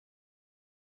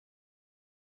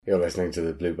You're listening to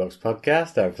the Blue Box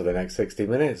Podcast, and for the next 60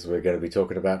 minutes we're going to be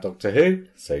talking about Doctor Who,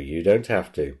 so you don't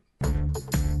have to.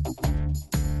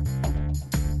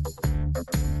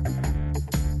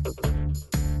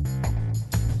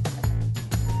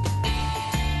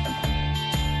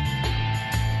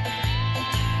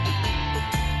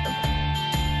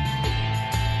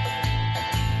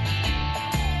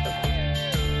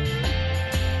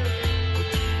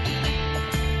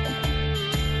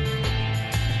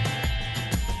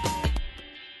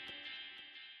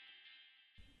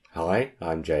 Hi,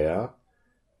 I'm JR.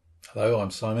 Hello, I'm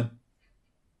Simon.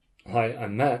 Hi,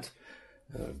 I'm Matt.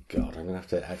 Oh God, I'm going to have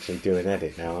to actually do an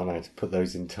edit now, aren't I, to put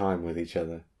those in time with each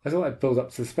other. I thought I'd build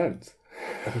up suspense.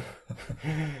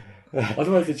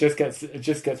 Otherwise it just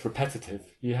gets repetitive.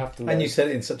 You have to. And you said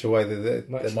it in such a way that there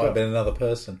might have been another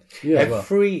person. Yeah.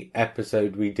 Every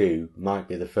episode we do might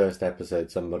be the first episode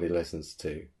somebody listens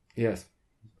to. Yes.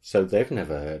 So they've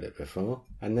never heard it before,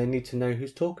 and they need to know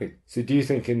who's talking. So do you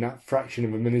think in that fraction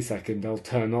of a millisecond they'll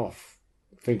turn off,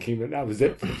 thinking that was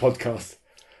it for the podcast?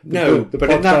 No, but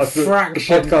in that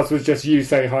fraction... The podcast was just you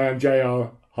saying, hi, I'm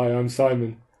JR, hi, I'm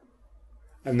Simon.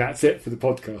 And that's it for the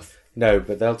podcast. No,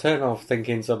 but they'll turn off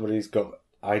thinking somebody's got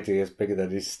ideas bigger than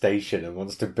his station and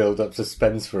wants to build up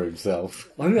suspense for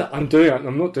himself. I'm not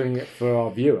doing it for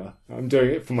our viewer. I'm doing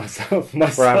it for myself.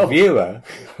 For our viewer?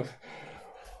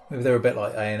 Maybe they're a bit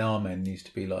like A&R men used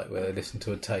to be like, where they listen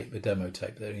to a demo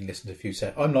tape, they only listen to a few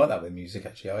seconds. I'm like that with music,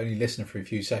 actually. I only listen for a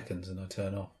few seconds and I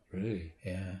turn off. Really?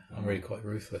 Yeah, I'm really quite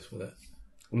ruthless with it.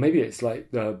 Well, maybe it's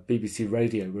like the BBC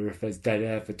radio, where if there's dead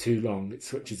air for too long, it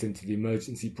switches into the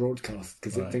emergency broadcast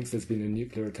because it thinks there's been a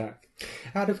nuclear attack.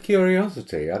 Out of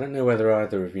curiosity, I don't know whether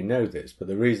either of you know this, but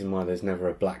the reason why there's never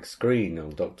a black screen on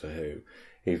Doctor Who,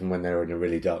 even when they're in a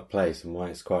really dark place, and why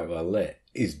it's quite well lit,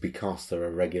 is because there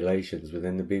are regulations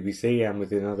within the BBC and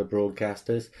within other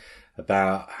broadcasters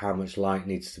about how much light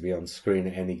needs to be on screen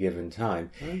at any given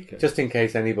time. Okay. Just in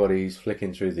case anybody who's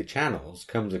flicking through the channels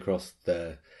comes across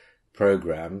the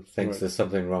programme, thinks there's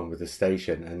something wrong with the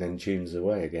station, and then tunes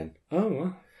away again. Oh,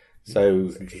 well. So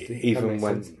even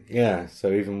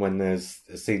when there's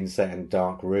a scene set in a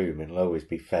dark room, it'll always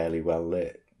be fairly well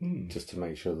lit, just to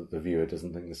make sure that the viewer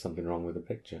doesn't think there's something wrong with the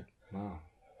picture. Wow.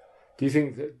 Do you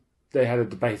think that they had a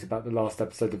debate about the last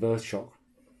episode of Earthshock,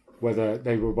 whether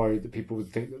they were worried that people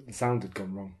would think that the sound had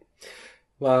gone wrong?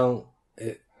 Well,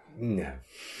 no.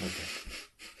 Okay.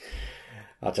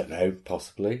 I don't know,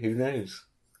 possibly. Who knows?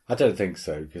 I don't think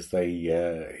so, because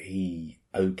he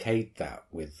okayed that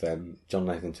with John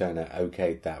Nathan Turner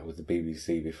okayed that with the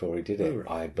BBC before he did it. Right.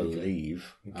 I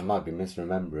believe. Okay. I might be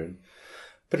misremembering,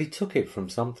 but he took it from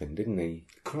something, didn't he?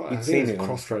 He'd seen it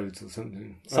Crossroads or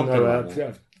something. Something like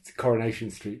that.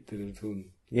 Coronation Street did it all.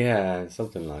 Yeah,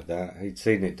 something like that. He'd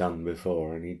seen it done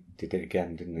before, and he did it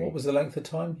again, didn't he? What was the length of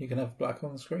time you can have black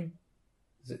on the screen?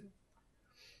 Is it?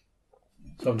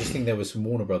 So I'm just thinking there were some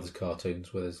Warner Brothers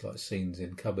cartoons where there's like scenes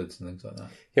in cupboards and things like that.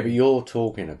 Yeah, but you're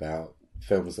talking about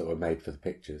films that were made for the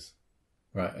pictures.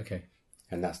 Right, okay.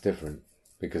 And that's different,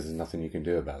 because there's nothing you can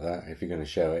do about that. If you're going to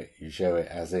show it, you show it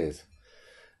as is.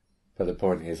 But the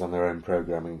point is, on their own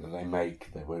programming that they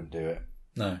make, they won't do it.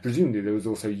 No. Presumably there was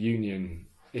also union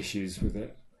issues with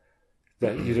it.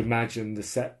 That you'd imagine the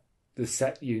set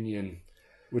union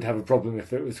would have a problem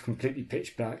if it was completely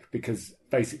pitch black, because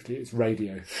basically it's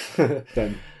radio.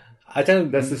 Then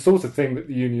that's the sort of thing that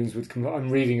the unions would come. I'm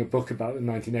reading a book about the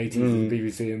 1980s in the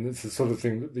BBC, and it's the sort of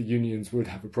thing that the unions would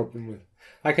have a problem with.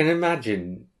 I can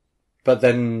imagine, but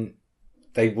then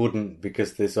they wouldn't,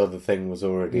 because this other thing was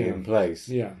already in place.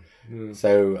 Yeah.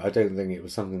 So I don't think it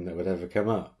was something that would ever come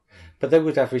up. But they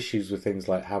would have issues with things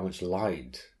like how much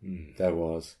light there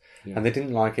was. Yeah. And they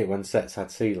didn't like it when sets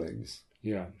had ceilings.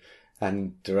 Yeah.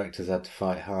 And directors had to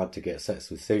fight hard to get sets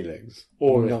with ceilings.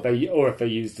 Or if they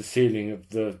used the ceiling of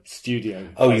the studio.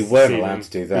 Oh, you weren't allowed to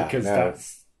do that.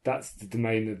 Because that's the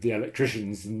domain of the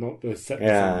electricians and not the set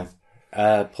designers.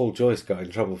 Paul Joyce got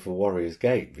in trouble for Warrior's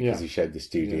Gate because he showed the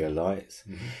studio lights.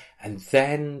 Mm-hmm. And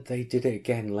then they did it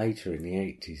again later in the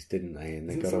 80s, didn't they? And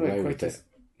they got away with it.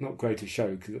 Not Greatest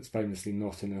Show, because it's famously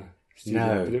not in a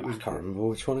studio. No, but I can't remember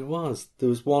which one it was. There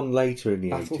was one later in the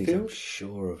 80s, I'm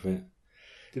sure of it.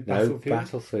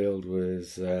 Battlefield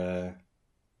was... I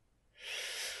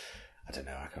don't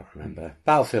know, I can't remember.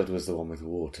 Battlefield was the one with the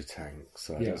water tank,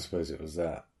 so I don't suppose it was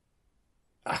that.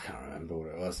 I can't remember what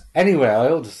it was. Anyway, I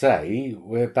ought to say,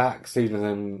 we're back sooner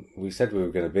than we said we were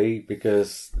going to be,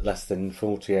 because less than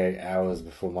 48 hours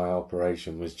before my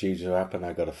operation was due to happen,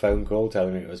 I got a phone call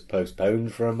telling me it was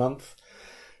postponed for a month.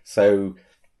 So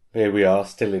here we are,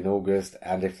 still in August,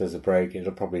 and if there's a break,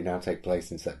 it'll probably now take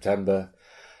place in September.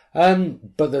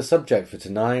 But the subject for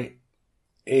tonight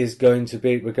is going to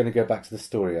be... We're going to go back to the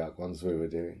story arc ones we were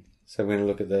doing. So we're going to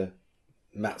look at the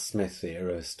Matt Smith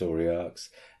era story arcs,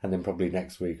 and then probably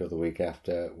next week or the week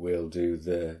after we'll do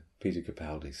the Peter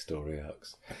Capaldi story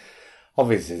arcs.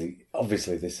 Obviously,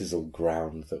 this is all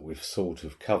ground that we've sort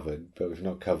of covered, but we've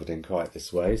not covered in quite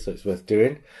this way, so it's worth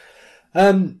doing.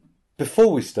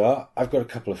 Before we start, I've got a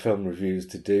couple of film reviews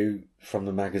to do from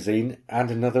the magazine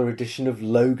and another edition of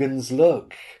Logan's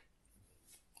Look.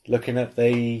 Looking at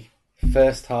the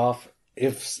first half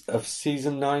of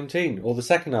season 19, or the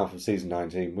second half of season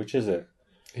 19, which is it?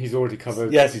 He's already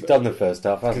covered... Yes, he's done the first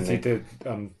half, hasn't he? Because he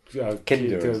did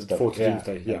Kinder and stuff.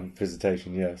 Tuesday, yeah.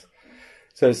 Visitation, yes.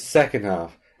 So it's the second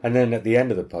half. And then at the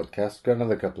end of the podcast, we've got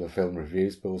another couple of film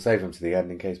reviews, but we'll save them to the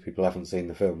end in case people haven't seen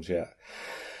the films yet.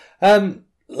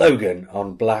 Logan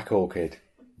on Black Orchid.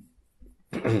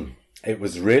 It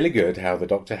was really good how the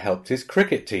Doctor helped his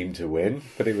cricket team to win,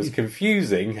 but it was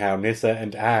confusing how Nyssa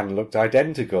and Anne looked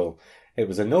identical. It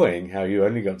was annoying how you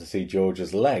only got to see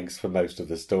George's legs for most of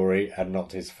the story and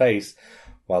not his face,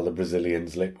 while the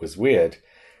Brazilian's lip was weird.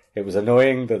 It was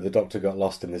annoying that the Doctor got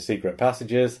lost in the secret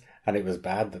passages, and it was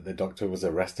bad that the Doctor was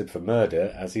arrested for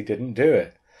murder as he didn't do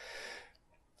it.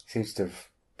 He seems to have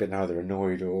been either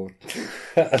annoyed or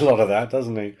a lot of that,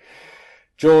 doesn't he?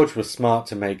 George was smart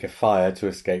to make a fire to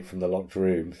escape from the locked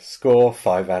room. Score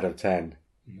 5 out of 10.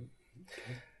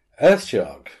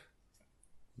 Earthshock.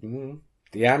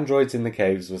 The androids in the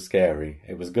caves were scary.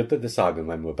 It was good that the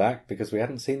Cybermen were back because we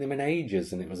hadn't seen them in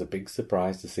ages, and it was a big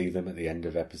surprise to see them at the end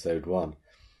of episode 1.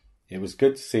 It was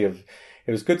good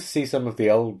to see some of the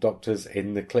old Doctors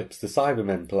in the clips the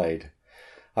Cybermen played.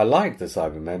 I like the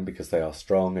Cybermen because they are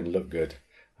strong and look good.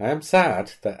 I am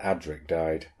sad that Adric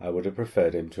died. I would have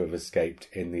preferred him to have escaped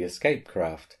in the escape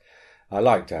craft. I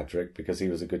liked Adric because he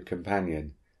was a good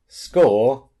companion.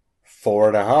 Score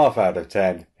 4.5 out of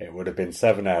 10. It would have been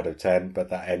 7 out of 10,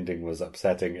 but that ending was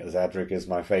upsetting as Adric is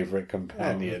my favourite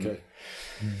companion. Oh, okay.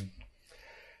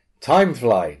 Time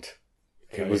Flight.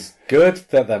 Okay. It was good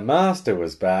that the Master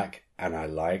was back, and I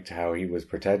liked how he was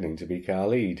pretending to be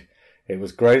Khalid. It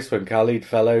was gross when Khalid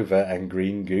fell over and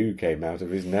green goo came out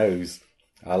of his nose.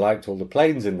 I liked all the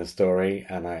planes in the story,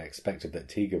 and I expected that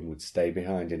Tegan would stay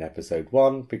behind in episode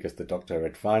 1 because the Doctor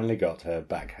had finally got her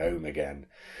back home again.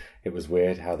 It was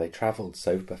weird how they travelled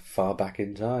so far back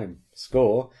in time.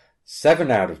 Score 7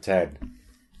 out of 10.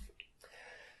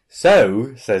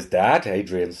 So, says Dad,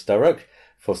 Adrian Sturrock,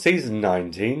 for season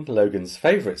 19, Logan's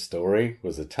favourite story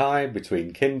was a tie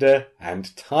between Kinder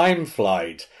and Time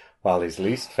Flight, while his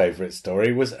least favourite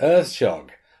story was Earthshock,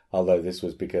 although this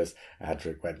was because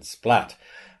Adric went splat.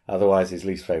 Otherwise, his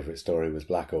least favourite story was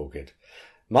Black Orchid.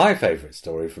 My favourite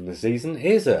story from the season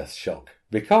is Earthshock,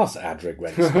 because Adric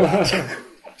went splat.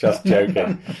 Just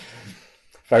joking.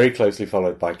 Very closely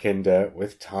followed by Kinder,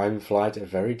 with Time Flight a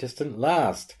very distant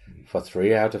last. For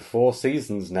 3 out of 4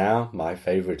 seasons now, my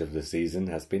favourite of the season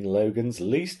has been Logan's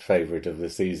least favourite of the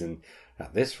season.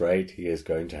 At this rate, he is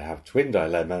going to have Twin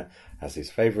Dilemma as his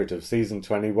favourite of season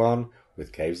 21,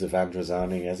 with Caves of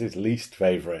Androzani as his least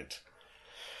favourite.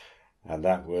 And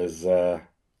that was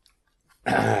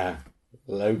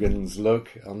Logan's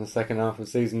look on the second half of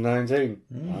season 19.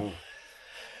 Wow.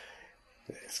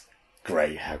 It's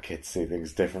great how kids see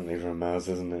things differently from us,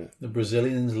 isn't it? The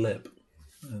Brazilian's lip.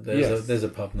 There's a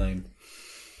pub name.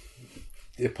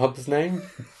 The pub's name?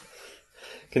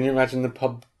 Can you imagine the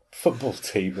pub football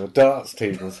team or darts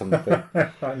team or something?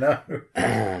 I know.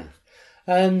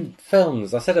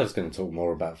 Films. I said I was going to talk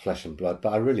more about Flesh and Blood,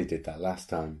 but I really did that last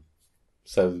time.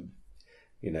 So,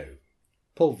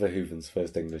 Paul Verhoeven's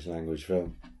first English language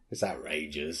film. It's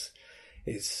outrageous.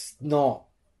 It's not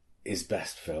his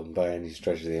best film by any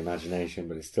stretch of the imagination,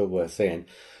 but it's still worth seeing.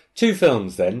 2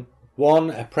 films then. One,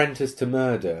 Apprentice to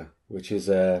Murder, which is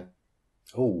 80s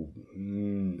or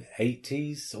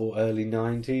early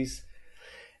 90s.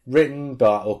 Written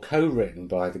by, or co-written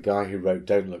by, the guy who wrote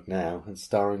Don't Look Now and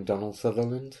starring Donald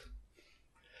Sutherland.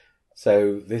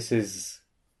 So this is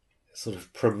sort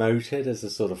of promoted as a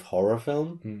sort of horror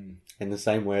film in the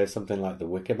same way as something like The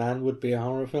Wicker Man would be a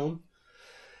horror film.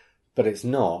 But it's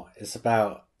not. It's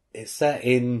set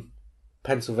in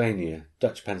Pennsylvania,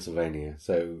 Dutch Pennsylvania,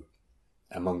 so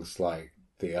amongst like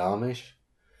the Amish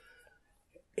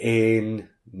in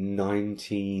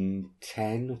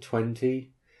 1910 or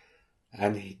 20.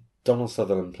 And Donald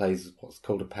Sutherland plays what's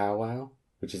called a powwow,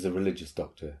 which is a religious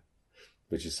doctor,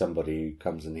 which is somebody who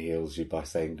comes and heals you by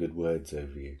saying good words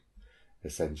over you,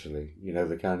 essentially. You know,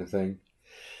 the kind of thing.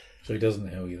 So he doesn't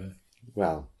heal you, though?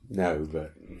 Well, no,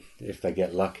 but if they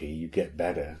get lucky, you get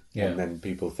better. Yeah. And then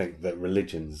people think that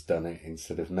religion's done it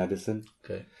instead of medicine.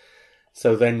 Okay.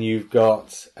 So then you've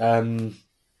got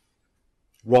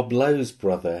Rob Lowe's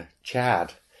brother,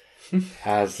 Chad,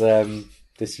 as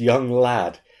this young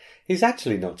lad. He's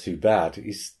actually not too bad.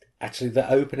 He's actually, the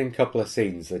opening couple of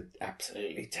scenes are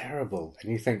absolutely terrible.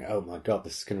 And you think, oh my God,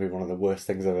 this is going to be one of the worst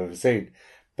things I've ever seen.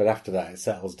 But after that, it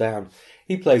settles down.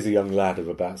 He plays a young lad of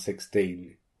about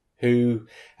 16 who,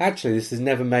 actually, this is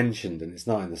never mentioned and it's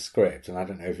not in the script. And I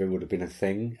don't know if it would have been a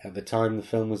thing at the time the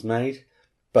film was made.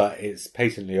 But it's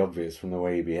patently obvious from the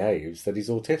way he behaves that he's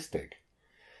autistic.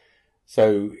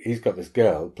 So he's got this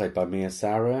girl, played by Mia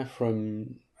Sara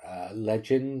from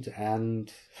Legend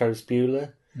and Ferris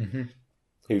Bueller,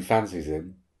 who fancies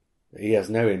him. He has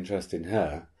no interest in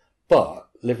her, but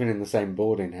living in the same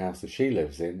boarding house that she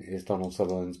lives in is Donald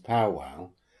Sutherland's powwow.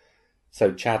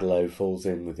 So Chad Lowe falls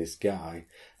in with this guy,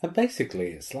 and basically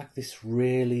it's like this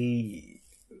really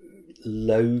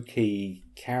low-key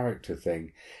character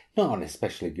thing, not an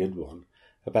especially good one,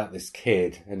 about this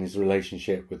kid and his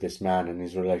relationship with this man and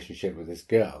his relationship with this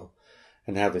girl,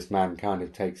 and how this man kind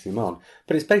of takes him on.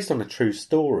 But it's based on a true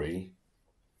story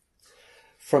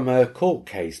from a court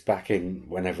case back in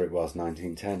whenever it was,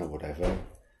 1910 or whatever,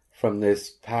 from this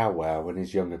powwow and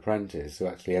his young apprentice who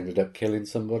actually ended up killing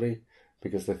somebody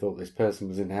because they thought this person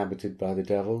was inhabited by the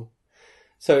devil.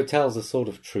 So it tells a sort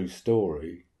of true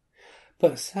story.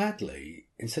 But sadly,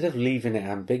 instead of leaving it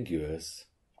ambiguous,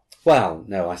 well,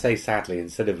 no, I say sadly,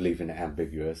 instead of leaving it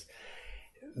ambiguous,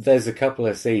 there's a couple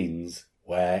of scenes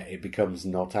where it becomes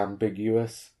not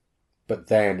ambiguous, but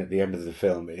then at the end of the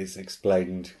film it's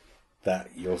explained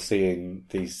that you're seeing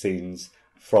these scenes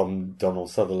from Donald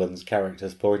Sutherland's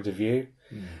character's point of view.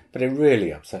 But it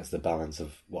really upsets the balance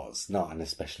of what's not an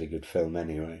especially good film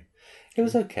anyway. It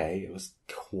was okay, it was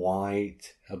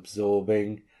quite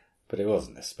absorbing, but it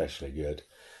wasn't especially good.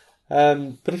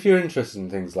 But if you're interested in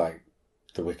things like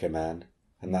The Wicker Man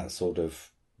and that sort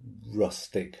of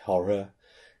rustic horror,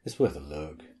 it's worth a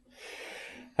look.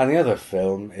 And the other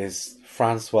film is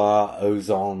Francois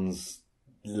Ozon's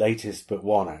latest but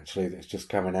one, actually, that's just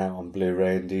coming out on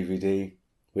Blu-ray and DVD,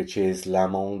 which is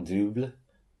L'Amant Double,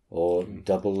 or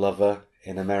Double Lover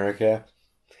in America,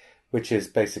 which is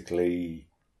basically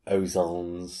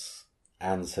Ozon's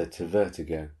answer to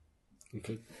Vertigo.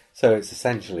 Okay. So it's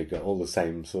essentially got all the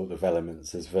same sort of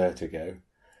elements as Vertigo,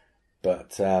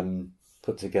 but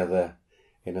put together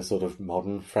in a sort of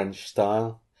modern French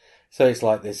style. So it's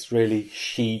like this really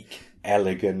chic,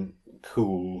 elegant,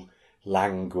 cool,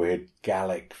 languid,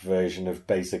 Gallic version of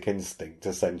Basic Instinct,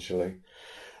 essentially.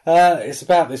 It's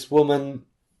about this woman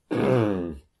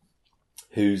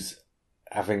who's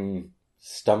having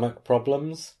stomach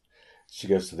problems. She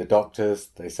goes to the doctors.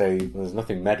 They say, well, there's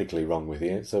nothing medically wrong with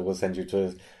you, so we'll send you to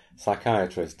a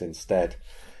psychiatrist instead.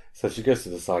 So she goes to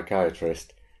the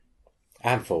psychiatrist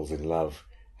and falls in love.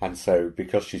 And so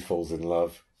because she falls in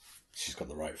love, she's got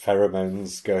the right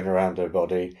pheromones going around her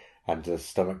body and her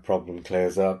stomach problem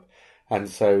clears up. And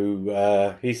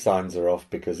so he signs her off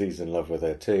because he's in love with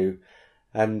her too.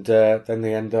 And then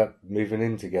they end up moving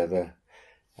in together.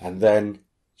 And then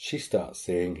she starts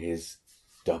seeing his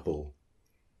double,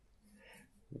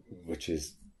 which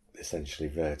is essentially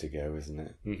Vertigo, isn't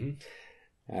it?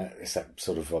 Mm-hmm. Except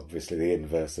sort of obviously the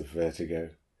inverse of Vertigo.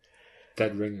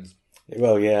 Dead Ringers.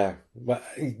 Well, yeah. But,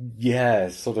 yeah,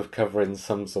 sort of covering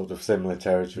some sort of similar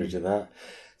territory to that.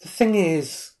 The thing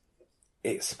is,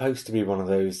 it's supposed to be one of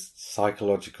those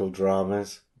psychological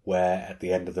dramas where at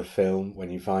the end of the film, when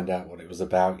you find out what it was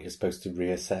about, you're supposed to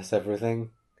reassess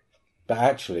everything. But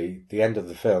actually, the end of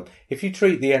the film, if you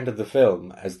treat the end of the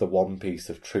film as the one piece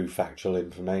of true factual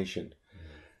information,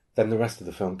 then the rest of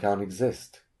the film can't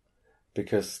exist.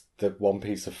 Because the one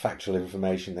piece of factual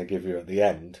information they give you at the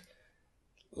end,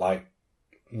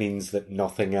 means that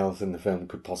nothing else in the film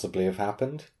could possibly have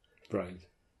happened. Right.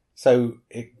 So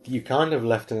you kind of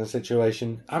left in a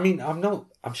situation. I mean, I'm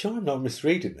sure I'm not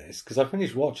misreading this, because I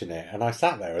finished watching it and I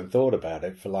sat there and thought about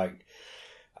it for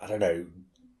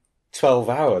 12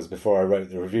 hours before I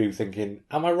wrote the review, thinking,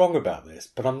 am I wrong about this?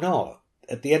 But I'm not.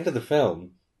 At the end of the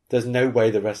film, there's no way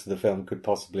the rest of the film could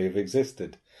possibly have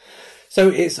existed. So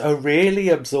it's a really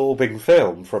absorbing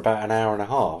film for about an hour and a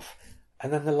half.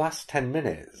 And then the last 10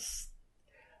 minutes,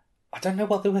 I don't know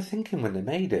what they were thinking when they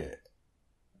made it.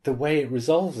 The way it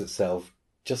resolves itself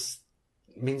just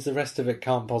means the rest of it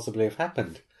can't possibly have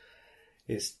happened.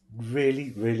 It's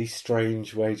really, really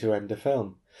strange way to end a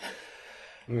film.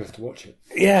 I'm going to have to watch it.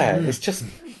 Yeah, it's just...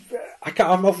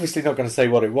 I'm obviously not going to say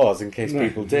what it was in case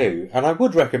people do. And I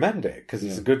would recommend it because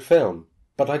it's a good film.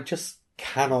 But I just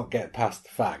cannot get past the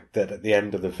fact that at the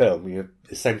end of the film, you're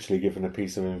essentially given a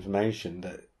piece of information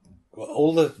that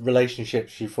all the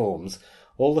relationships she forms,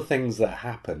 all the things that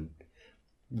happen,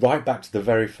 right back to the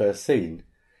very first scene,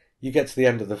 you get to the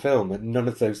end of the film and none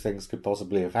of those things could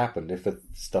possibly have happened if the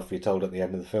stuff you're told at the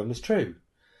end of the film is true.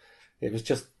 It was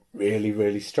just really,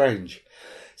 really strange.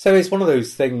 So it's one of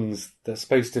those things that's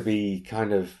supposed to be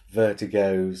kind of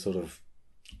Vertigo, sort of,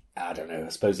 I don't know, I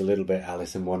suppose a little bit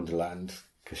Alice in Wonderland,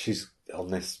 because she's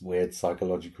on this weird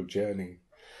psychological journey.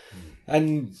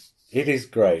 And it is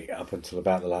great up until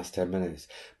about the last 10 minutes.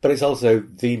 But it's also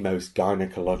the most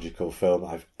gynecological film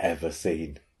I've ever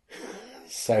seen.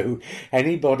 So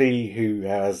anybody who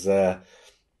has sort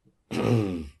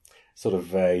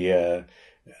of a...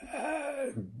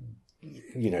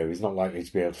 is not likely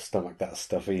to be able to stomach that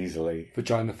stuff easily.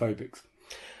 Vaginophobics.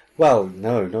 Well,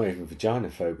 no, not even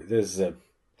vaginophobic. There's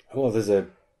a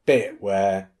bit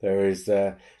where there is,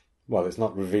 it's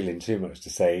not revealing too much to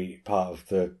say, part of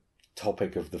the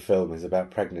topic of the film is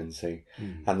about pregnancy.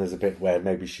 And there's a bit where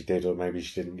maybe she did or maybe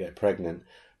she didn't get pregnant.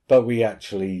 But we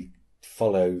actually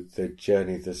follow the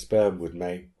journey the sperm would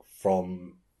make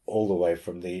from all the way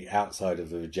from the outside of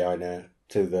the vagina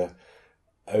to the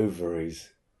ovaries.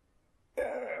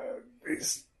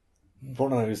 It's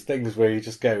one of those things where you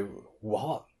just go,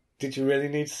 what? Did you really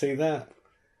need to see that?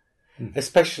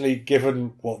 Especially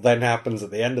given what then happens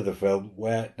at the end of the film,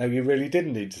 where, no, you really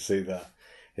didn't need to see that.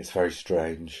 It's very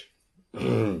strange.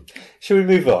 Shall we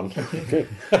move on?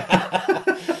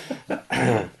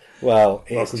 Well,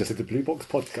 it's Welcome just to the Blue Box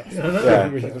Podcast.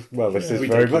 Yeah, well, this is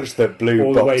very much the Blue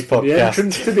all Box the way from the Podcast.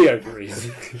 entrance to the ovaries.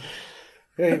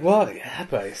 Yeah,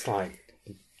 but it's like...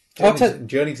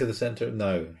 Journey to the Centre.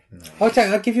 No.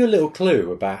 I'll give you a little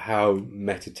clue about how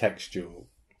metatextual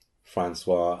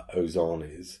Francois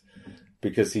Ozon is,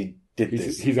 because he did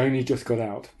this. He's only just got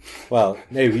out. Well,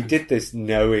 no, he did this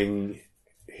knowing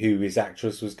who his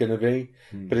actress was going to be,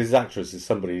 but his actress is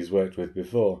somebody he's worked with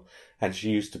before, and she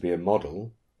used to be a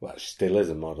model. Well, she still is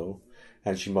a model,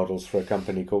 and she models for a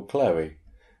company called Chloe.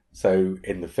 So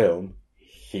in the film,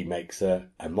 he makes a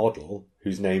model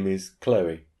whose name is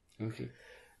Chloe. Okay.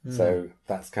 So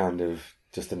that's kind of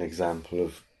just an example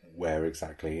of where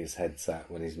exactly his head's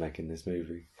at when he's making this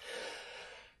movie.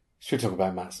 Should we talk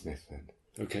about Matt Smith then?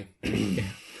 Okay.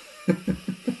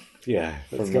 Yeah.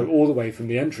 Let's go all the way from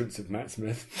the entrance of Matt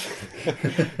Smith.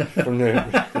 From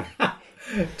the...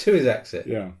 To his exit.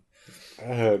 Yeah.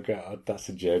 Oh, God, that's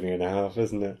a journey and a half,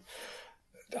 isn't it?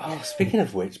 Oh, speaking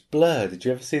of which, Blur, did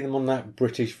you ever see them on that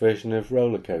British version of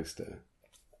Roller Coaster?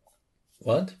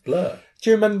 What? Blur? Do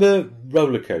you remember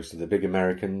Roller Coaster, the big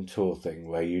American tour thing,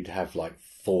 where you'd have like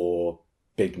 4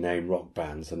 big name rock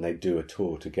bands and they'd do a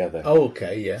tour together? Oh,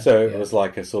 okay, yeah. So it was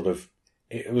like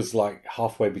it was like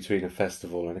halfway between a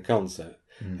festival and a concert.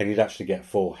 And you'd actually get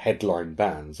 4 headline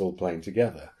bands all playing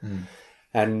together.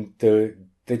 And they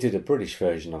did a British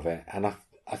version of it. And I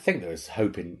think they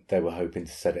were hoping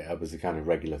to set it up as a kind of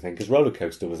regular thing, because Roller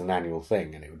Coaster was an annual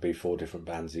thing and it would be 4 different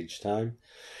bands each time.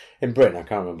 In Britain, I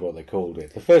can't remember what they called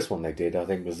it. The first one they did, I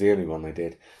think, was the only one they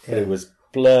did. But it was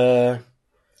Blur,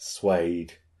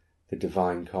 Suede, The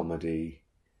Divine Comedy,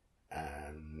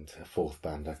 and a 4th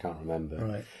band, I can't remember.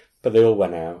 Right. But they all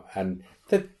went out, and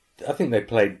I think they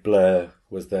played Blur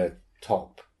was their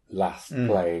top last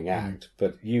playing act.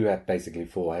 But you had basically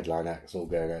 4 headline acts all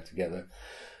going out together.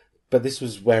 But this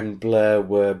was when Blur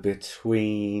were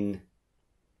between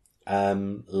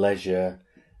Leisure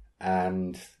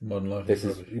and Modern Life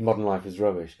is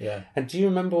Rubbish. Yeah. And do you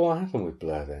remember what happened with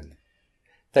Blur then?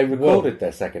 They recorded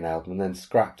their second album and then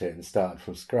scrapped it and started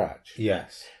from scratch.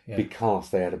 Yes. Yeah. Because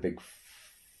they had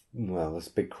this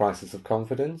big crisis of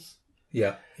confidence.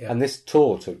 Yeah. And this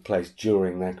tour took place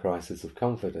during their crisis of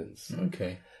confidence.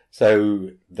 Okay.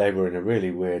 So they were in a really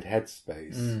weird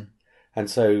headspace. And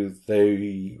so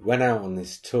they went out on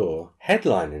this tour,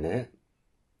 headlining it,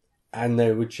 and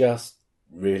they were just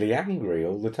really angry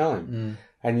all the time.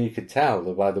 And you could tell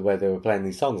that by the way they were playing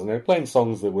these songs. And they were playing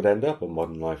songs that would end up on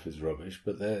Modern Life is Rubbish,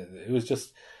 but they were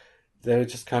just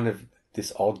kind of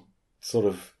this odd sort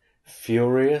of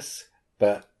furious,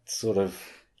 but sort of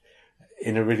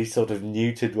in a really sort of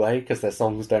neutered way, because their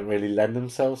songs don't really lend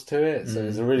themselves to it. So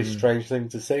it's a really strange thing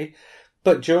to see.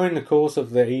 But during the course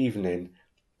of the evening,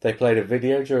 they played a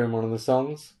video during one of the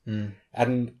songs.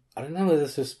 And I don't know whether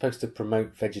this was supposed to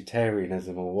promote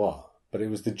vegetarianism or what, but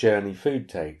it was the Journey food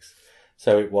takes.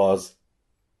 So it was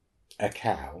a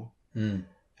cow, and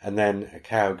then a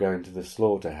cow going to the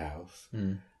slaughterhouse,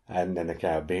 and then a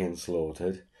cow being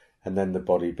slaughtered, and then the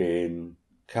body being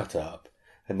cut up,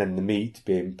 and then the meat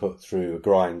being put through a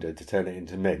grinder to turn it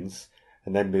into mince,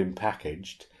 and then being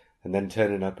packaged, and then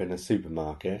turning up in a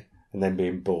supermarket, and then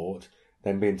being bought,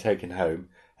 then being taken home,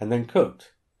 and then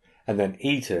cooked, and then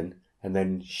eaten, and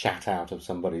then shat out of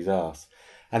somebody's arse.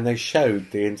 And they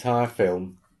showed the entire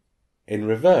film in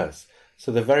reverse.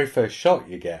 So the very first shot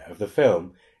you get of the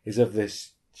film is of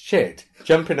this shit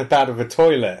jumping up out of a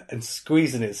toilet and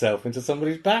squeezing itself into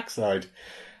somebody's backside.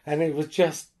 And it was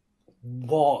just,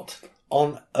 what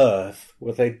on earth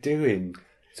were they doing?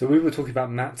 So we were talking about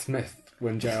Matt Smith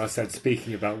when JR said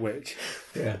speaking about which.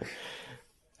 Yeah.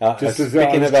 Just as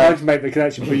I was trying to make the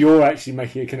connection, but you're actually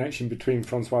making a connection between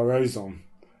Francois Ozon,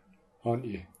 aren't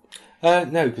you?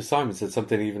 No, because Simon said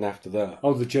something even after that.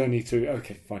 Oh, the journey through.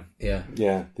 Okay, fine. Yeah.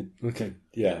 Yeah. Okay.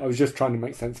 Yeah. I was just trying to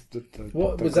make sense of the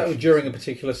What was that during a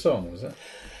particular song? Was it?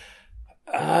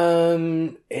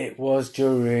 It was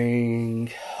during.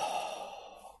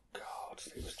 Oh God!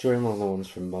 It was during one of the ones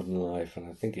from Modern Life, and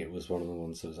I think it was one of the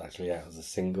ones that was actually out as a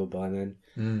single by then.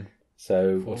 Mm.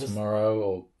 So For Tomorrow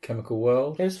or Chemical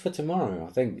World? It was For Tomorrow,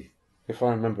 I think. If I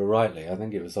remember rightly, I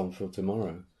think it was on For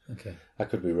Tomorrow. Okay. I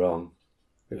could be wrong.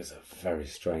 It was a very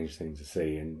strange thing to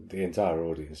see, and the entire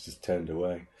audience just turned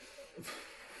away.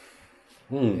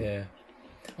 Yeah.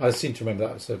 I seem to remember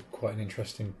that was quite an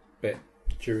interesting bit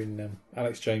during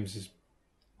Alex James's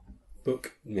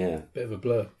book. Yeah. Bit of a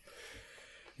blur.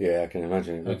 Yeah, I can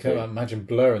imagine. I can imagine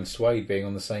Blur and Suede being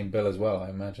on the same bill as well. I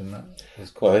imagine that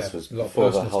was quite this was a lot of before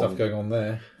personal the whole- stuff going on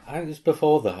there. It was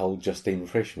before the whole Justine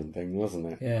Frischman thing, wasn't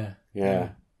it? Yeah. Yeah.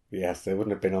 Yes, they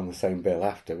wouldn't have been on the same bill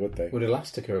after, would they? Would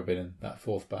Elastica have been in that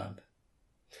fourth band?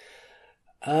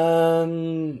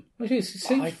 Actually, It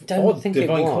seems I don't odd think it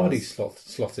Divine was. Comedy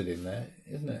slotted in there,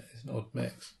 isn't it? It's an odd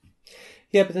mix.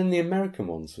 Yeah, but then the American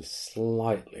ones were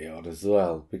slightly odd as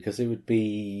well, because it would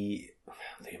be...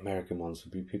 The American ones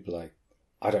would be people like...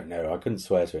 I don't know, I couldn't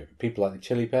swear to it, but people like the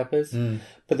Chili Peppers,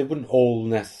 but they wouldn't all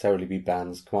necessarily be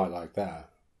bands quite like that.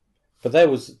 But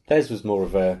theirs was more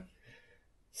of a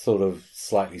sort of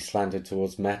slightly slanted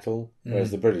towards metal,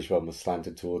 whereas the British one was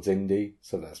slanted towards indie,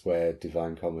 so that's where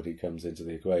Divine Comedy comes into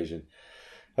the equation.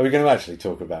 Are we going to actually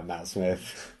talk about Matt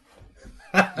Smith?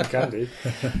 You can do.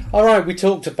 All right, we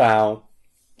talked about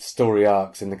story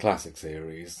arcs in the classic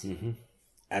series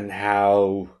and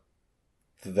how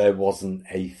there wasn't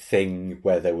a thing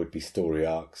where there would be story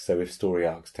arcs. So if story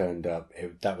arcs turned up,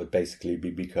 that would basically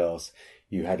be because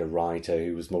you had a writer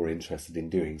who was more interested in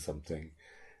doing something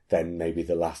than maybe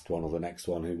the last one or the next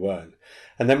one who weren't.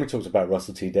 And then we talked about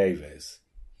Russell T Davies.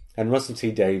 And Russell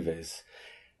T Davies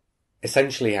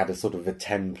essentially had a sort of a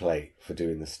template for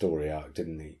doing the story arc,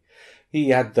 didn't he? He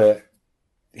had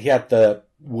the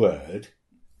word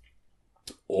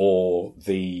or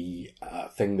the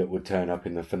thing that would turn up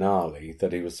in the finale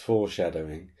that he was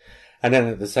foreshadowing. And then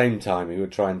at the same time, he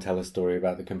would try and tell a story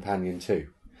about the companion too.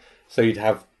 So you'd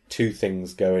have two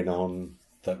things going on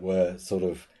that were sort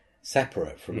of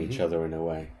separate from each other in a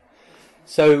way.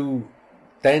 So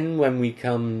then when we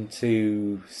come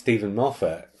to Stephen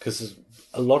Moffat, because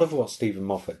a lot of what Stephen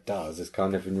Moffat does is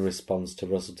kind of in response to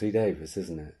Russell T Davies,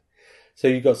 isn't it? So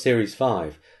you've got Series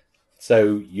 5.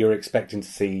 So you're expecting to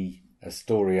see a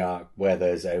story arc where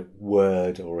there's a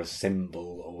word or a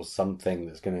symbol or something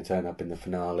that's going to turn up in the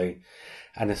finale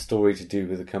and a story to do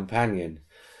with a companion.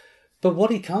 But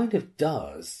what he kind of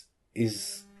does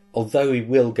is, although he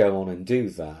will go on and do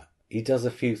that, he does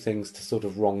a few things to sort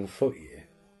of wrong foot you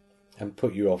and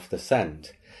put you off the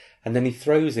scent. And then he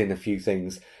throws in a few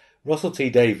things. Russell T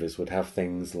Davies would have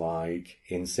things like,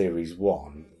 in Series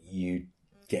 1, you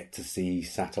get to see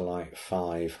Satellite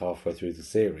 5 halfway through the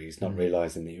series, not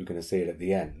realising that you were going to see it at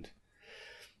the end.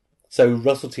 So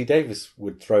Russell T Davies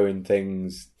would throw in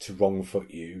things to wrong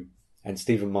foot you, and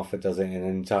Stephen Moffat does it in an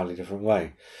entirely different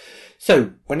way.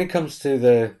 So when it comes to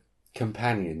the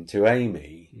companion to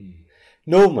Amy,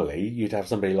 normally you'd have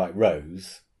somebody like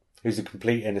Rose, who's a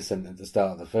complete innocent at the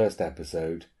start of the first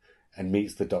episode and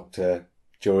meets the Doctor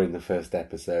during the first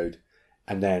episode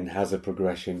and then has a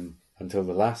progression until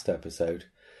the last episode.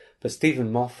 But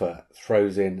Stephen Moffat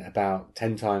throws in about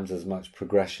 10 times as much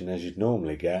progression as you'd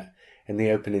normally get in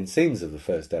the opening scenes of the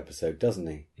first episode, doesn't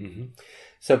he? Mm-hmm.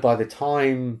 So by the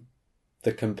time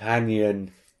the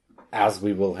companion, as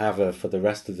we will have her for the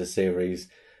rest of the series,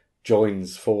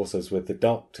 joins forces with the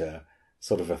Doctor,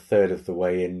 sort of a third of the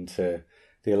way into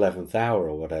the 11th hour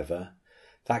or whatever,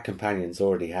 that companion's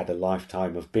already had a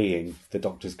lifetime of being the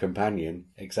Doctor's companion,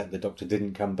 except the Doctor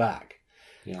didn't come back.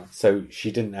 Yeah. So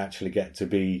she didn't actually get to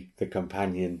be the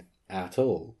companion at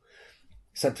all.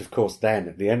 Except, of course, then,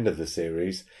 at the end of the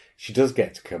series, she does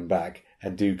get to come back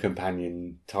and do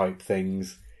companion-type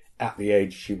things at the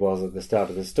age she was at the start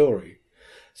of the story.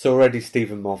 So already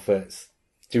Stephen Moffat's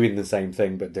doing the same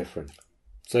thing, but different.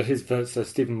 So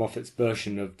Stephen Moffat's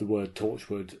version of the word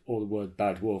Torchwood or the word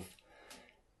Bad Wolf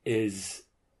is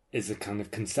a kind of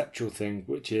conceptual thing,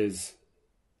 which is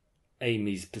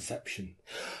Amy's perception.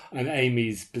 And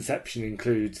Amy's perception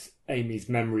includes Amy's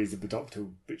memories of the Doctor,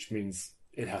 which means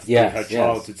it has to be her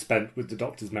childhood spent with the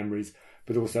Doctor's memories,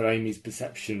 but also Amy's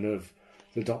perception of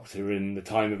the Doctor in the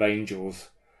time of Angels,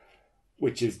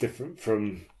 which is different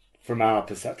from our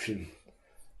perception.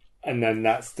 And then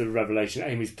that's the revelation,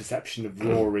 Amy's perception of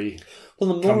Rory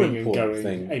coming and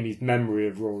going, Amy's memory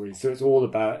of Rory. So it's all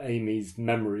about Amy's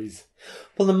memories.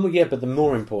 Well, but the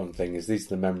more important thing is these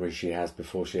are the memories she has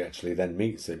before she actually then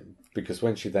meets him. Because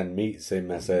when she then meets him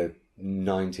as a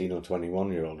 19 or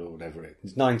 21-year-old or whatever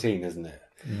it's 19, isn't it?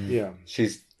 Mm. Yeah.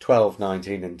 She's 12,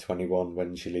 19 and 21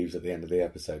 when she leaves at the end of the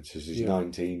episode. So she's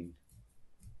 19.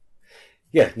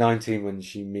 Yeah, 19 when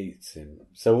she meets him.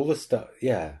 So all the stuff,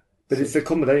 yeah. But it's a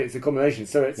combination.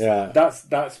 So it's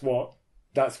that's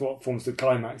what forms the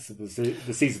climax of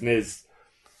the season is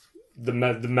the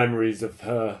memories of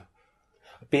her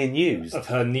being used, of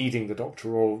her needing the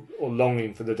Doctor or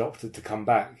longing for the Doctor to come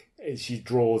back. She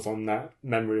draws on that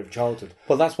memory of childhood.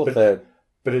 Well, that's what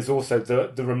But it's also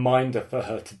the reminder for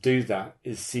her to do that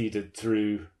is seeded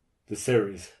through the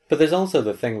series. But there's also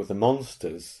the thing with the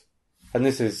monsters. And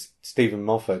this is Stephen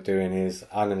Moffat doing his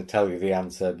I'm going to tell you the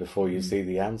answer before you see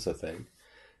the answer thing.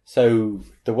 So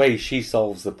the way she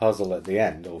solves the puzzle at the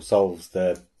end, or solves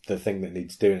the thing that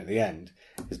needs doing at the end,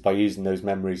 is by using those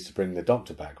memories to bring the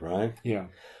Doctor back, right? Yeah.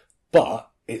 But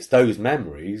it's those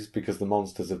memories, because the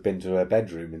monsters have been to her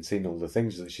bedroom and seen all the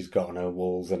things that she's got on her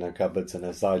walls and her cupboards and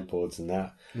her sideboards and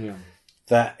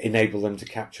that enable them to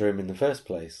capture him in the first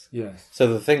place. Yes. So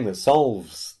the thing that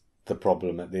solves the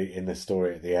problem in the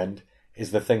story at the end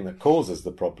is the thing that causes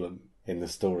the problem in the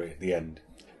story at the end.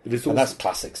 But it's also, and that's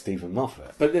classic Stephen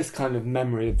Moffat. But this kind of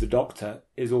memory of the Doctor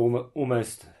is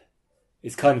almost...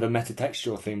 It's kind of a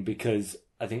metatextual thing, because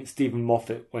I think Stephen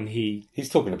Moffat, when he's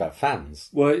talking about fans.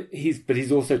 Well,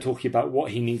 he's also talking about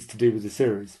what he needs to do with the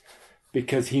series,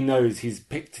 because he knows he's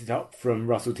picked it up from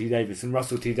Russell T Davies, and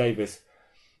Russell T Davies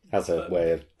has a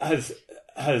way of...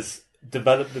 has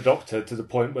developed the Doctor to the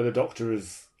point where the Doctor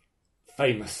is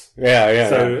famous.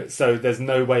 So there's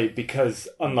no way, because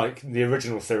unlike the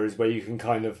original series where you can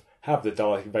kind of have the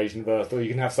Dalek invasion of Earth, or you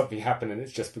can have something happen and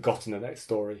it's just forgotten the next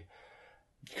story.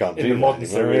 You can't in do the modern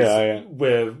series, Yeah.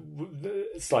 we're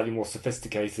slightly more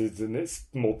sophisticated and it's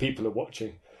more people are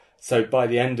watching. So by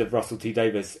the end of Russell T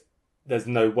Davies, there's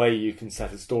no way you can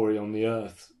set a story on the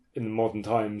Earth in the modern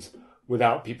times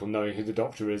without people knowing who the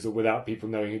Doctor is, or without people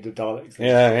knowing who the Daleks are.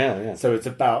 Yeah. So it's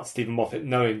about Stephen Moffat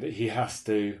knowing that he has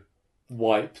to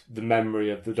wipe the memory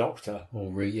of the Doctor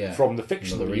from the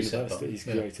fictional universe that he's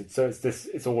created. So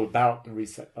it's all about the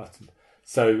reset button.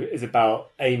 So it's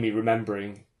about Amy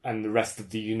remembering and the rest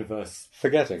of the universe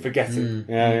forgetting.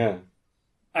 Yeah.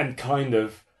 And kind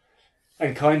of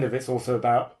it's also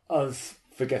about us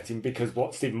forgetting, because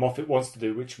what Stephen Moffat wants to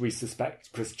do, which we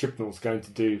suspect Chris Chibnall's going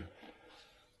to do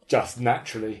just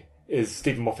naturally, is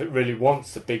Stephen Moffat really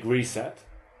wants a big reset,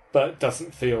 but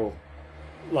doesn't feel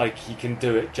like he can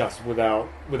do it just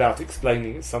without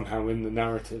explaining it somehow in the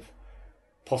narrative.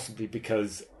 Possibly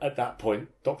because at that point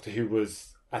Doctor Who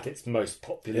was at its most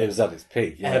popular. It was at its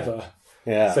peak ever.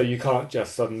 Yeah. So you can't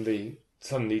just suddenly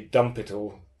dump it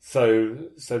all. So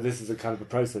this is a kind of a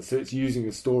process. So it's using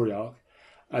a story arc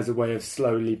as a way of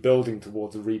slowly building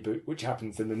towards a reboot, which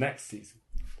happens in the next season.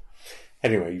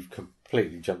 Anyway, you've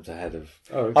completely jumped ahead of...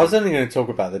 Oh, okay. I was only going to talk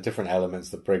about the different elements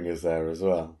that bring us there as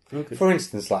well. Okay. For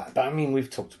instance, we've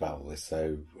talked about all this,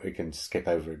 so we can skip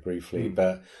over it briefly,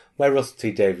 but where Russell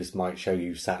T Davies might show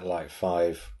you Satellite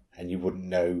 5 and you wouldn't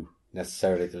know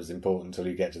necessarily that it was important until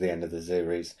you get to the end of the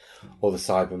series, or the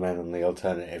Cybermen on the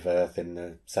alternative Earth in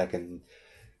the second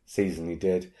season he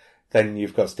did, then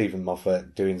you've got Stephen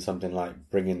Moffat doing something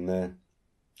like bringing the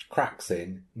cracks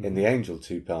in the Angel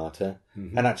two-parter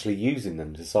and actually using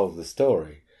them to solve the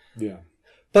story. Yeah.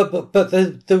 But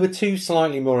there were two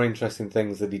slightly more interesting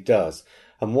things that he does,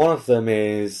 and one of them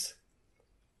is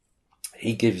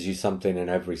he gives you something in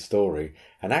every story,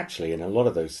 and actually in a lot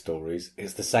of those stories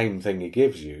it's the same thing he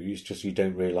gives you, it's just you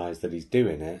don't realise that he's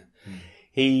doing it.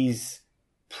 He's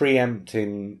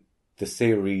preempting the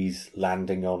series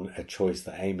landing on a choice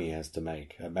that Amy has to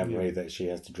make, a memory that she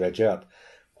has to dredge up,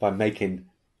 by making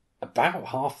about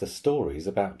half the stories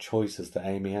about choices that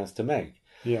Amy has to make.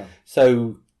 Yeah.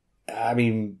 So, I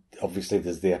mean, obviously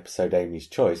there's the episode Amy's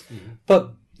Choice,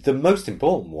 but the most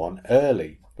important one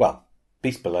early, well,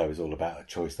 Beast Below is all about a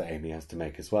choice that Amy has to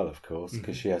make as well, of course,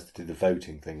 because she has to do the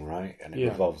voting thing, right? And it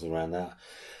revolves around that.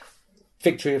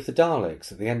 Victory of the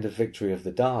Daleks. At the end of Victory of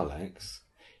the Daleks,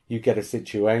 you get a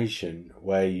situation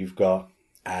where you've got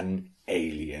an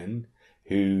alien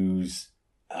who's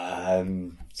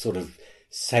sort of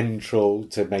central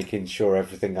to making sure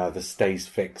everything either stays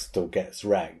fixed or gets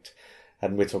wrecked.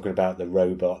 And we're talking about the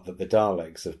robot that the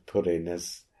Daleks have put in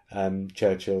as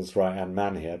Churchill's right-hand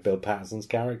man here, Bill Patterson's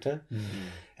character. Mm-hmm.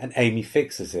 And Amy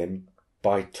fixes him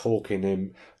by talking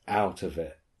him out of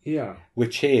it. Yeah.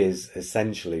 Which is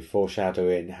essentially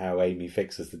foreshadowing how Amy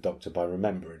fixes the Doctor by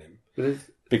remembering him.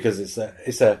 Because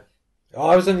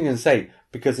I was only going to say,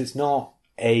 because it's not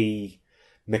a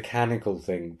mechanical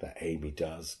thing that Amy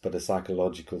does, but a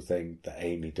psychological thing that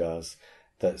Amy does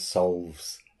that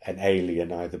solves an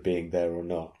alien either being there or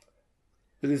not.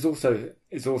 But it's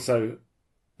also,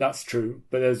 that's true,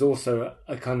 but there's also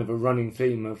a kind of a running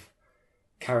theme of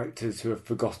characters who have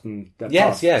forgotten their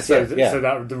past. So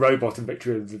that the robot in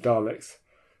Victory of the Daleks,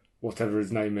 whatever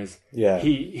his name is,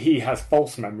 he has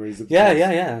false memories of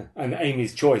things. And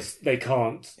Amy's choice, they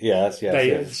can't.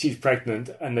 She's pregnant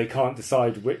and they can't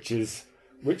decide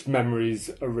which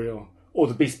memories are real. Or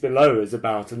The Beast Below is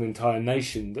about an entire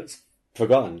nation that's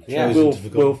forgotten.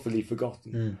 Willfully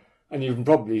forgotten. Mm. And you can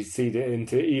probably see it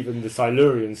into even the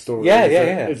Silurian story.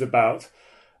 Is about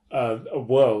a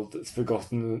world that's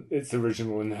forgotten its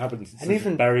original inhabitants and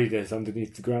even buried it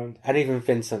underneath the ground. And even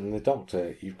Vincent and the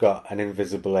Doctor, you've got an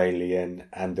invisible alien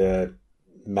and a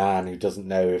man who doesn't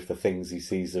know if the things he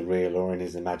sees are real or in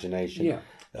his imagination. Yeah,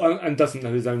 and doesn't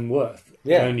know his own worth.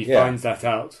 He only finds that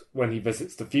out when he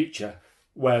visits the future,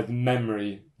 where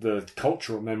the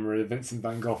cultural memory of Vincent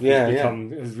van Gogh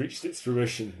has reached its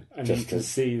fruition. And just you can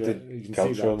see that. The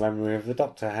cultural memory of the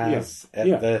Doctor has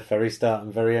at the very start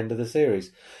and very end of the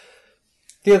series.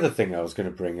 The other thing I was going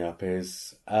to bring up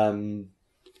is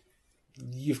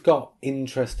you've got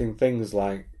interesting things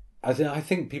like I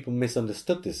think people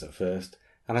misunderstood this at first,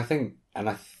 and I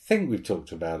think we've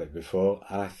talked about it before,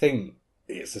 and I think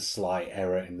it's a slight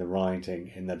error in the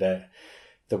writing in that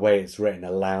the way it's written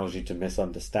allows you to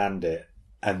misunderstand it,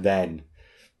 and then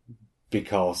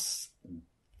because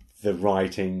the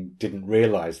writing didn't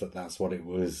realise that that's what it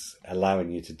was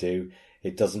allowing you to do,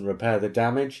 it doesn't repair the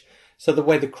damage. So the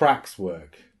way the cracks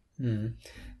work,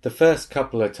 the first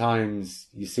couple of times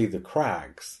you see the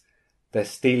cracks, they're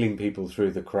stealing people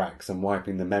through the cracks and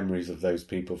wiping the memories of those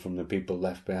people from the people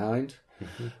left behind.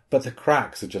 Mm-hmm. But the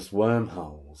cracks are just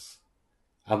wormholes.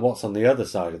 And what's on the other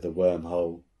side of the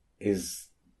wormhole is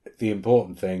the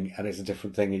important thing, and it's a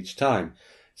different thing each time.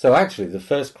 So actually, the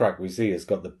first crack we see has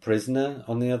got the prisoner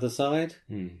on the other side.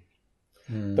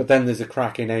 But then there's a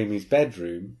crack in Amy's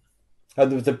bedroom.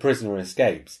 The prisoner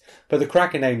escapes. But the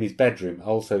crack in Amy's bedroom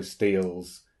also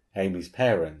steals Amy's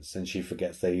parents, and she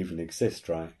forgets they even exist,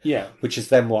 right? Yeah. Which is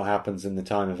then what happens in the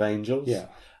Time of Angels. Yeah.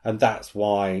 And that's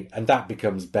why, and that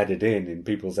becomes bedded in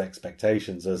people's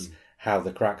expectations as how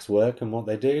the cracks work and what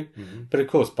they do. Mm-hmm. But of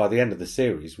course, by the end of the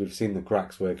series, we've seen the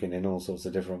cracks working in all sorts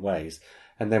of different ways.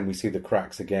 And then we see the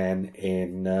cracks again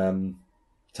in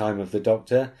Time of the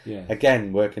Doctor. Yeah.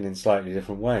 Again, working in slightly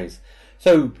different ways.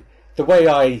 So the way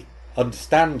I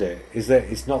understand it is that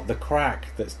it's not the crack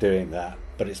that's doing that,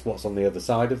 but it's what's on the other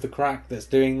side of the crack that's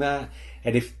doing that.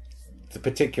 And if the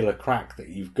particular crack that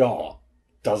you've got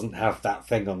doesn't have that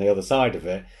thing on the other side of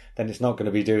it, then it's not going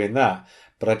to be doing that.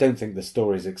 But I don't think the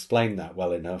stories explain that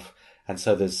well enough, and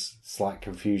so there's slight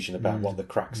confusion about what the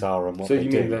cracks are and what they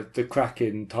do. So you mean that the crack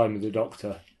in Time of the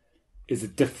Doctor is a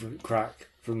different crack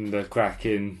from the crack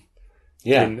in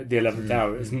the 11th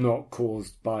Hour? It's not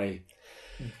caused by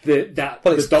the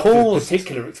Doctor's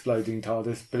particular exploding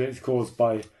TARDIS, but it's caused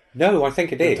by I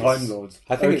think it is Time Lords.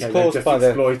 I think it's caused by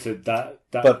exploited that.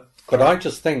 But I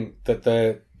just think that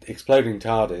the exploding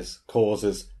TARDIS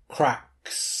causes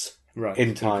cracks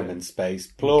in time and space,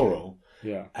 plural.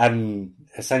 Okay. Yeah, and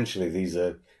essentially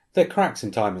they're cracks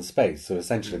in time and space. So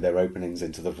essentially they're openings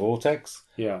into the vortex,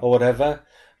 or whatever.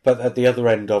 But at the other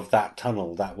end of that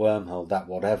tunnel, that wormhole, that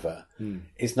whatever,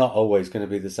 it's not always going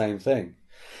to be the same thing.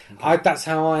 Okay. That's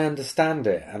how I understand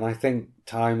it, and I think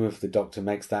Time of the Doctor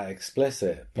makes that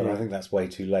explicit, but I think that's way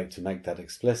too late to make that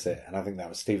explicit, and I think that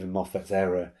was Stephen Moffat's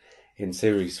error in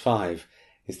Series 5,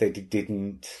 is they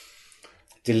didn't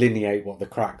delineate what the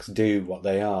cracks do, what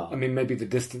they are. I mean, maybe the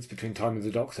distance between Time of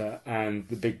the Doctor and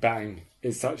the Big Bang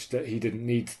is such that he didn't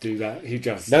need to do that. He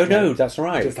just... No, that's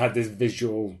right. Just had this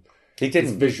visual... He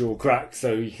didn't. This visual crack,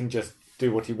 so he can just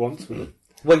do what he wants with it.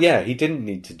 Well, yeah, he didn't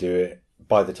need to do it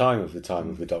by the time of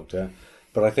the Doctor,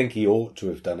 but I think he ought to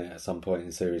have done it at some point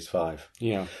in Series 5.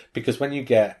 Yeah. Because when you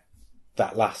get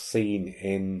that last scene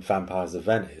in Vampires of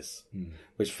Venice,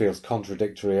 which feels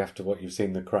contradictory after what you've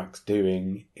seen the cracks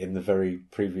doing in the very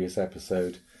previous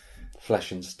episode,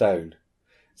 Flesh and Stone.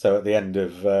 So at the end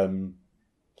of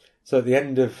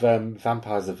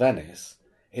Vampires of Venice,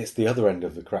 it's the other end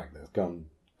of the crack that's gone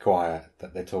quiet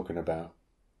that they're talking about.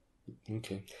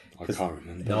 Okay. I can't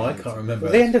remember. No, I can't remember.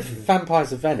 At the end of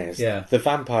Vampires of Venice, Yeah. the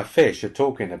vampire fish are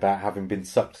talking about having been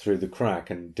sucked through the crack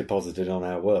and deposited on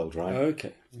our world, right?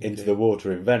 Okay. Into the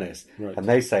water in Venice. Right. And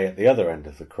they say at the other end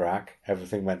of the crack,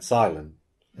 everything went silent.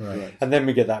 Right. And then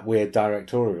we get that weird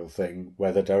directorial thing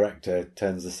where the director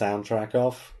turns the soundtrack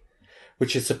off,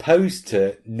 which is supposed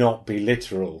to not be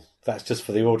literal. That's just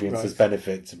for the audience's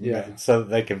benefit, so that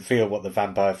they can feel what the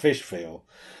vampire fish feel.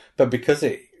 But because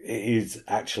it is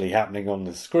actually happening on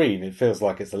the screen, it feels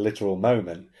like it's a literal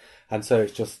moment. And so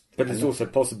it's just... But it's also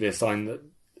possibly a sign that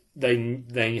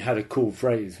they had a cool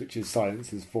phrase, which is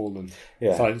silence has fallen.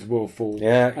 Yeah. Silence will fall.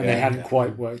 Yeah, and they hadn't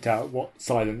quite worked out what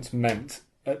silence meant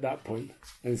at that point.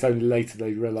 And it's only later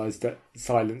they realised that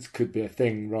silence could be a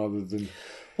thing rather than...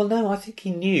 Well, no, I think he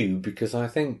knew because I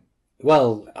think...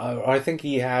 Well, I think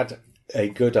he had a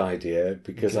good idea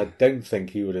because I don't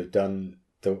think he would have done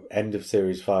the end of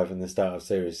Series 5 and the start of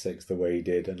Series 6 the way he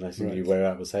did unless he knew where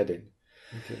that was heading.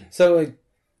 Okay. So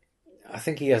I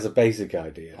think he has a basic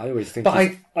idea. I always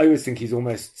think he's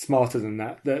almost smarter than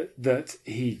that. That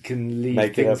he can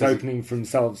leave things opening for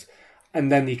themselves,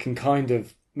 and then he can kind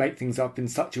of make things up in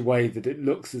such a way that it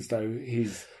looks as though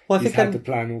he's had the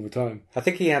plan all the time. I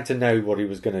think he had to know what he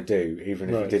was going to do,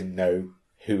 even if he didn't know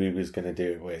who he was going to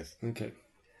do it with. Okay.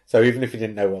 So even if he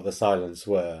didn't know what the silence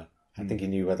were, I think he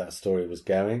knew where that story was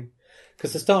going.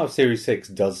 Because the start of Series 6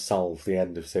 does solve the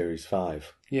end of Series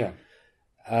 5. Yeah.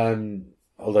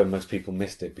 Although most people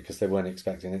missed it because they weren't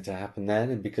expecting it to happen then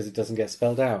and because it doesn't get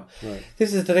spelled out. Right.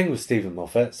 This is the thing with Stephen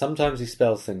Moffat. Sometimes he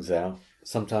spells things out,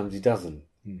 sometimes he doesn't.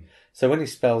 So when he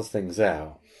spells things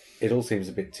out, it all seems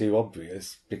a bit too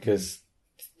obvious because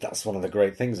that's one of the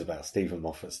great things about Stephen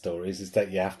Moffat stories is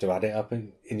that you have to add it up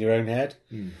in your own head.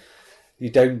 You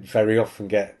don't very often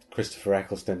get Christopher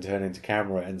Eccleston turning to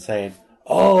camera and saying,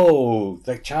 "Oh,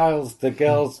 the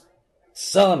girl's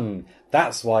son.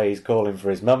 That's why he's calling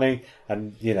for his mummy."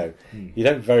 And, you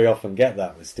don't very often get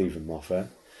that with Stephen Moffat.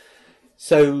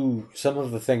 So some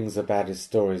of the things about his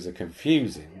stories are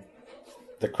confusing.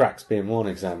 The cracks being one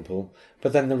example,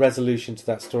 but then the resolution to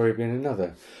that story being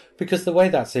another. Because the way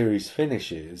that series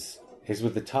finishes is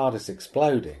with the TARDIS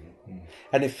exploding.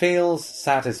 And it feels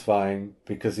satisfying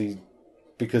because he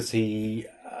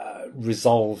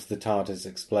resolves the TARDIS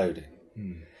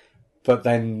exploding. But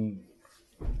then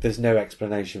there's no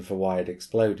explanation for why it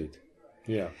exploded.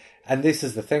 Yeah. And this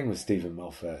is the thing with Stephen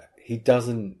Moffat. He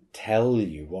doesn't tell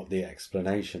you what the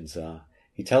explanations are.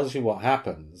 He tells you what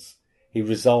happens. He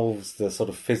resolves the sort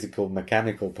of physical,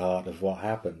 mechanical part of what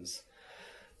happens.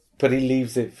 But he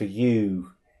leaves it for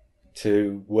you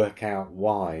to work out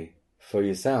why for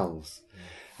yourselves.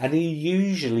 And he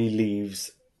usually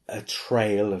leaves a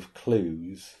trail of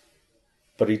clues,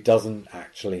 but he doesn't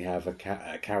actually have a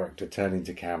character turning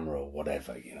to camera or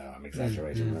whatever. I'm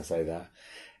exaggerating when I say that.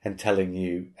 And telling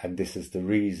you, and this is the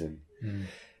reason.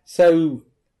 So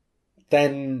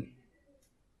then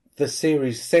the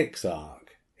Series 6 arc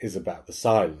is about the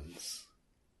silence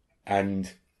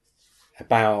and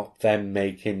about them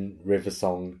making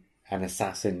Riversong an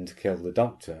assassin to kill the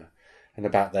Doctor and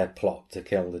about their plot to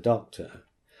kill the Doctor.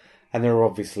 And there are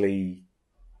obviously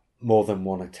more than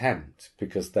one attempt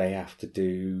because they have to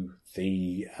do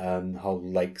the whole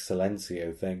Lake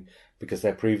Silencio thing because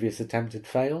their previous attempt had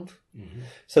failed.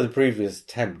 So the previous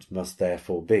attempt must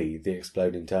therefore be the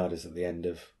exploding TARDIS at the end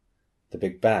of the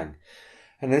Big Bang.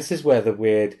 And this is where the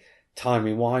weird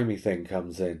timey-wimey thing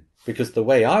comes in. Because the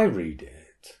way I read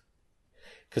it,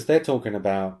 because they're talking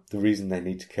about the reason they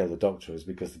need to kill the Doctor is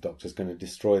because the Doctor's going to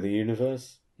destroy the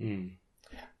universe.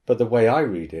 But the way I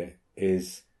read it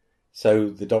is so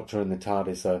the Doctor and the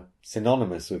TARDIS are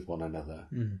synonymous with one another.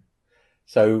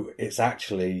 So it's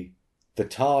actually the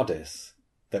TARDIS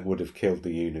that would have killed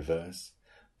the universe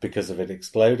because of it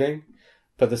exploding.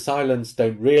 But the Silents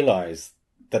don't realise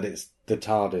that it's the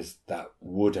TARDIS that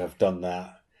would have done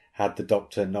that had the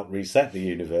Doctor not reset the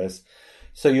universe.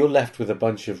 So you're left with a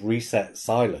bunch of reset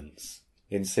Silents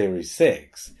in Series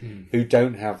 6 who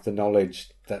don't have the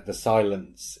knowledge that the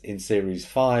Silents in Series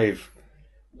 5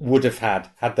 would have had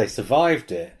they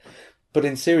survived it. But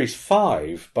in Series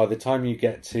 5, by the time you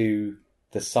get to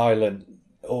the Silent,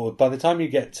 or by the time you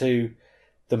get to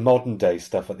the modern day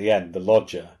stuff at the end, the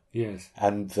Lodger,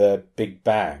 and the Big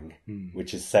Bang,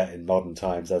 which is set in modern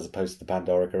times as opposed to the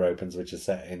Pandorica Opens, which is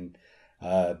set in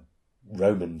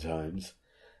Roman times,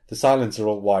 the Silents are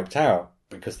all wiped out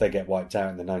because they get wiped out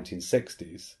in the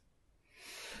 1960s.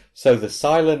 So the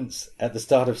Silents at the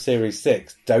start of Series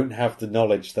 6 don't have the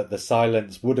knowledge that the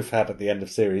Silents would have had at the end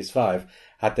of Series 5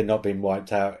 had they not been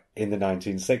wiped out in the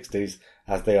 1960s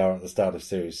as they are at the start of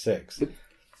Series 6.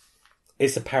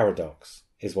 It's a paradox.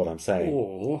 is what I'm saying.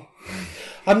 Or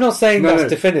I'm not saying that's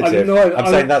definitive. I'm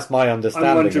saying that's my understanding.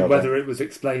 I'm wondering of whether it was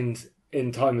explained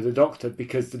in Time of the Doctor,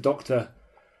 because the Doctor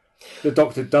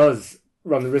does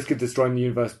run the risk of destroying the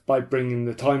universe by bringing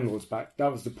the Time Lords back.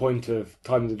 That was the point of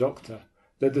Time of the Doctor.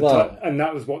 And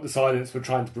that was what the Silence were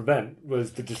trying to prevent,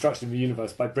 was the destruction of the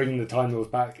universe by bringing the Time Lords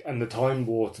back and the Time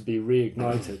War to be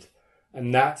reignited.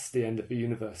 And that's the end of the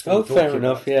universe. Oh, fair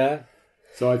enough, yeah.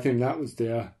 So I think that was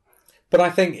the... But I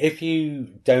think if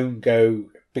you don't go...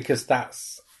 Because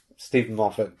that's Stephen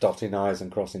Moffat dotting I's and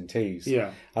crossing T's.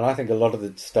 Yeah. And I think a lot of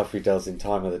the stuff he does in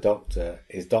Time of the Doctor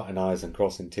is dotting I's and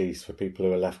crossing T's for people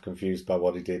who are left confused by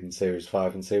what he did in Series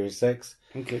 5 and Series 6.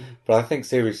 Okay. But I think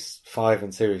Series 5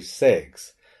 and Series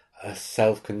 6 are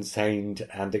self-contained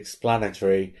and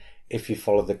explanatory if you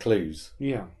follow the clues.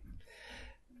 Yeah.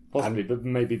 Possibly, but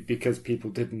maybe because people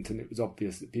didn't and it was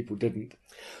obvious that people didn't,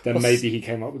 then maybe he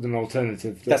came up with an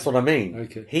alternative. That's what I mean.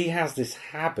 Okay. He has this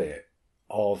habit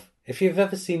of... If you've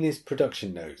ever seen his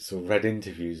production notes or read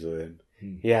interviews with him,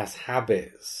 he has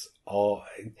habits of...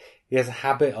 He has a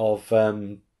habit of,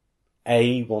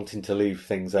 A, wanting to leave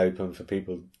things open for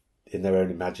people in their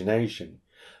own imagination,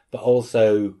 but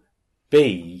also,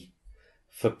 B,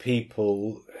 for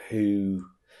people who...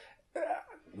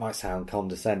 might sound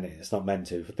condescending, it's not meant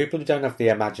to. For people who don't have the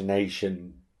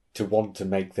imagination to want to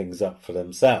make things up for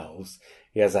themselves,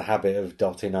 he has a habit of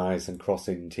dotting I's and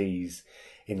crossing T's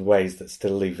in ways that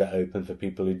still leave it open for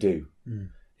people who do,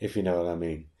 if you know what I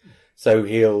mean. So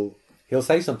he'll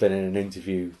say something in an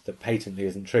interview that patently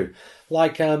isn't true.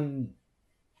 Like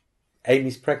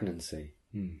Amy's pregnancy.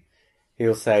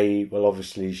 He'll say, well,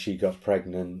 obviously she got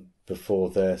pregnant before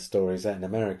the story set in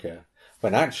America,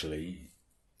 when actually...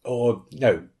 Or,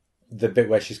 no, the bit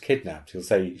where she's kidnapped. He'll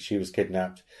say she was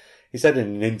kidnapped. He said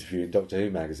in an interview in Doctor Who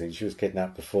magazine she was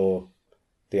kidnapped before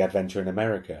the adventure in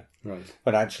America. Right.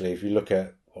 But actually, if you look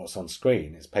at what's on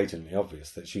screen, it's patently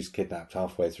obvious that she's kidnapped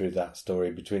halfway through that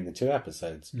story between the two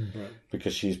episodes. Right.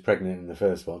 Because she's pregnant in the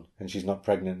first one, and she's not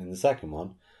pregnant in the second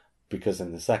one, because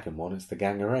in the second one it's the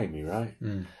gang of Amy, right?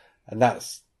 And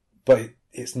that's... But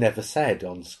it's never said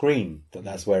on screen that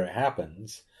that's where it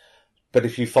happens. But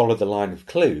if you follow the line of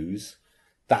clues,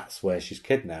 that's where she's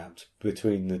kidnapped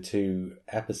between the two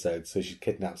episodes. So she's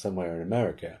kidnapped somewhere in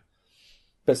America.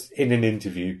 But in an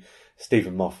interview,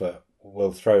 Stephen Moffat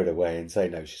will throw it away and say,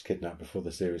 no, she's kidnapped before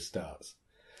the series starts.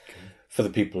 Okay. For the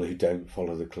people who don't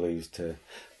follow the clues to...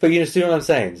 But you see what I'm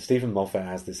saying? Stephen Moffat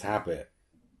has this habit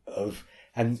of...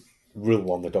 And rule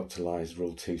 1, the Doctor lies.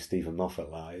 Rule 2, Stephen Moffat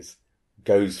lies.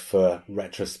 Goes for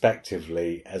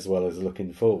retrospectively as well as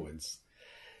looking forwards,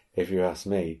 if you ask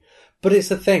me. But it's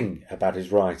a thing about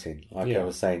his writing, like I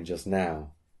was saying just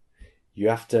now. You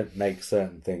have to make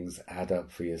certain things add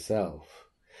up for yourself.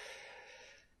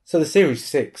 So the Series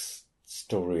 6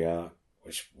 story arc,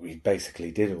 which we basically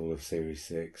did all of Series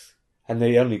 6, and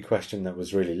the only question that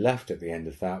was really left at the end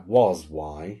of that was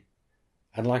why.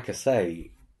 And like I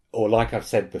say, or like I've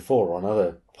said before on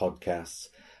other podcasts,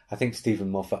 I think Stephen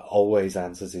Moffat always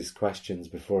answers his questions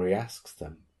before he asks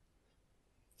them.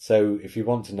 So if you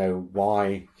want to know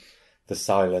why the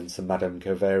Silence and Madame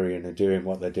Kovarian are doing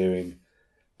what they're doing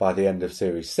by the end of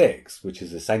Series 6, which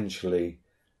is essentially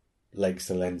Lake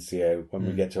Silencio when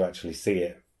we get to actually see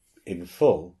it in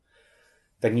full,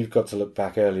 then you've got to look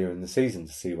back earlier in the season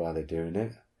to see why they're doing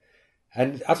it.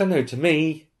 And I don't know, to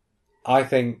me, I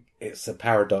think it's a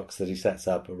paradox that he sets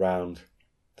up around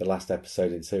the last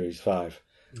episode in Series 5,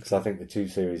 because I think the two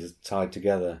series are tied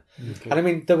together. Okay. And I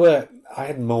mean, I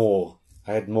had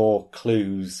more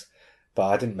clues, but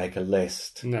I didn't make a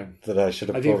list that I should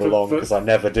have brought along, because I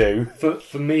never do.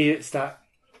 For me, it's that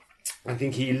I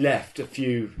think he left a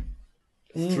few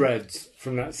threads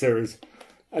from that series,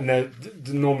 and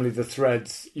normally the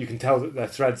threads, you can tell that they're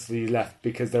threads that he left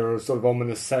because there are sort of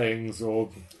ominous sayings or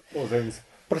things.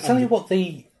 But I tell you what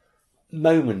the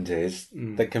moment is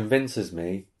that convinces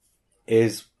me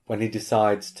is when he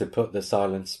decides to put the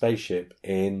Silent spaceship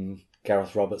in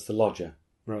Gareth Roberts' The Lodger.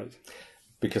 Right.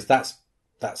 Because that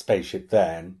spaceship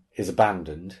then is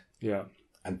abandoned. Yeah.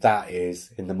 And that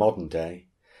is in the modern day.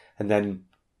 And then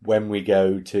when we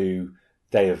go to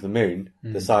Day of the Moon,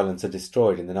 the Silents are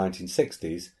destroyed in the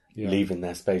 1960s, leaving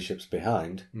their spaceships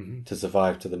behind to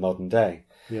survive to the modern day.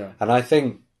 Yeah. And I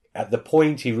think at the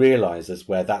point he realises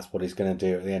where that's what he's going to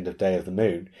do at the end of Day of the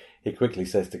Moon, he quickly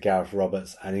says to Gareth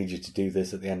Roberts, I need you to do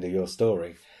this at the end of your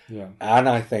story. Yeah. And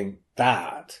I think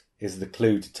that is the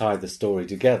clue to tie the story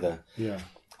together. Yeah.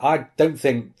 I don't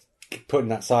think putting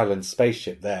that Silent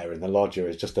spaceship there in the Lodger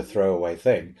is just a throwaway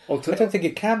thing. I don't think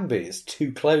it can be. It's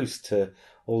too close to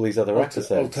all these other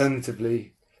episodes.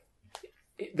 Alternatively,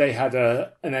 they had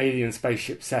an alien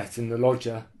spaceship set in the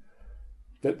lodger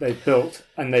that they built,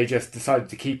 and they just decided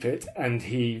to keep it, and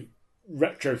he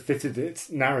retrofitted it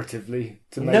narratively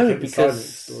to make it the silent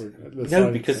story.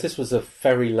 Because this was a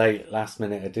very late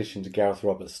last-minute addition to Gareth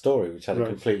Roberts' story, which had a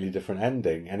completely different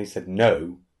ending, and he said,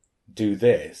 no, do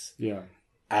this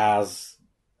as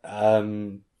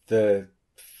the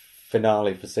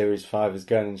finale for Series 5 is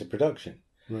going into production.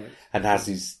 Right. And as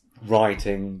he's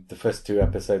writing the first 2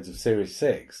 episodes of Series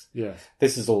 6,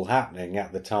 this is all happening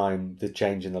at the time the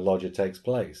change in the lodger takes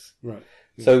place. Right.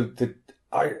 Yeah. So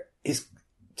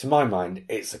to my mind,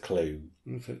 it's a clue.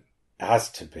 Okay. It has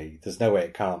to be. There's no way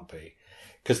it can't be.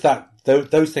 Because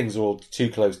those things are all too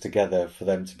close together for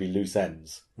them to be loose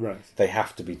ends. Right. They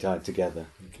have to be tied together.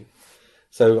 Okay.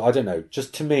 So, I don't know.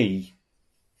 Just to me,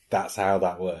 that's how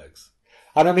that works.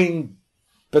 And I mean,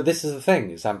 but this is the thing.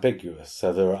 It's ambiguous.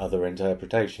 So there are other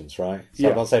interpretations, right? So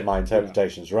I'm not saying my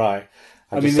interpretation's right.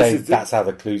 I'm just saying that's how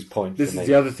the clues point This for me. is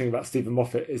the other thing about Stephen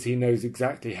Moffat, is he knows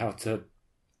exactly how to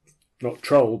not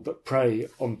troll, but prey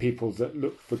on people that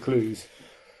look for clues.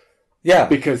 Yeah.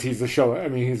 Because he's a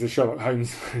Sherlock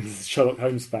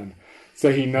Holmes fan.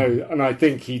 So he knows, and I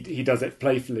think he does it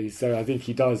playfully. So I think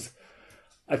he does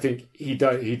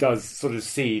sort of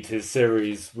seed his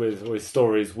series or his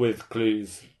stories with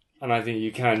clues. And I think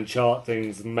you can chart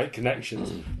things and make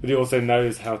connections, but he also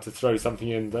knows how to throw something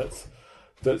in that's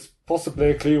possibly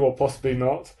a clue or possibly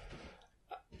not,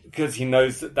 because he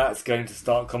knows that that's going to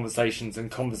start conversations,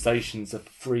 and conversations are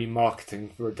free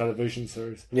marketing for a television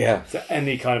series. Yeah. So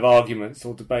any kind of arguments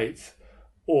or debates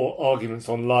or arguments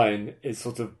online is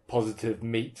sort of positive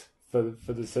meat for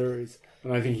the series.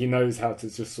 And I think he knows how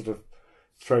to just sort of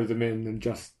throw them in and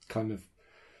just kind of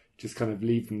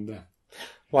leave them there.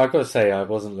 Well, I've got to say, I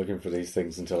wasn't looking for these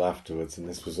things until afterwards, and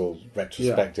this was all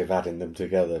retrospective, adding them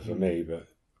together for me. But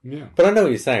I know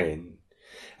what you're saying.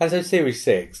 And so Series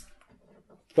 6,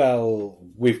 well,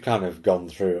 we've kind of gone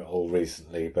through it all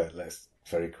recently, but let's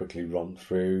very quickly run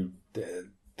through.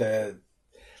 It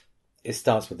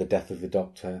starts with the death of the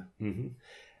Doctor. Mm-hmm.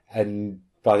 And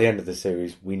by the end of the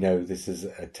series, we know this is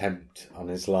an attempt on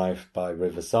his life by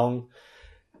River Song.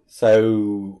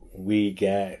 So we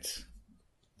get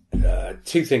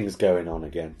 2 things going on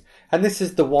again. And this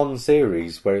is the one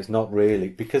series where it's not really,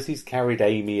 because he's carried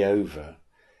Amy over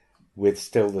with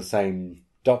still the same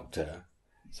Doctor.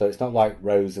 So it's not like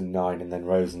Rose and 9 and then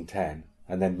Rose and 10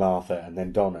 and then Martha and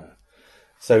then Donna.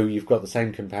 So you've got the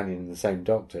same companion and the same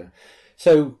Doctor.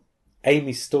 So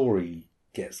Amy's story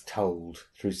gets told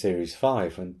through Series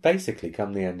 5, and basically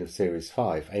come the end of Series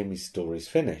 5, Amy's story's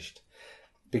finished.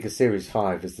 Because Series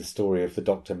 5 is the story of the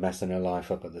Doctor messing her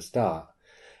life up at the start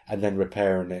and then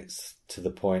repairing it to the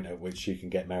point at which she can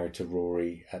get married to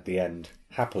Rory at the end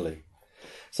happily.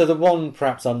 So the one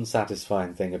perhaps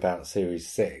unsatisfying thing about Series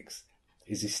 6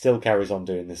 is he still carries on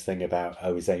doing this thing about,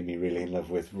 is Amy really in love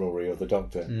with Rory or the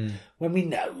Doctor? When we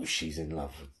know she's in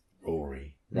love with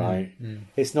Rory, right?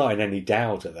 It's not in any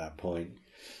doubt at that point.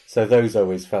 So those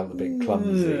always felt a bit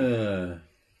clumsy. Do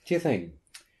you think?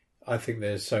 I think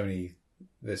there's so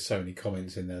many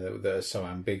comments in there that are so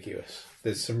ambiguous.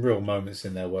 There's some real moments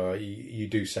in there where you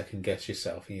do second guess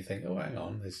yourself and you think, oh, hang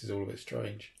on, this is all a bit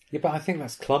strange. Yeah, but I think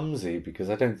that's clumsy because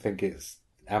I don't think it's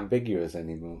ambiguous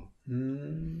anymore.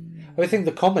 I think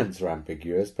the comments are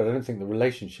ambiguous, but I don't think the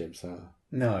relationships are.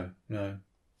 No.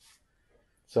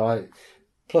 So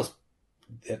plus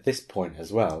at this point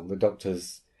as well, the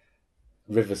Doctor's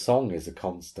River Song is a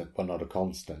constant. Well, not a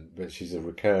constant, but she's a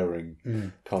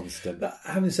recurring constant. But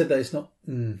having said that, it's not.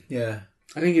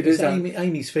 I think it is.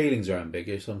 Amy's feelings are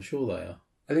ambiguous. I'm sure they are.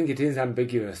 I think it is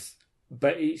ambiguous,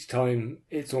 but each time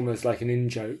it's almost like an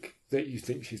in-joke that you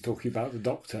think she's talking about the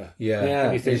Doctor. Yeah.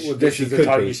 And you think, well, this is the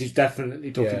time where she's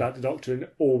definitely talking about the Doctor, and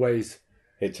always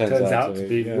it turns out to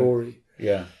be Rory.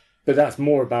 Yeah. But that's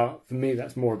more about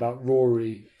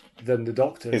Rory than the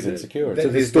Doctor. His insecurity. So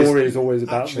the story is always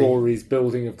about Rory's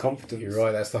building of confidence. You're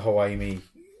right, that's the whole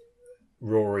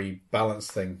Amy-Rory balance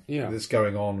thing that's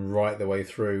going on right the way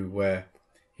through, where,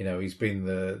 he's been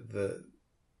the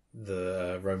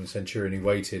Roman centurion who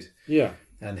waited. Yeah.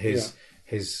 And his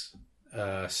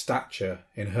stature,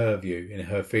 in her view, in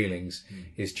her feelings,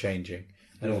 is changing.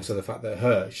 And also the fact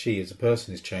that she as a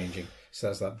person is changing. So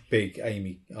that's that big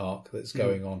Amy arc that's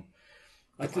going on.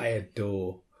 I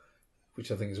adore,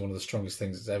 which I think is one of the strongest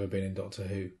things that's ever been in Doctor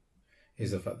Who,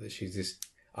 is the fact that she's this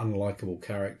unlikable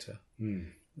character.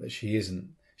 That she isn't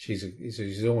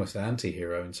she's almost an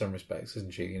anti-hero in some respects,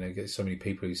 isn't she? You know, get so many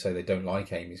people who say they don't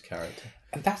like Amy's character.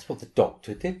 And that's what the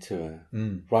Doctor did to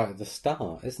her right at the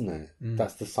start, isn't it?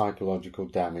 That's the psychological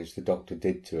damage the Doctor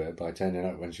did to her by turning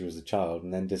up when she was a child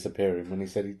and then disappearing when he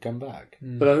said he'd come back.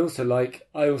 But I also like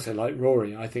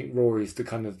Rory. I think Rory's the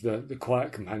kind of the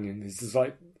quiet companion. This is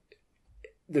like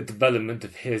the development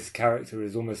of his character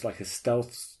is almost like a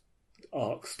stealth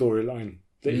arc storyline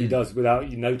that he does without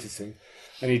you noticing,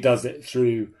 and he does it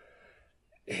through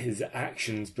his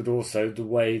actions, but also the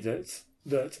way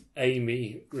that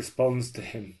Amy responds to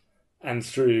him, and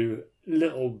through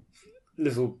little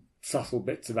subtle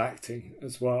bits of acting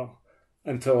as well.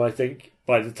 Until I think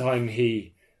by the time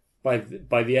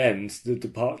by the end, the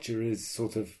departure is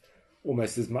sort of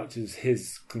almost as much as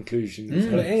his conclusion.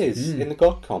 Well, it is in the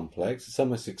God Complex. It's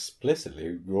almost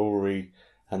explicitly Rory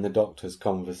and the Doctor's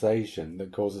conversation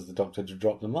that causes the Doctor to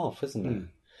drop them off, isn't it?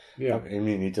 Yeah. I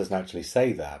mean, he doesn't actually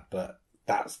say that, but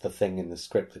that's the thing in the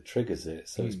script that triggers it.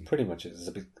 So it's pretty much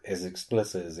as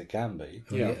explicit as it can be.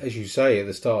 Yeah. As you say at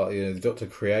the start, you know, the Doctor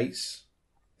creates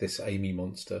this Amy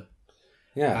monster.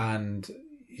 Yeah. And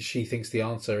she thinks the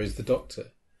answer is the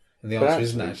Doctor. And the answer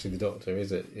isn't actually the Doctor,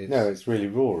 is it? No, it's really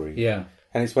Rory. Yeah.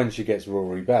 And it's when she gets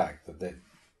Rory back that it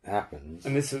happens.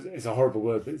 And this is a horrible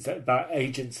word, but it's about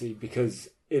agency, because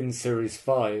in Series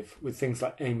 5, with things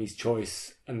like Amy's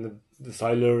Choice and the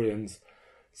Silurians,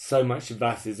 so much of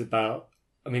that is about...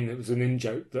 I mean, it was an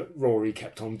in-joke that Rory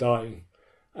kept on dying,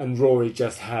 and Rory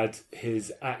just had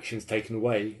his actions taken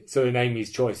away. So in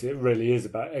Amy's Choice, it really is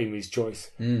about Amy's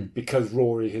choice, because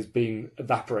Rory has been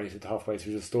evaporated halfway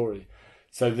through the story.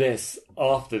 So this,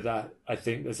 after that, I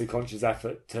think there's a conscious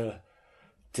effort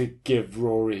to give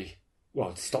Rory...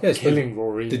 Well, to stop killing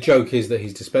Rory. The joke is that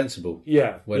he's dispensable.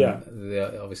 Yeah, when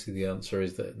obviously the answer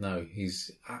is that no, he's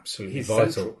absolutely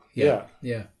vital. Central.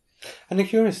 Yeah. And the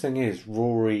curious thing is,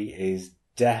 Rory is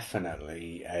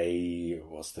definitely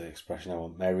what's the expression I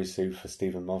want? Mary Sue for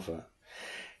Stephen Moffat.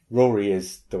 Rory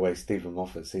is the way Stephen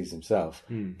Moffat sees himself.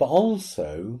 But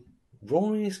also,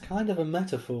 Rory is kind of a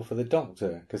metaphor for the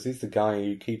Doctor, because he's the guy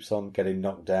who keeps on getting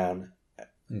knocked down.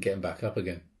 And getting back up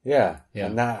again. Yeah.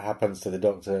 And that happens to the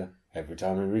Doctor every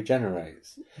time he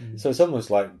regenerates. So it's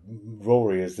almost like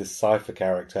Rory is this cipher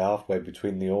character halfway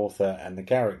between the author and the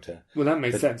character. Well, that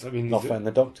makes sense. I mean, Moffat and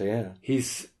the Doctor, yeah.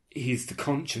 He's the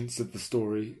conscience of the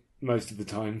story most of the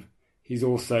time. He's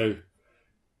also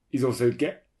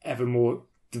get ever more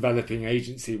developing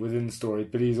agency within the story,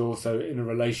 but he's also in a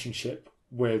relationship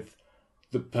with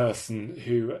the person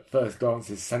who at first glance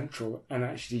is central and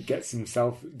actually gets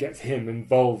him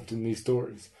involved in these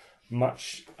stories,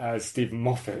 much as Stephen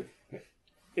Moffat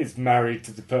is married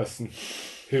to the person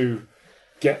who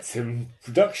gets him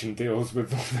production deals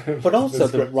with. But also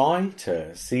the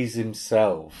writer sees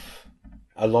himself,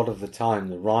 a lot of the time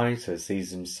the writer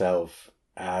sees himself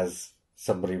as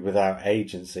somebody without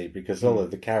agency, because all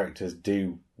of the characters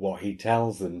do what he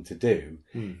tells them to do.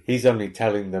 He's only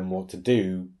telling them what to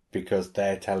do because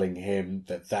they're telling him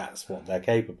that that's what they're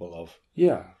capable of.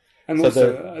 Yeah. And so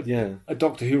also a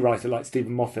Doctor Who writer like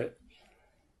Stephen Moffat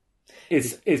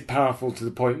is powerful to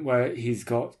the point where he's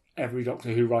got every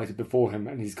Doctor Who writer before him,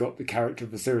 and he's got the character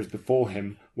of the series before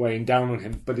him weighing down on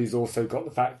him, but he's also got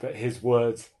the fact that his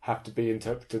words have to be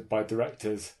interpreted by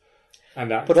directors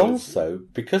and actors. But also,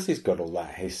 because he's got all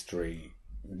that history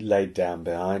laid down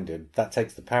behind him, that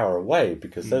takes the power away,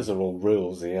 because those are all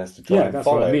rules he has to try and that's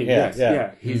follow. what I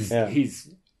mean.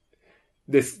 He's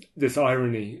this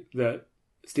irony that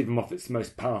Stephen Moffat's the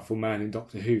most powerful man in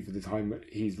Doctor Who for the time that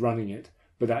he's running it,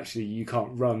 but actually you can't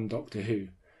run Doctor Who.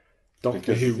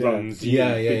 Doctor Who runs you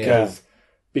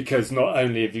because not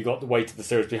only have you got the weight of the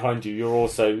series behind you, you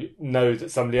also know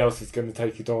that somebody else is going to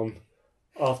take it on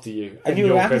after you, and you're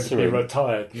going to be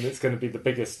retired, and it's going to be the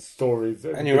biggest story.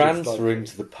 And you're answering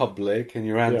to the public, and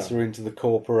you're answering to the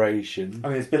corporation. I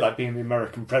mean, it's a bit like being the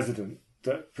American president,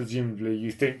 that presumably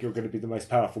you think you're going to be the most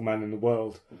powerful man in the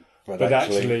world, but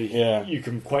actually you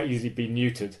can quite easily be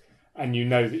neutered, and you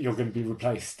know that you're going to be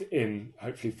replaced in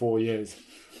hopefully 4 years.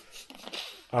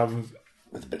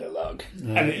 With a bit of luck.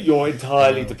 And you're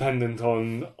entirely dependent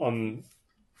on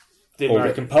the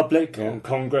American public, on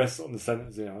Congress, on the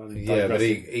Senate. But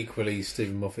equally,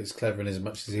 Stephen Moffat's clever in as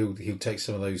much as he'll take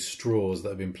some of those straws that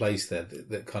have been placed there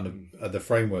that kind of are the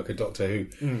framework of Doctor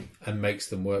Who and makes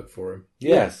them work for him.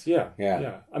 Yes, yeah.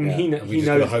 I mean, he knows.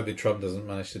 Got to hope that Trump doesn't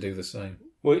manage to do the same.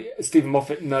 Well, Stephen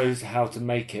Moffat knows how to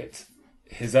make it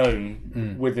his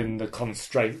own within the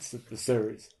constraints of the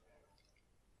series,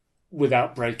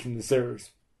 without breaking the series.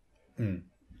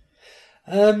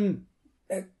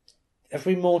 Have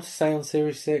we more to say on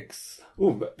Series 6?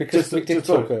 Because we did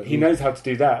talk. He knows how to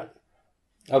do that,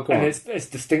 Oh, go and on. it's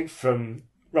distinct from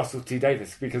Russell T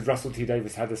Davies because Russell T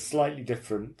Davies had a slightly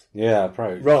different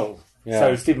approach. role. Yeah.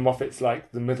 So Stephen Moffat's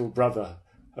like the middle brother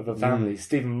of a family.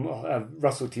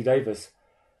 Russell T Davies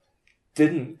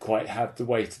didn't quite have the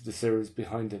weight of the series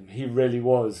behind him. He really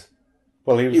was.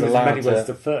 Well, he was in allowed many ways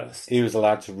to. the first. He was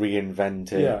allowed to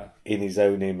reinvent it Yeah. in his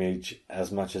own image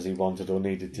as much as he wanted or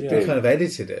needed to Yeah. do. He kind of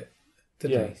edited it,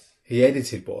 didn't Yes. he? He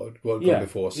edited what had gone Yeah.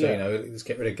 before. So, Yeah. let's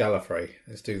get rid of Gallifrey.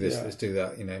 Let's do this. Yeah. Let's do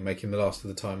that. Make him the last of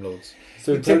the Time Lords.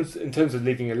 So in terms of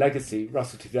leaving a legacy,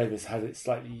 Russell T Davies had it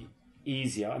slightly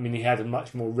easier. I mean, he had a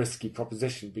much more risky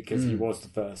proposition because he was the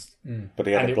first. But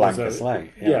he had And a it was blanker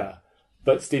slate. Yeah.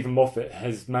 But Stephen Moffat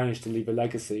has managed to leave a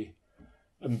legacy.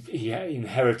 He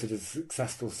inherited a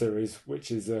successful series, which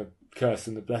is a curse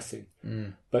and a blessing.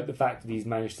 But the fact that he's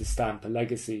managed to stamp a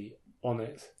legacy on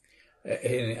it.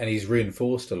 And he's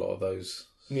reinforced a lot of those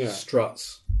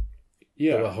struts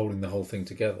that were holding the whole thing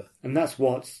together. And that's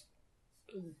what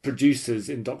producers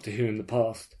in Doctor Who in the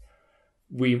past,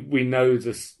 we know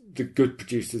the good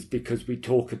producers because we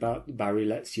talk about the Barry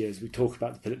Letts years, we talk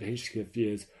about the Philip Hinchcliffe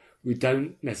years. We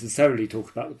don't necessarily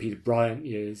talk about the Peter Bryant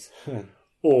years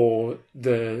or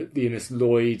the Ernest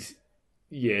Lloyd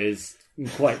years in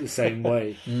quite the same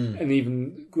way. And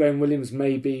even Graham Williams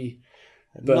maybe,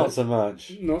 but Not so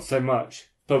much. Not so much.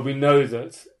 But we know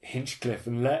that Hinchcliffe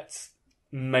and Letts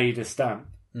made a stamp,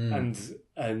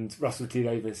 and Russell T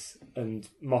Davies and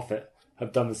Moffat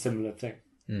have done a similar thing.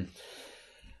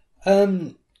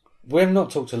 We have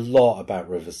not talked a lot about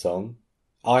River Song.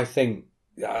 I think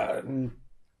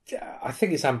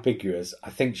it's ambiguous. I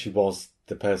think she was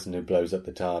the person who blows up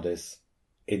the TARDIS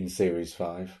in Series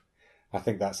 5. I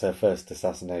think that's her first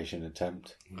assassination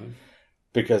attempt.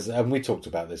 Because, and we talked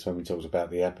about this when we talked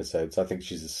about the episodes, I think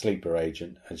she's a sleeper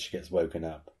agent and she gets woken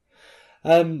up.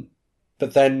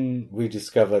 But then we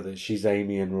discover that she's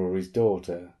Amy and Rory's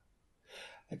daughter.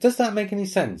 Does that make any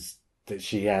sense? That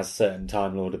she has certain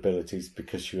Time Lord abilities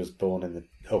because she was born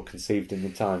or conceived in the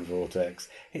time vortex?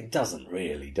 It doesn't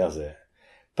really, does it?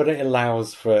 But it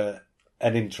allows for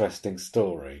an interesting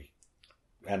story.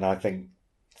 And I think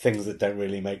things that don't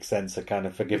really make sense are kind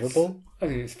of forgivable. I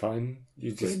think it's fine.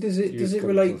 Does it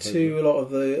relate to a lot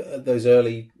of those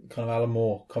early kind of Alan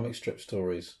Moore comic strip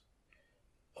stories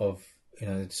of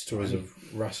stories of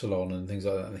Rassilon and things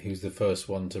like that? And he was the first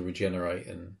one to regenerate,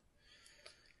 and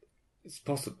it's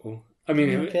possible. I mean,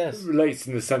 it relates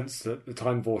in the sense that the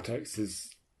time vortex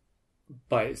is,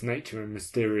 by its nature, a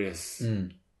mysterious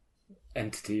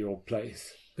entity or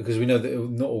place. Because we know that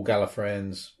not all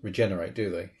Gallifreyans regenerate, do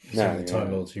they? Some of the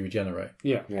Time Lords who regenerate.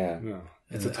 Yeah.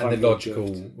 And the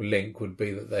logical link would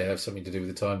be that they have something to do with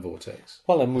the time vortex.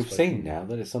 Well, and we've seen now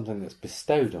that it's something that's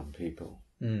bestowed on people.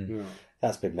 Yeah.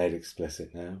 That's been made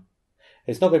explicit now.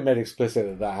 It's not been made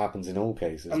explicit that happens in all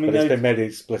cases, And but it's been made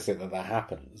explicit that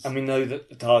happens. And we know that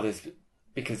the TARDIS,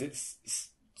 because it's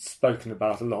spoken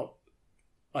about a lot,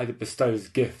 either bestows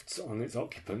gifts on its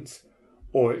occupants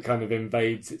or it kind of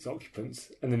invades its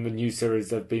occupants. And in the new series,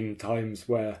 there have been times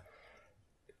where...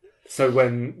 So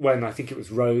when I think it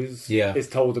was Rose is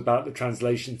told about the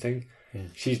translation thing,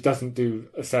 she doesn't do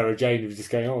a Sarah Jane who's just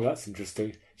going, oh, that's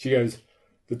interesting. She goes,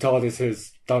 the TARDIS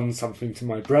has done something to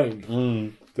my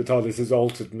brain. The TARDIS has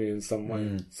altered me in some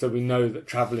way. So we know that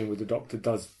travelling with the Doctor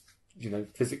does,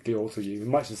 physically alter you in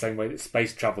much the same way that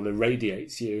space travel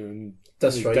irradiates you. And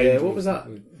that's right. Yeah. What was that?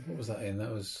 What was that in?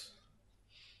 That was.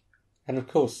 And of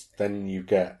course, then you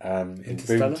get in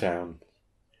Boomtown.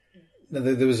 No,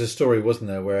 there was a story, wasn't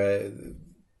there, where it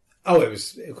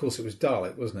was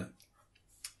Dalek, wasn't it?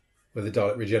 Where the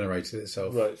Dalek regenerated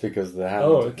itself, right? Because the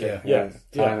hand,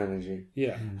 time energy,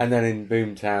 And then in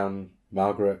Boomtown,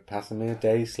 Margaret Passamere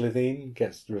Day Slitheen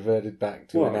gets reverted back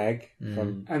to an egg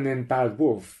from, and then Bad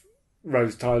Wolf,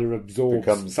 Rose Tyler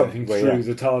absorbs something through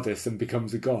the TARDIS and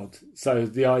becomes a god. So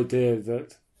the idea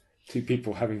that two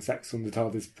people having sex on the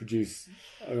TARDIS produce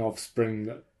an offspring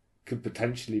that could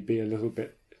potentially be a little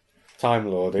bit Time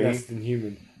Lordy, less than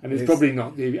human, and it's probably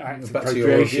not the act of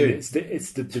procreation.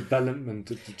 It's the development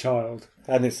of the child,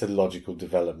 and it's the logical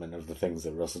development of the things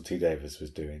that Russell T Davies was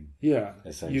doing. Yeah,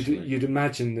 essentially, you'd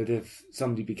imagine that if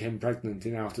somebody became pregnant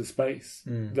in outer space,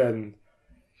 then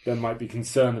there might be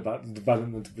concern about the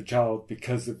development of the child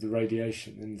because of the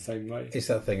radiation. In the same way, it's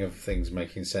that thing of things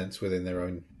making sense within their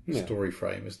own story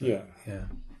frame, isn't it? Yeah.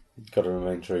 Got to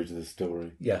remain true to the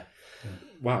story. Yeah.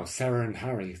 Wow, Sarah and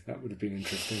Harry, that would have been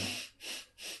interesting.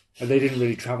 And they didn't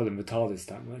really travel in the TARDIS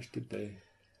that much, did they?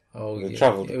 Oh, they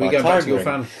travelled by we go back to your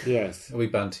fan. Yes. Are we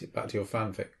back to your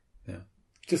fanfic? Yeah.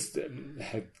 Just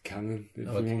head canon, if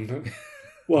you want that.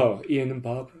 Well, Ian and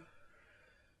Barber.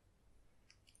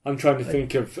 I'm trying to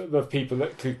think of people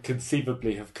that could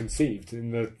conceivably have conceived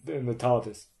in the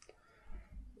TARDIS.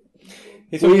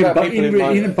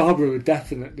 Ian and Barber were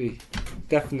definitely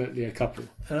a couple.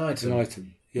 An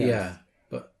item. Yes. Yeah,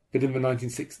 but in the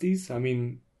 1960s, I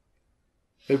mean,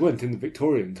 they weren't in the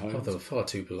Victorian times. oh, they were far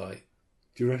too polite.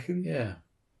 Do you reckon? Yeah.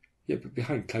 Yeah, but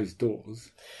behind closed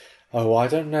doors. Oh, I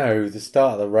don't know. The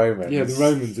start of the Romans. Yeah, the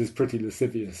Romans is pretty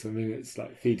lascivious. I mean, it's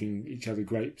like feeding each other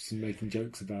grapes and making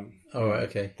jokes about. Oh, right,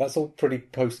 okay. That's all pretty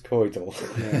post-coital.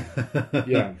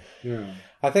 Yeah.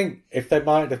 I think if they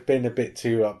might have been a bit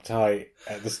too uptight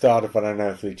at the start of An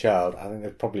Unearthly Child, I think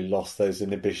they've probably lost those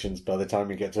inhibitions by the time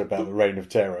you get to about the Reign of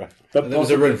Terror. But there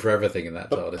was a room for everything in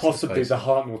that TARDIS. Possibly the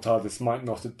Hartnell TARDIS might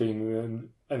not have been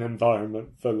an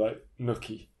environment for, like,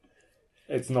 Nookie.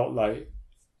 It's not like...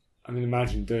 I mean,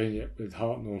 imagine doing it with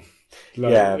Hartnell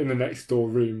in the next door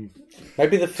room.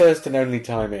 Maybe the first and only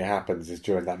time it happens is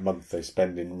during that month they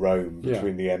spend in Rome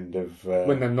between the end of...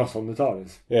 when they're not on the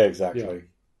TARDIS. Yeah, exactly.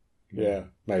 Yeah,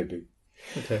 maybe.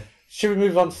 Okay. Should we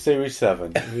move on to Series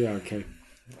 7? Yeah, okay.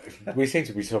 We seem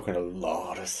to be talking a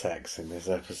lot of sex in this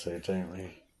episode, don't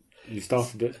we? You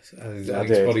started it. I think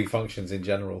it's body functions in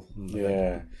general.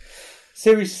 Yeah.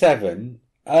 Series 7...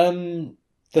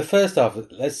 the first half,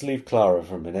 let's leave Clara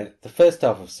for a minute. The first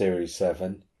half of Series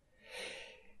 7,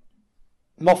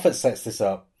 Moffat sets this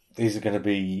up. These are going to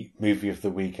be movie of the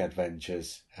week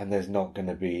adventures, and there's not going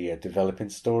to be a developing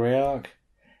story arc.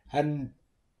 And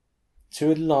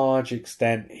to a large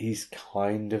extent, he's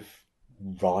kind of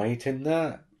right in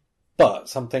that. But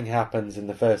something happens in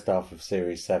the first half of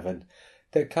Series 7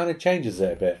 that kind of changes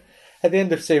it a bit. At the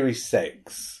end of Series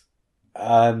 6,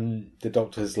 the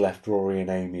Doctor's left Rory and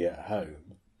Amy at home.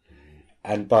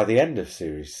 And by the end of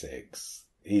Series 6,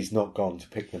 he's not gone to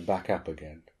pick them back up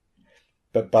again.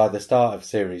 But by the start of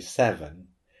Series 7,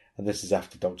 and this is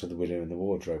after Dr. the Willow in the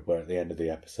Wardrobe, where at the end of the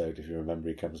episode, if you remember,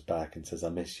 he comes back and says, I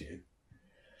miss you.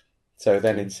 So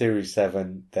then in Series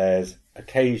 7, there's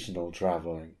occasional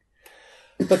travelling.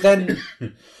 But then,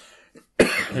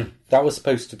 that was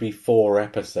supposed to be 4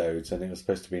 episodes, and it was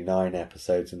supposed to be 9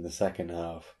 episodes in the second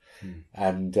half.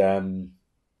 And,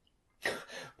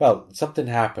 well, something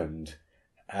happened.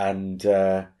 And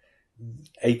a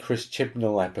Chris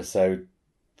Chibnall episode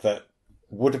that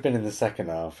would have been in the second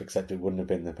half, except it wouldn't have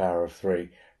been the Power of 3,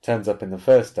 turns up in the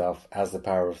first half as the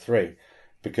Power of 3,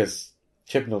 because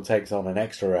Chibnall takes on an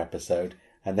extra episode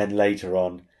and then later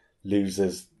on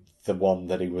loses the one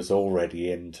that he was already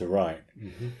in to write.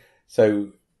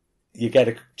 So you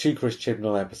get 2 Chris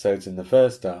Chibnall episodes in the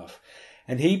first half,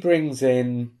 and he brings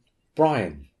in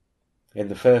Brian in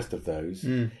the first of those,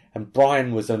 and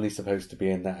Brian was only supposed to be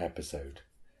in that episode.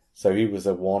 So he was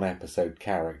a 1-episode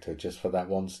character just for that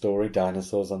one story,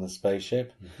 Dinosaurs on the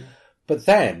Spaceship. But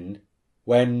then,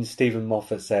 when Stephen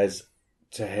Moffat says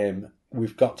to him,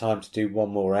 we've got time to do 1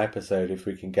 more episode if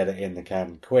we can get it in the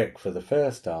can quick for the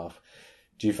first half,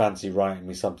 do you fancy writing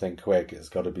me something quick? It's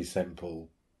got to be simple,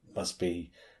 must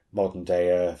be modern day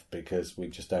Earth, because we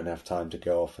just don't have time to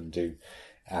go off and do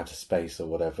outer space or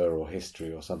whatever, or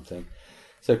history or something.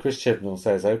 So Chris Chibnall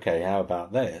says, okay, how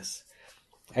about this?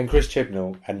 And Chris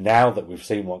Chibnall, and now that we've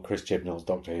seen what Chris Chibnall's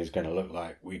Doctor Who is going to look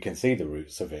like, we can see the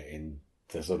roots of it in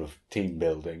the sort of team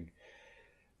building.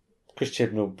 Chris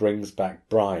Chibnall brings back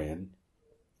Brian,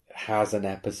 has an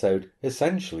episode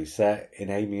essentially set in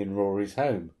Amy and Rory's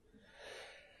home.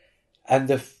 And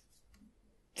the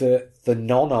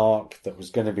non-arc that was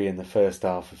going to be in the first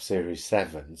half of Series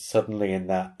 7, suddenly in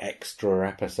that extra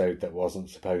episode that wasn't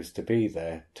supposed to be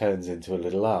there, turns into a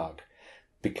little arc.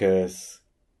 Because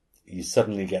you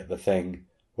suddenly get the thing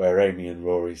where Amy and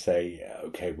Rory say,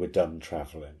 okay, we're done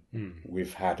travelling.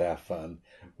 We've had our fun.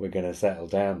 We're going to settle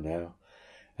down now.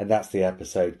 And that's the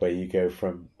episode where you go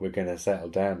from, we're going to settle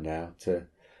down now, to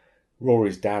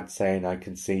Rory's dad saying, I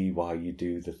can see why you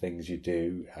do the things you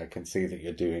do. I can see that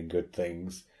you're doing good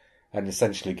things. And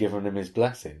essentially giving him his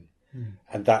blessing.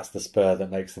 And that's the spur that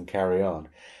makes them carry on.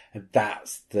 And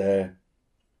that's the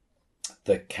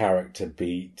character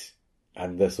beat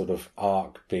and the sort of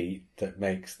arc beat that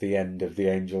makes the end of The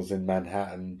Angels in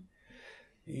Manhattan,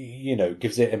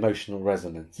 gives it emotional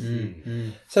resonance.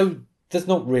 So there's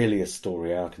not really a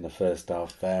story arc in the first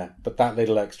half there, but that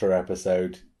little extra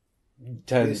episode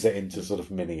turns it into sort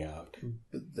of mini arc.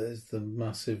 But there's the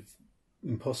massive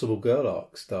Impossible Girl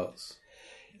arc starts.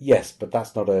 Yes, but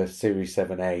that's not a Series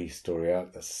 7A story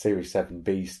arc. That's a Series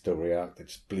 7B story arc that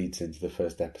just bleeds into the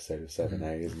first episode of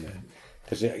 7A, isn't it?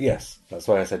 Because yes, that's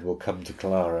why I said we'll come to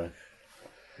Clara.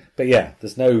 But yeah,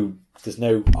 there's no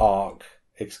arc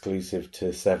exclusive to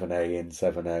 7A in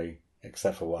 7A,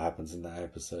 except for what happens in that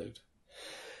episode.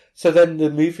 So then the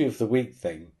movie of the week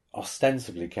thing.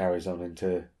 ostensibly carries on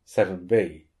into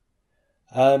 7B.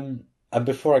 And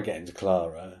before I get into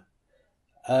Clara,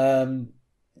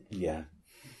 yeah.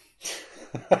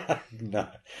 No.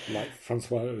 Like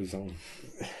Francois Ozon.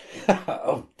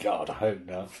 Oh, God, I hope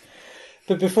not.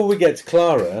 But before we get to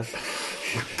Clara...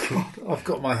 God, I've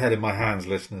got my head in my hands,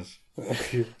 listeners.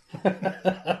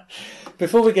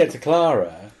 Before we get to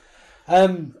Clara,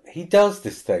 he does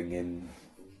this thing in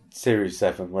Series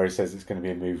 7 where he says it's going to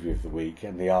be a movie of the week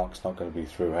and the arc's not going to be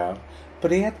throughout.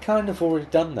 But he had kind of already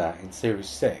done that in Series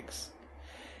 6.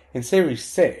 In Series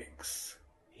 6,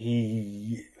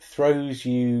 he throws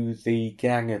you the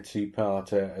Ganger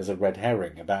two-parter as a red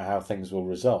herring about how things will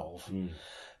resolve.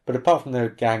 But apart from the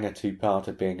Ganger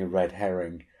two-parter being a red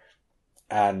herring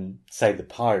and, say, the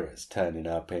pirates turning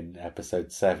up in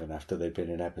Episode 7 after they've been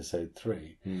in Episode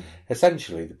 3,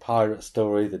 essentially the pirate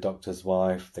story, the Doctor's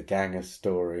wife, the Ganger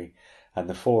story, and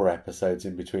the 4 episodes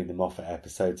in between the Moffat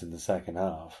episodes in the second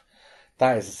half,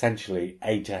 that is essentially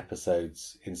 8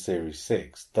 episodes in Series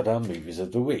 6 that are movies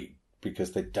of the week,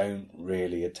 because they don't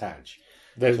really attach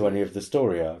to any of the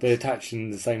story arcs. They attach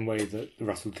in the same way that the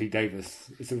Russell T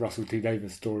Davies, it's a Russell T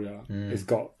Davies story arc. It's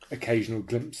got occasional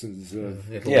glimpses of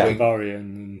Bavarian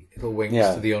and little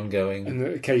winks to the ongoing, and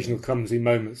the occasional clumsy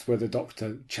moments where the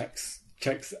Doctor checks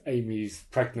Amy's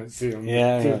pregnancy on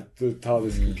the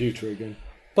TARDIS computer again.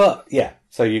 But yeah,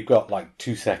 so you've got like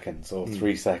 2 seconds or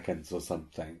 3 seconds or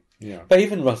something. Yeah. But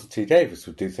even Russell T Davies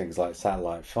would do things like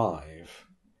Satellite 5,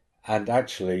 and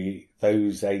actually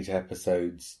those 8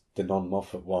 episodes, the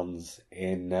non-Moffat ones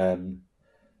in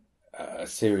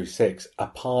Series 6,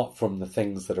 apart from the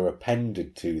things that are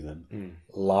appended to them,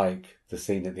 like the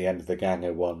scene at the end of the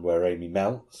Ganger one where Amy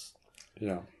melts.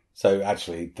 Yeah. So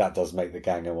actually that does make the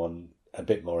Ganger one a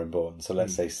bit more important. So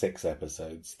let's say 6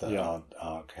 episodes that aren't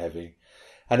arc heavy.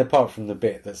 And apart from the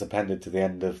bit that's appended to the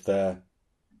end of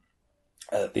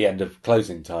at the end of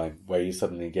Closing Time, where you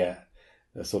suddenly get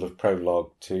a sort of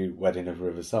prologue to Wedding of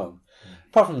River Song.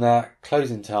 Apart from that,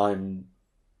 Closing Time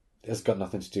has got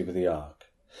nothing to do with the arc.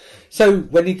 So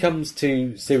when he comes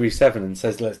to Series 7 and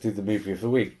says, let's do the movie of the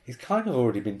week, he's kind of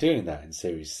already been doing that in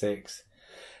Series 6,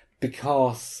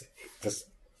 because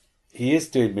he is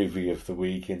doing movie of the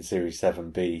week in Series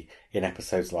 7B in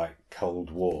episodes like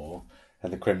Cold War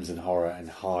and The Crimson Horror and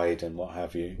Hyde and what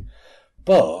have you.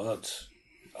 But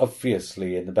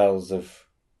obviously in The Bells of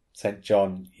St.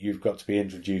 John, you've got to be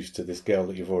introduced to this girl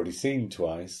that you've already seen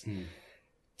twice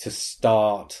to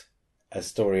start a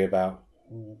story about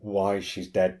why she's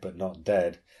dead but not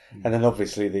dead. And then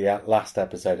obviously the last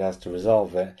episode has to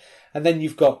resolve it. And then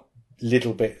you've got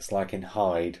little bits like in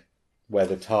Hyde where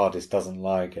the TARDIS doesn't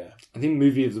like her. I think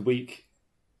movie of the week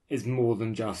is more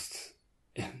than just...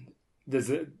 There's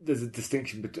a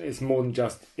distinction, but it's more than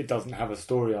just it doesn't have a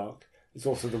story arc. It's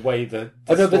also the way that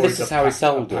but this is how he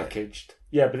sold it. Packaged.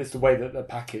 Yeah, but it's the way that they're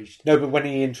packaged. No, but when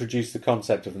he introduced the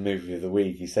concept of the movie of the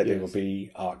week, he said it will be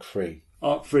arc-free.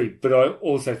 Arc-free, but I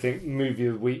also think movie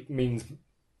of the week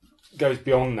goes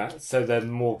beyond that, so they're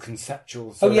more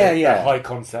conceptual. So they're high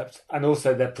concept, and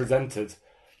also they're presented.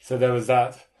 So there was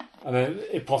that, and then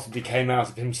it possibly came out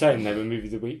of him saying they were movie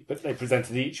of the week, but they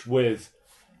presented each with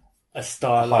a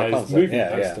stylized movie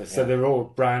poster. So they're all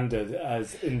branded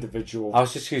as individual. I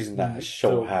was just using that as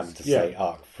shorthand to say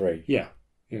arc-free. Yeah.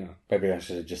 Maybe I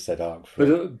should have just said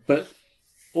arc-free. But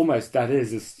almost that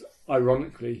is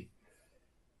ironically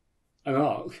an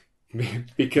arc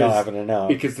because not having an arc.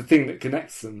 Because the thing that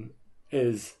connects them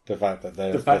is the fact that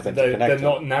they're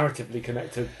not narratively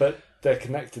connected, but they're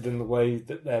connected in the way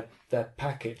that they're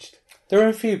packaged. There are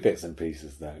a few bits and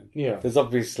pieces though. Yeah. There's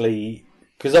obviously,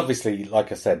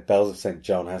 like I said, Bells of St.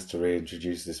 John has to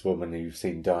reintroduce this woman who you've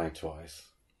seen die twice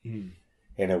in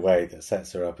a way that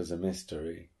sets her up as a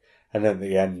mystery. And then at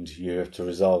the end, you have to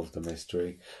resolve the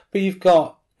mystery. But you've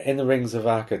got, in the Rings of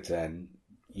Akaten,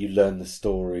 you learn the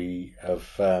story of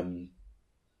her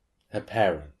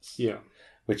parents. Yeah.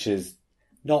 Which is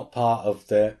not part of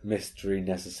the mystery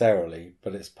necessarily,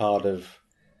 but it's part of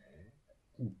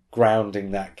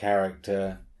grounding that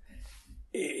character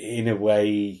in a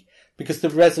way... Because the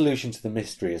resolution to the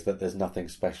mystery is that there's nothing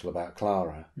special about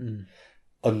Clara.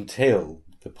 Until...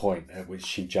 the point at which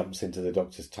she jumps into the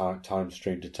Doctor's time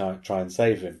stream to try and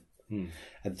save him.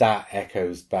 And that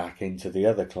echoes back into the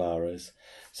other Claras.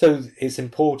 So it's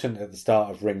important at the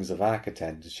start of Rings of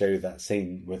Akaten to show you that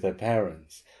scene with her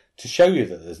parents, to show you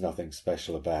that there's nothing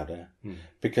special about her,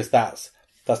 because that's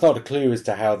not a clue as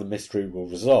to how the mystery will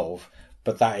resolve,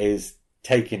 but that is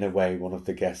taking away one of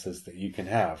the guesses that you can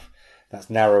have.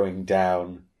 That's narrowing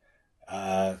down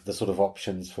the sort of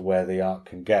options for where the arc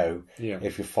can go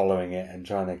if you're following it and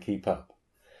trying to keep up.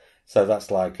 So that's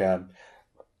like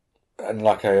and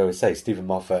like I always say, Stephen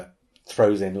Moffat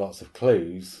throws in lots of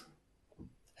clues,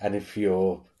 and if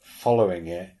you're following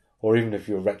it, or even if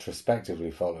you're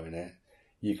retrospectively following it,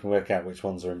 you can work out which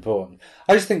ones are important.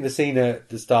 I just think the scene at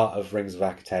the start of Rings of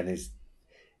Akaten is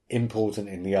important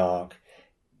in the arc,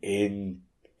 in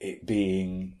it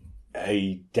being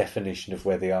a definition of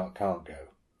where the arc can't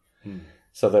go.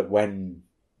 So that when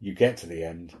you get to the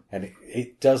end, and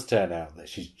it does turn out that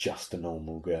she's just a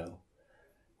normal girl,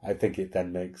 I think it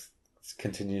then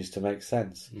continues to make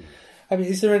sense. I mean,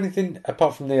 is there anything,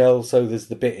 apart from so there's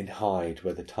the bit in Hyde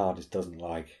where the TARDIS doesn't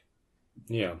like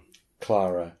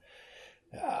Clara.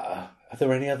 Are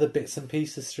there any other bits and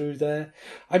pieces through there?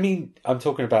 I mean, I'm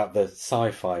talking about the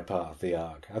sci-fi part of the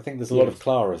arc. I think there's a lot of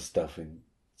Clara stuff in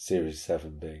Series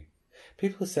 7B.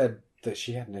 People said that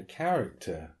she had no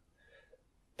character.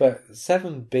 But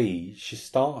 7B, she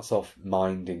starts off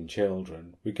minding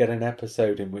children. We get an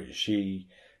episode in which she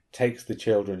takes the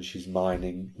children she's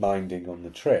minding on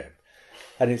the trip.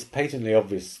 And it's patently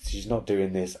obvious she's not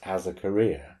doing this as a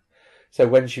career. So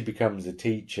when she becomes a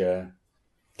teacher,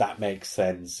 that makes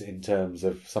sense in terms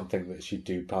of something that she'd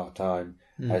do part-time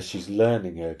as she's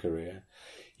learning her career.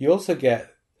 You also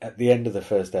get, at the end of the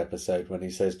first episode, when he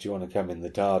says, "Do you want to come in the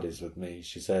TARDIS with me?"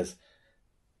 She says,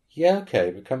 "Yeah,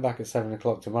 okay, but come back at 7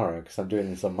 o'clock tomorrow because I'm doing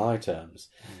this on my terms."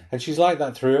 And she's like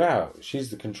that throughout. She's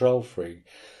the control freak.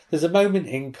 There's a moment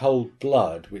in Cold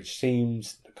Blood which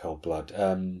seems... Cold Blood.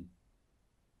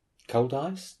 Cold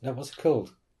Ice? No, what's it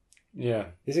called? Yeah.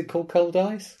 Is it called Cold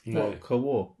Ice? No. What, Cold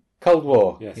War? Cold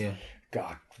War. Yes. Yeah.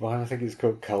 God, why do I think it's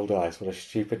called Cold Ice? What a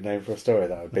stupid name for a story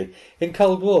that would be. In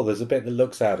Cold War, there's a bit that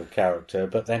looks out of character,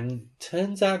 but then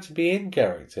turns out to be in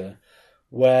character,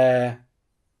 where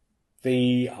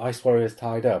the Ice Warrior's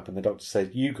tied up, and the Doctor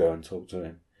says, "You go and talk to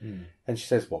him." And she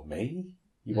says, "What, me?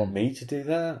 You want me to do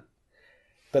that?"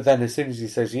 But then as soon as he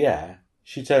says, "Yeah,"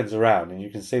 she turns around, and you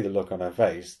can see the look on her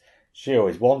face. She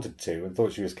always wanted to and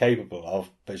thought she was capable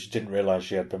of, but she didn't realise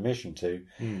she had permission to.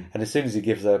 And as soon as he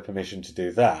gives her permission to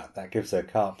do that, that gives her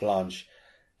carte blanche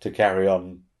to carry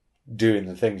on doing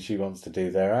the things she wants to do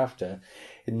thereafter.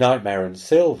 In Nightmare and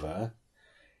Silver,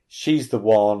 she's the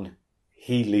one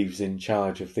he leaves in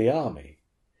charge of the army.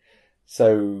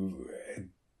 So,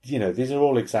 you know, these are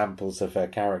all examples of her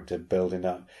character building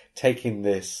up, taking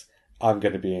this, I'm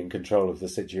going to be in control of the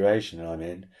situation I'm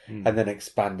in, and then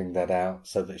expanding that out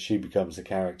so that she becomes a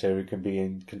character who can be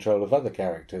in control of other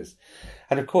characters.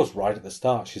 And of course, right at the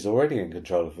start, she's already in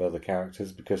control of other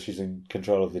characters because she's in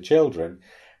control of the children.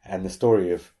 And the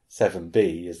story of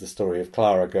 7B is the story of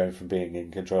Clara going from being in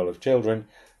control of children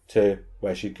to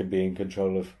where she can be in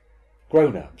control of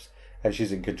grown-ups. And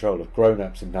she's in control of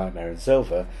grown-ups in Nightmare and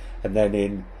Silver, and then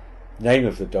in Name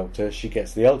of the Doctor, she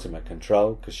gets the ultimate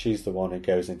control because she's the one who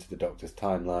goes into the Doctor's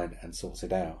timeline and sorts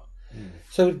it out.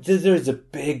 So there is a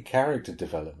big character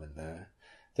development there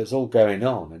that's all going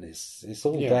on, and it's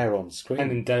all there on screen.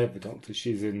 And in Day of the Doctor,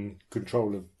 she's in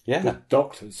control of Yeah. the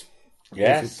doctors.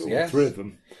 Yes, all yes. three of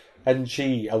them. And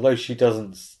she, although she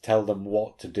doesn't tell them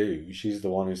what to do, she's the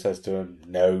one who says to them,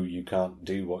 "No, you can't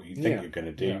do what you think you're going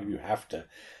to do. Yeah. You have to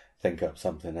think up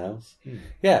something else."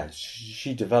 Yeah,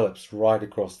 she develops right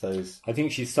across those. I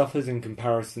think she suffers in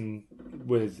comparison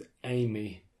with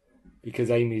Amy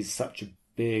because Amy's such a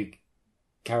big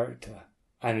character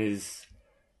and is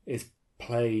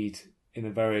played in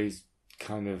a very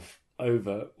kind of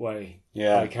overt way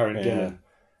by Karen Gillan,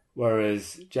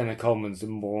 whereas Jenna Coleman's a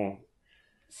more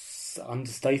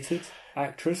understated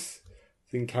actress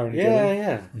than Karen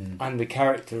Gillan. And the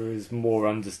character is more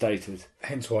understated.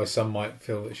 Hence why some might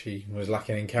feel that she was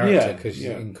lacking in character, because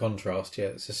in contrast,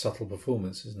 it's a subtle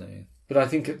performance, isn't it? But I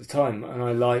think at the time, and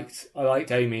I liked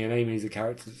Amy, and Amy as a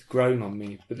character that's grown on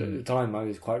me, but at the time I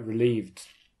was quite relieved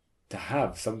to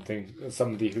have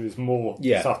somebody who was more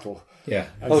subtle and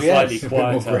slightly quieter, a bit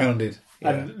more grounded.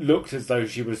 And looked as though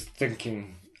she was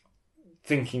thinking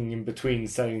in between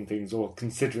saying things or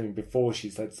considering before she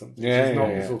said something. She's not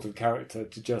the sort of character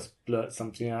to just blurt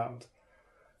something out.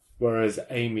 Whereas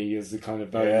Amy is the kind of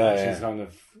very much is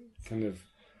kind of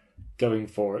going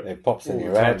for it. It pops in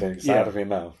your head and it's out of your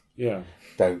mouth. Yeah.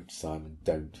 Don't, Simon,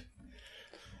 don't.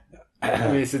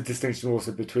 I mean, it's a distinction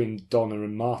also between Donna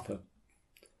and Martha.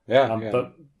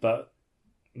 But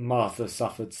Martha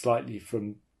suffered slightly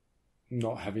from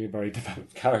not having a very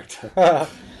developed character.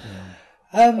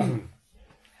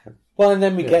 Well, and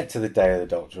then we get to the Day of the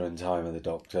Doctor and Time of the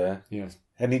Doctor. Yes.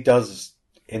 And he does,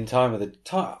 in Time of the...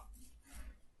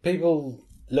 People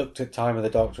looked at Time of the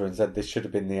Doctor and said this should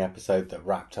have been the episode that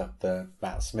wrapped up the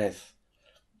Matt Smith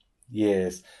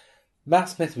years. Matt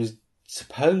Smith was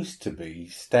supposed to be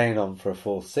staying on for a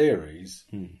full series.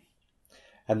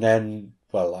 And then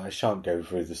well, I shan't go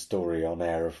through the story on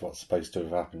air of what's supposed to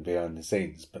have happened behind the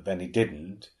scenes, but then he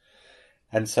didn't.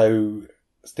 And so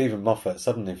Stephen Moffat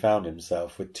suddenly found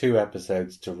himself with 2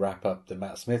 episodes to wrap up the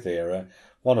Matt Smith era,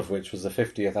 one of which was a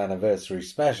 50th anniversary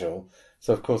special,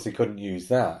 so of course he couldn't use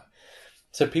that.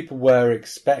 So people were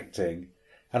expecting,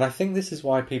 and I think this is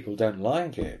why people don't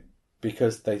like it,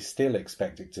 because they still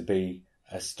expect it to be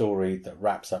a story that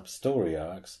wraps up story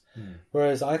arcs,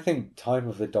 whereas I think Time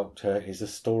of the Doctor is a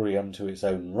story unto its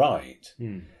own right,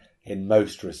 in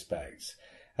most respects.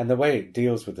 And the way it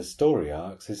deals with the story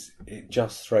arcs is it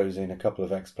just throws in a couple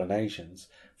of explanations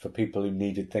for people who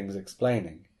needed things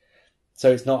explaining.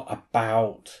 So it's not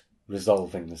about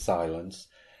resolving the silence.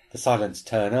 The silence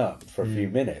turn up for a few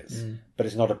minutes, but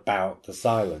it's not about the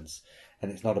silence. And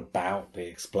it's not about the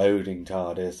exploding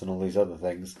TARDIS and all these other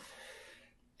things.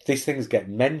 These things get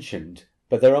mentioned,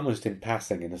 but they're almost in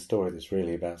passing in a story that's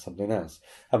really about something else.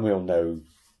 And we all know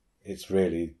it's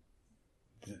really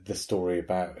the story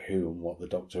about who and what the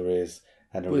Doctor is,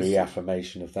 and a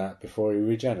reaffirmation of that before he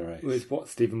regenerates. Well, it's what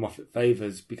Stephen Moffat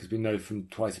favours, because we know from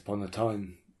Twice Upon a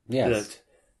Time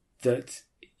that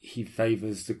he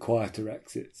favours the quieter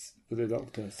exits for the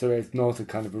Doctor. So it's not a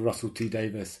kind of a Russell T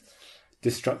Davies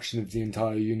destruction of the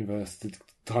entire universe, the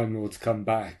Time Lords come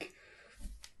back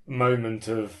moment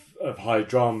of high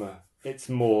drama. It's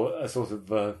more a sort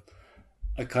of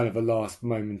a kind of a last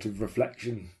moment of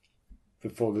reflection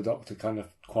before the Doctor kind of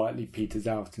quietly peters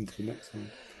out into the next one.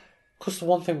 Of course, the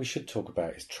one thing we should talk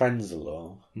about is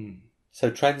Trenzalore.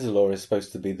 So Trenzalore is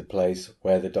supposed to be the place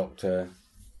where the Doctor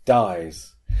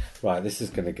dies. Right, this is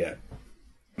going to get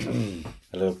a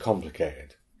little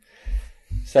complicated.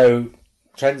 So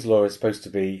Trenzalore is supposed to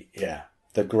be,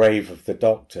 the grave of the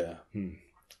Doctor.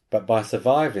 But by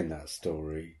surviving that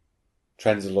story,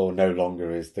 Trenzalore no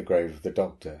longer is the grave of the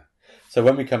Doctor. So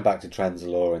when we come back to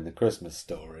Trenzalore in the Christmas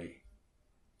story,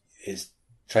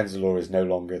 Trenzalore is no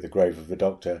longer the grave of the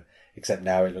Doctor, except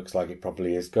now it looks like it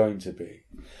probably is going to be.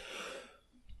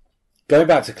 Going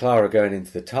back to Clara going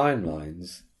into the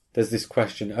timelines, there's this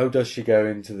question, does she go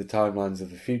into the timelines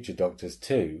of the future Doctors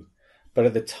too? But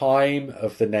at the time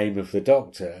of the name of the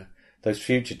Doctor, those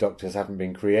future Doctors haven't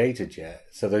been created yet,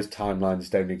 so those timelines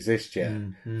don't exist yet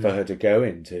for her to go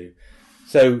into.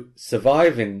 So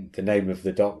surviving the name of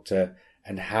the Doctor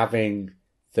and having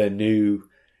the new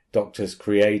Doctors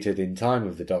created in Time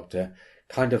of the Doctor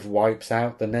kind of wipes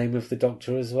out the name of the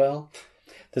Doctor as well.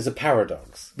 There's a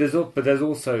paradox. But there's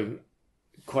also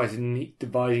quite a neat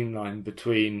dividing line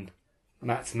between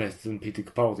Matt Smith and Peter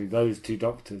Capaldi, those 2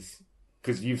 Doctors.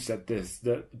 Because you've said this,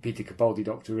 that the Peter Capaldi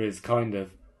Doctor is kind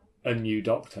of a new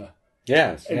Doctor.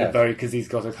 Yes. Because he's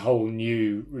got a whole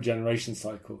new regeneration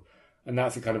cycle. And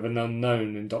that's a kind of an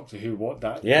unknown in Doctor Who, what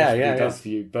that does for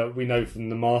you. But we know from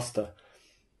the Master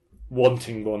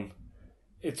wanting one,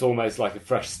 it's almost like a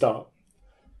fresh start.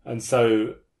 And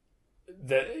so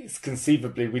it's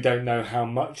conceivably, we don't know how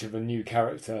much of a new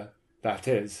character that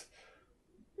is.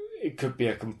 It could be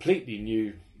a completely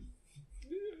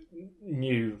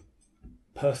new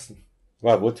person.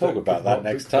 Well, we'll talk about that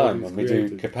next time when we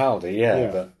do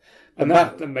Capaldi, but... And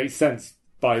that makes sense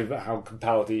by how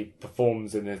Capaldi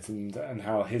performs in it and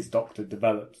how his Doctor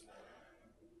develops.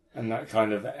 And that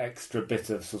kind of extra bit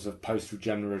of sort of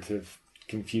post-regenerative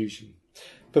confusion.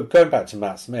 But going back to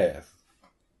Matt Smith,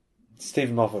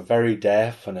 Stephen Moffat very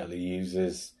definitely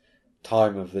uses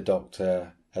Time of the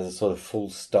Doctor as a sort of full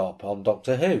stop on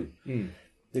Doctor Who.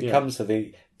 It comes to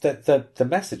the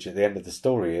message at the end of the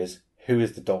story is, who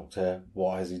is the Doctor?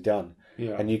 What has he done?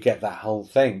 Yeah. And you get that whole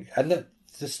thing. And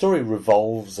the story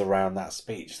revolves around that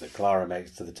speech that Clara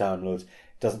makes to the Time Lords. It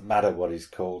doesn't matter what he's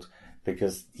called,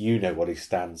 because you know what he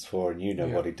stands for and you know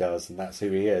what he does, and that's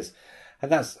who he is.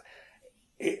 And that's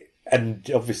it. And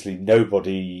obviously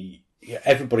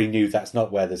everybody knew that's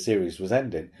not where the series was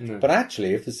ending. No. But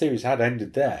actually, if the series had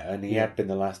ended there and he had been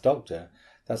the last Doctor,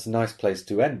 that's a nice place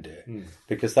to end it.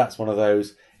 Because that's one of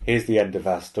those, here's the end of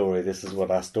our story, this is what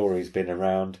our story's been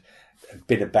about,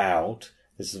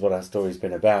 this is what our story's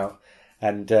been about.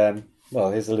 And,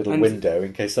 here's a little window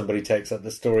in case somebody takes up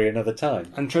the story another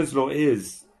time. And Trenzalore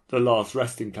is the last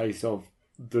resting place of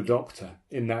the Doctor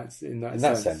in that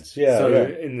sense. Yeah. So yeah.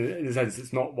 in a sense,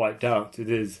 it's not wiped out. It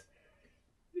is.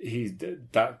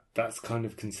 That's kind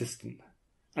of consistent,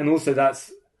 and also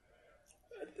that's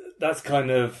kind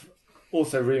of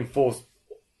also reinforced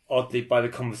oddly by the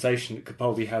conversation that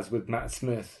Capaldi has with Matt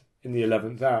Smith in the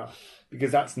 11th hour,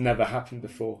 because that's never happened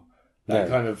before. That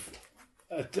kind of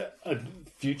a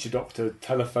future Doctor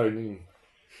telephoning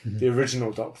the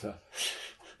original Doctor.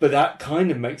 But that kind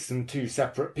of makes them 2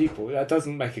 separate people. That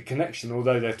doesn't make a connection,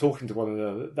 although they're talking to one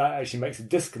another. That actually makes a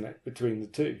disconnect between the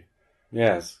 2.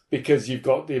 Yes. Because you've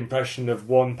got the impression of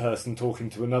one person talking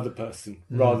to another person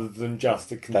rather than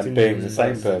just a That continuous being the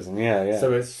same person, yeah.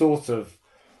 So it's sort of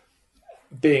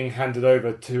being handed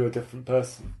over to a different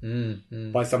person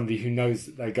by somebody who knows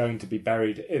that they're going to be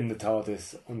buried in the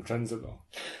TARDIS on Trenzalore.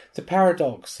 The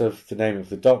paradox of the name of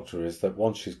the Doctor is that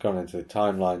once she's gone into the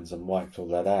timelines and wiped all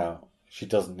that out, she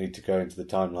doesn't need to go into the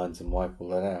timelines and wipe all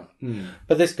that out.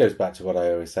 But this goes back to what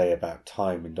I always say about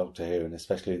time in Doctor Who, and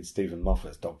especially in Stephen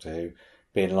Moffat's Doctor Who,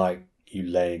 being like you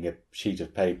laying a sheet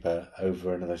of paper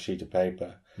over another sheet of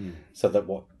paper, so that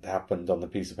what happened on the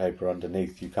piece of paper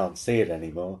underneath, you can't see it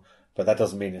anymore, but that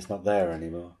doesn't mean it's not there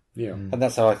anymore. Yeah. And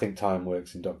that's how I think time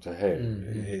works in Doctor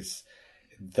Who. It's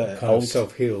the Kind of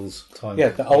self-heals time. Yeah,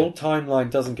 the old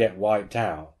timeline doesn't get wiped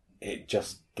out. It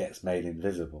just gets made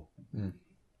invisible.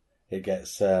 It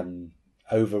gets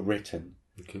overwritten.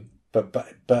 Okay. But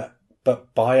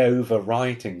by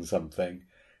overwriting something,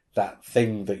 that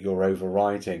thing that you're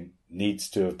overwriting needs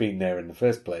to have been there in the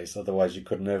first place. Otherwise, you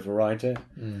couldn't overwrite it.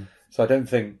 So I don't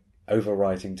think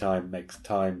overwriting time makes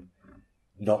time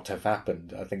not have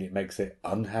happened. I think it makes it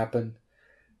unhappen,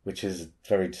 which is a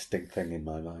very distinct thing in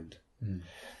my mind.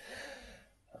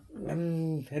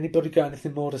 Anybody got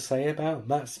anything more to say about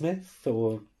Matt Smith?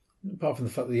 Or apart from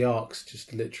the fact that the arcs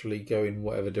just literally go in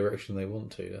whatever direction they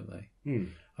want to, don't they?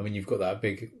 I mean, you've got that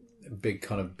big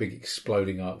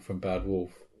exploding arc from Bad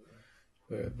Wolf,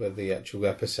 where the actual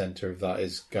epicenter of that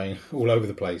is going all over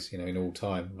the place, in all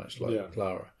time, much like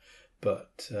Clara.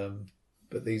 But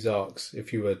these arcs,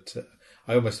 if you were to,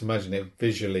 I almost imagine it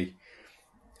visually,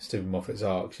 Stephen Moffat's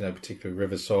arcs, particularly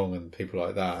River Song and people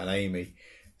like that, and Amy,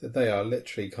 that they are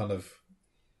literally kind of,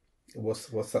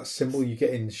 what's that symbol you get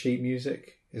in sheet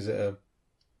music? Is it a?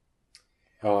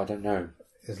 Oh, I don't know.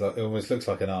 It's like, it almost looks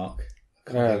like an arc.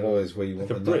 Always where you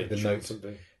want like the note.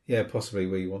 Yeah, possibly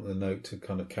where you want the note to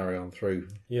kind of carry on through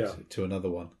to another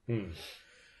one.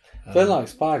 They're like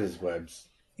spiders' webs.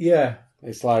 Yeah,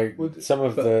 it's like some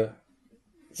of the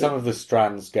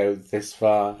strands go this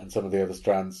far, and some of the other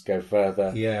strands go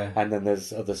further. Yeah, and then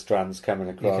there's other strands coming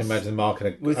across. You can imagine them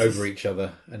marking over each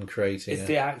other and creating. It's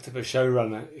the act of a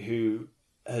showrunner who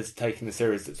has taken a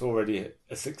series that's already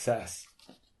a success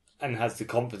and has the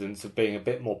confidence of being a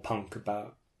bit more punk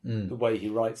about the way he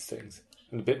writes things,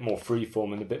 and a bit more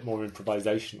freeform and a bit more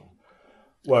improvisational.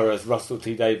 Whereas Russell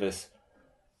T Davies,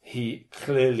 he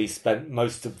clearly spent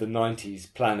most of the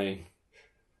 90s planning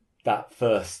that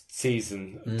first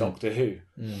season of Doctor Who.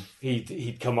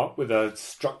 He'd come up with a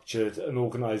structured and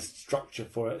organised structure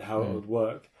for it, how it would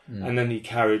work. And then he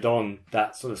carried on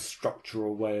that sort of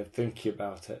structural way of thinking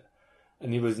about it.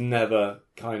 And he was never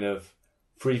kind of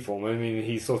freeform. I mean,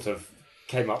 he sort of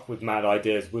came up with mad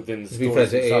ideas within the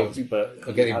stories themselves, but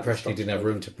I get the impression he didn't have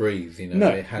room to breathe.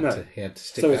 No, he had to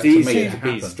stick. So it's easy to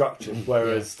be structured,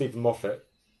 whereas Stephen Moffat.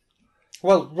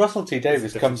 Well, Russell T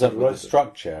Davies comes up with a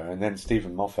structure, and then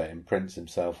Stephen Moffat imprints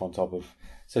himself on top of.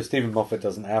 So Stephen Moffat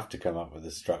doesn't have to come up with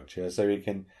a structure, so he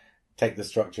can take the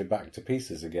structure back to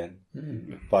pieces again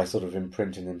by sort of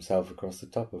imprinting himself across the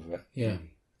top of it. Yeah.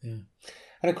 And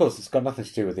of course, it's got nothing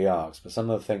to do with the arcs, but some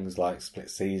of the things like split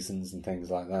seasons and things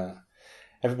like that.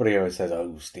 Everybody always says,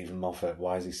 "Oh, Stephen Moffat,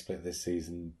 why has he split this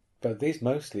season?" But these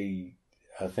mostly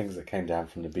are things that came down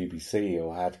from the BBC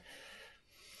or had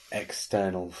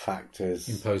external factors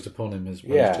imposed upon him as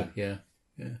well. Yeah.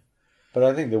 But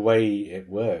I think the way it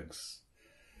works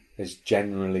has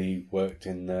generally worked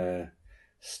in the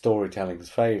storytelling's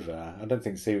favour. I don't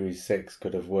think Series 6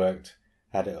 could have worked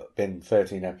had it been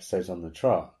 13 episodes on the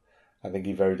trot. I think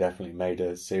he very definitely made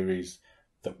a series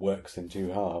that works in two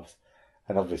halves.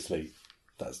 And obviously,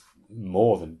 that's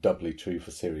more than doubly true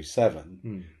for Series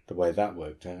 7, the way that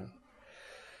worked out.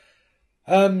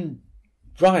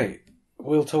 Right,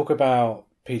 we'll talk about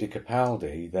Peter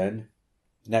Capaldi then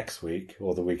next week,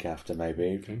 or the week after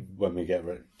maybe, when we get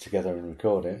together and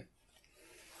record it.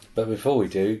 But before we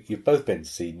do, you've both been to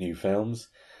see new films.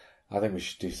 I think we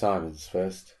should do Simon's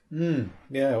first.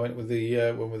 Yeah, I went with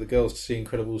the girls to see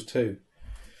Incredibles 2.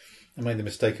 I made the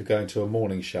mistake of going to a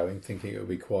morning showing thinking it would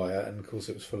be quiet, and of course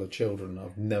it was full of children.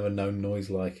 I've never known noise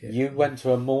like it. You went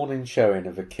to a morning showing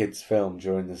of a kid's film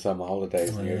during the summer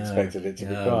holidays and you expected it to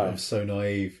be quiet. I'm so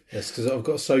naive. Yes, because I've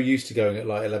got so used to going at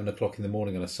like 11 o'clock in the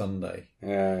morning on a Sunday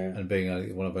and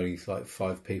being one of only like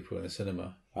 5 people in a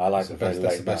cinema. I like That's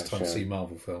the best time to see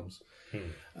Marvel films.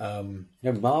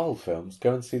 Marvel films,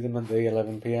 go and see them at the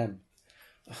 11 p.m.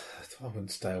 I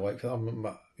wouldn't stay awake.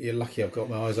 You're lucky I've got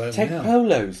my eyes open Take now.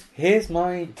 polos. Here's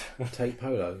my... Take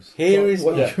polos. Here is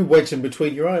what, my... you wedge them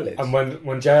between your eyelids. And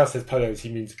when JR says polos, he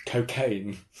means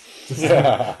cocaine.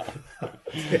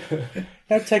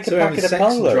 No, take a so we're having packet of sex and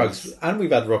polos. drugs, and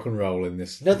we've had rock and roll in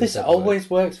this. No, this episode. always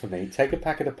works for me. Take a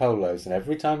packet of polos, and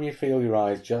every time you feel your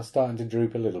eyes just starting to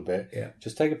droop a little bit,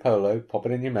 just take a polo, pop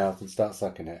it in your mouth, and start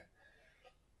sucking it.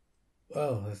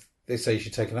 Well, they say you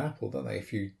should take an apple, don't they?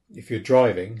 If you're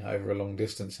driving over a long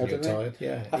distance and you're tired,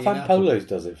 I find polos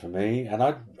does it for me, and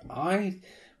I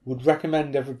would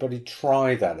recommend everybody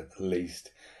try that at the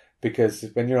least, because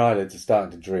when your eyelids are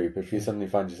starting to droop, if you suddenly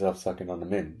find yourself sucking on a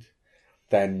mint,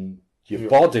 then your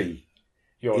body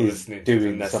You're is listening doing to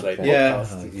the Nestle something.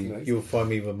 podcast. You'll find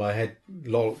me with my head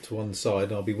lolloped to one side,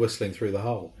 and I'll be whistling through the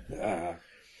hole.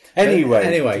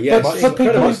 Anyway, yes, for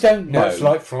people who don't know, Much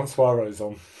like Francois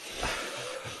Ozon.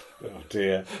 oh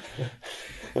dear,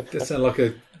 That sounds like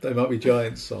They Might Be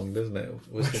Giants song, doesn't it?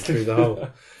 Whistling through the hole.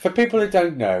 for people who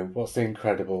don't know, what's The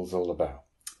Incredibles all about?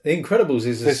 The Incredibles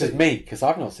is This is me, because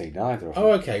I've not seen either of them.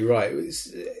 Oh, okay, right.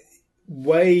 It's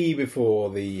way before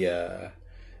the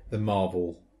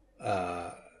Marvel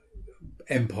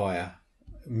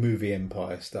movie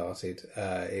empire started.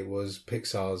 It was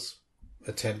Pixar's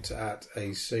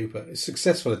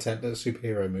successful attempt at a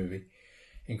superhero movie.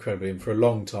 Incredibly, and for a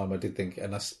long time I did think,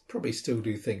 and I probably still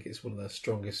do think, it's one of the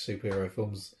strongest superhero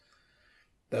films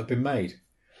that have been made.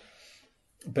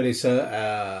 But it's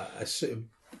a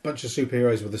bunch of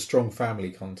superheroes with a strong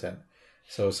family content.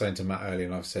 So I was saying to Matt earlier,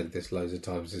 and I've said this loads of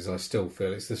times, is I still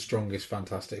feel it's the strongest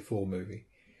Fantastic Four movie,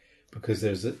 because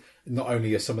there's not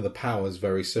only are some of the powers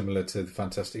very similar to the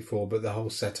Fantastic Four, but the whole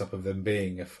setup of them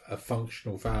being a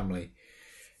functional family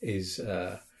is.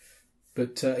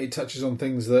 But it touches on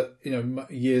things that,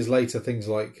 years later, things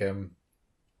like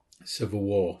Civil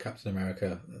War, Captain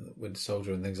America, Winter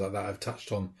Soldier, and things like that have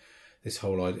touched on this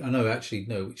whole idea. I know, actually,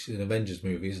 no, which is an Avengers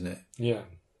movie, isn't it? Yeah.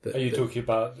 Are you talking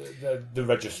about the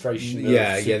registration?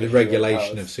 The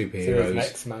regulation powers? of superheroes. So there's an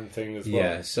X-Man thing as well.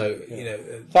 Yeah, so,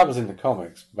 that was in the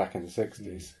comics back in the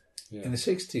 60s. Yeah. in the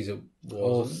 60s it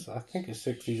Or, was. I think it's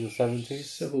 60s or 70s.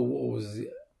 Civil War was the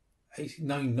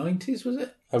 90s, was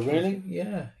it? Oh, really?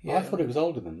 Yeah. I thought it was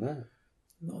older than that.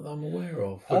 Not that I'm aware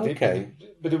of. Okay.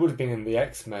 But it would have been in the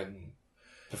X-Men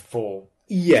before.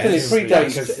 Yeah, Still, it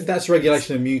predates- that's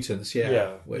Regulation of Mutants, which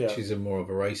yeah. is a more of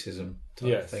a racism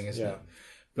type thing, isn't yeah. it?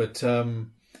 But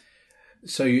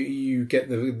so you get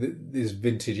this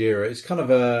vintage era. It's kind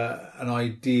of an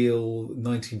ideal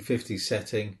 1950s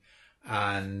setting,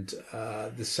 and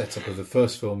the setup of the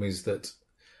first film is that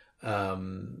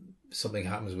something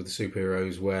happens with the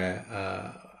superheroes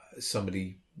where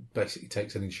somebody basically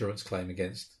takes an insurance claim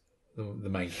against the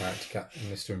main character,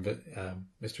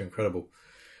 Mr. Incredible,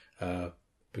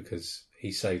 because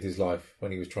he saved his life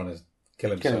when he was trying to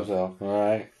kill himself.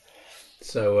 Right.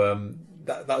 So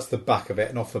that's the back of it,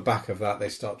 and off the back of that, they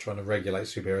start trying to regulate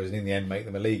superheroes, and in the end, make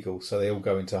them illegal. So they all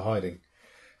go into hiding.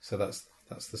 So that's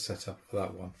the setup for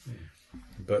that one.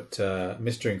 But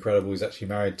Mr. Incredible is actually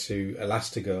married to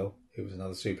Elastigirl, who was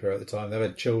another superhero at the time. They've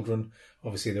had children.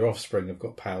 Obviously, their offspring have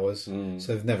got powers, so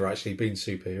they've never actually been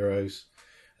superheroes.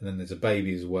 And then there's a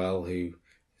baby as well, who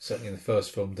certainly in the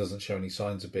first film doesn't show any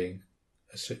signs of being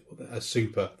a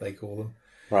super, they call them.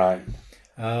 Right.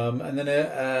 And then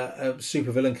a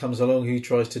supervillain comes along who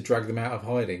tries to drag them out of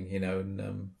hiding,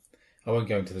 and I won't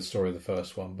go into the story of the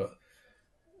first one, but,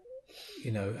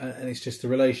 and it's just the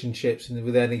relationships, and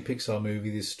with any Pixar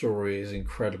movie, this story is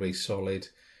incredibly solid,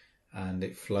 and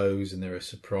it flows, and there are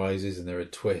surprises, and there are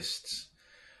twists,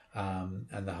 and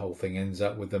the whole thing ends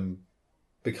up with them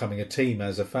becoming a team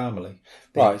as a family.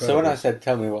 Right, so when I said,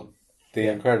 tell me what The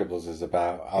Incredibles is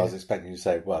about, I was expecting you to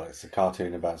say, well, it's a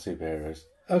cartoon about superheroes.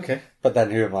 Okay. But then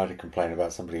who am I to complain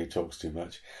about somebody who talks too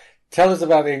much? Tell us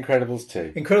about The Incredibles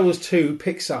 2. Incredibles 2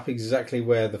 picks up exactly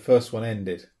where the first one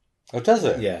ended. Oh, does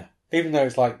it? Yeah. Even though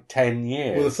it's like 10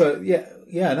 years. Well, the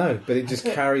first, I know, but it just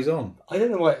carries on. I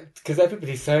don't know why, because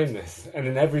everybody's saying this, and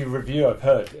in every review I've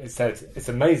heard, it said it's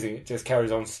amazing. It just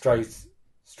carries on straight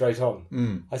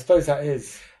on. I suppose that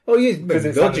is. Oh, yeah,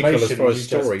 it's logical as animation, far as you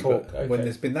just story, talk, but okay. when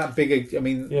there's been that big,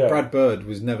 Brad Bird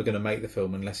was never going to make the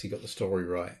film unless he got the story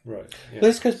right. Right. Yeah.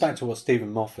 This goes back to what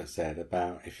Stephen Moffat said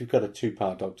about if you've got a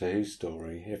 2-part Doctor Who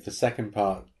story, if the second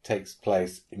part takes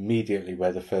place immediately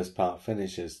where the first part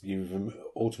finishes, you've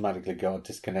automatically got a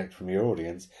disconnect from your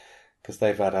audience because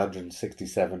they've had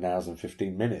 167 hours and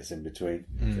 15 minutes in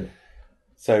between.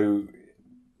 So,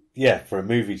 for a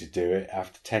movie to do it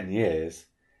after 10 years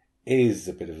is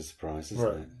a bit of a surprise, isn't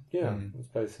it? Yeah, I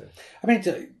suppose so. I mean,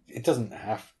 it doesn't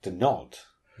have to not.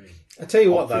 I tell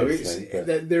you what, though, Obviously,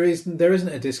 but- there isn't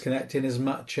a disconnect in as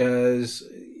much as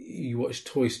you watch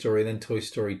Toy Story and then Toy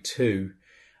Story 2,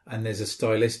 and there's a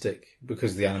stylistic,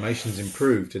 because the animation's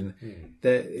improved, and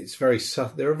there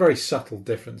are very subtle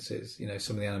differences. You know,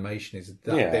 some of the animation is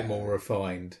that bit more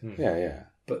refined. Yeah.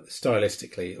 But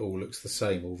stylistically, it all looks the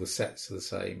same. All the sets are the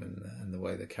same, and the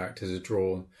way the characters are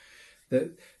drawn.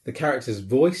 The characters'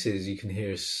 voices, you can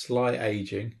hear a slight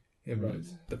aging,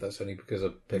 but that's only because I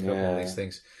pick up on these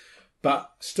things.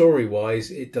 But story-wise,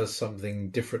 it does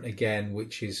something different again,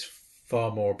 which is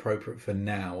far more appropriate for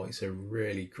now. It's a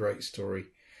really great story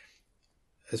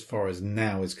as far as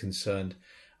now is concerned.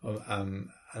 And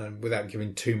without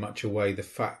giving too much away, the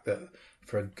fact that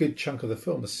for a good chunk of the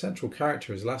film, the central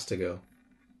character is Elastigirl.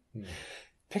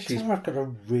 Pixar have got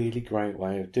a really great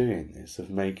way of doing this, of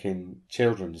making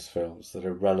children's films that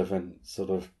are relevant sort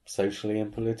of socially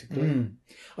and politically.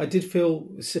 I did feel,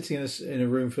 sitting in a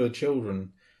room full of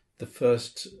children, the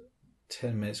first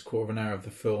 10 minutes, quarter of an hour of the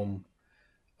film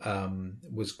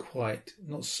was quite,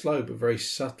 not slow, but very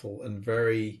subtle and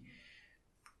very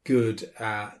good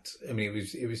at, I mean,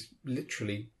 it was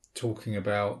literally talking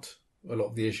about a lot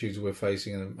of the issues we're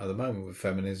facing at the moment with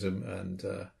feminism and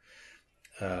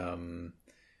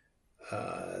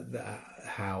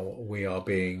how we are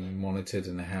being monitored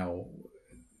and how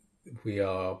we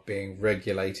are being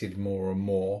regulated more and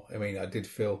more. I mean, I did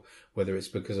feel, whether it's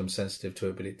because I'm sensitive to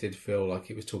it, but it did feel like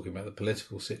it was talking about the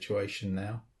political situation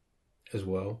now as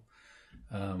well,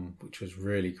 which was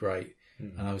really great.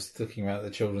 And I was thinking about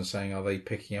the children saying, are they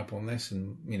picking up on this?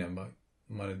 And, you know,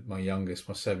 my youngest,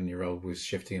 my 7-year-old, was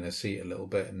shifting in her seat a little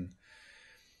bit and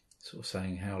sort of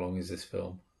saying, how long is this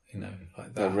film? You know,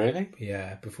 like that. Oh, really?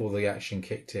 Yeah, before the action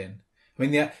kicked in. I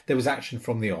mean, there was action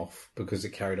from the off because it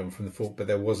carried on from the fort, but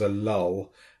there was a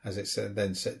lull as it set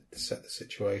the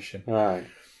situation. Right.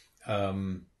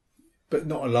 But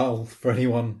not a lull for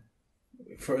anyone.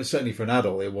 Certainly for an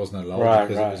adult, it wasn't a lull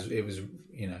because it was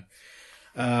you know.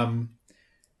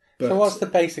 But so what's the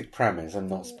basic premise? I'm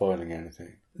not spoiling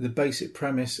anything. The basic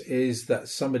premise is that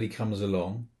somebody comes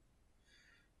along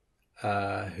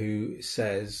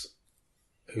whose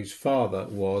father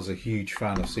was a huge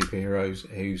fan of superheroes,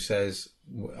 who says,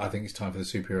 I think it's time for the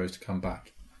superheroes to come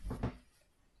back.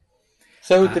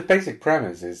 So the basic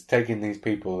premise is taking these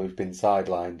people who've been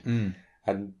sidelined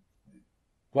and,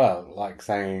 well, like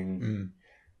saying,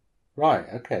 right,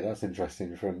 okay, that's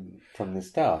interesting from the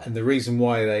start. And the reason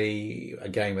why they,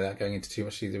 again, without going into too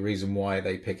much, the reason why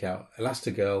they pick out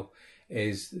Elastigirl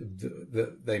is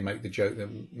that they make the joke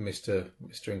that Mr.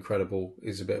 Incredible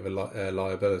is a bit of a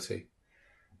liability.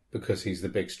 Because he's the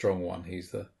big, strong one.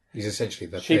 He's essentially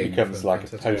the She thing. becomes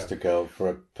like a poster girl for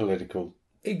a political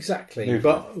Exactly.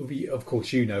 movement. But, of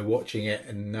course, you know, watching it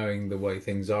and knowing the way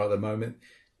things are at the moment,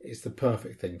 it's the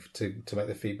perfect thing to make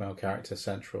the female character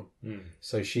central.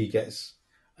 So she gets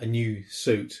a new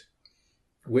suit,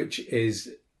 which is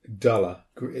duller.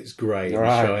 It's grey and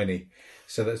shiny.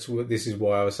 So this is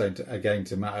why I was saying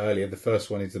to Matt earlier, the first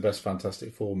one is the best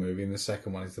Fantastic Four movie and the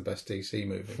second one is the best DC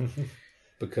movie.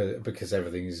 Because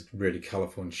everything is really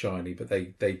colourful and shiny, but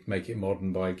they make it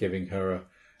modern by giving her a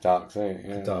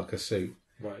darker suit.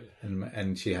 Right.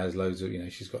 And she has loads of, you know,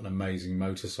 she's got an amazing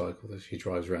motorcycle that she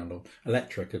drives around on.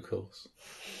 Electric, of course.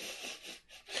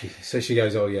 So she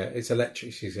goes, oh yeah, it's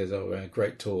electric. She says, oh,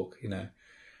 great talk, you know,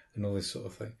 and all this sort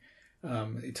of thing.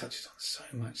 It touches on so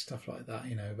much stuff like that,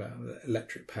 you know, about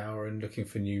electric power and looking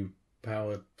for new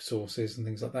power sources and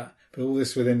things like that. But all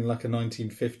this within like a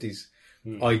 1950s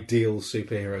ideal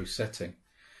superhero setting.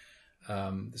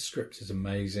 The script is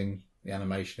amazing. The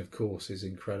animation, of course, is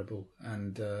incredible.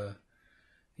 And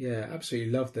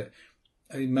absolutely loved it.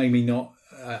 It made me not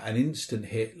an instant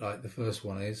hit like the first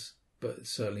one is, but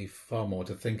certainly far more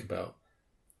to think about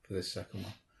for this second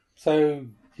one. So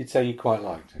you'd say you quite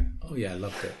liked it? Oh yeah, I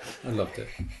loved it.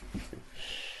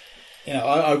 You know,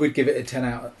 I would give it a 10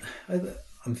 out.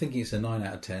 I'm thinking it's a 9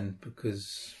 out of 10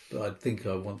 but I think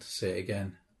I want to see it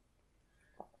again.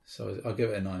 So I'll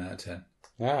give it a 9 out of 10.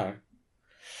 All right.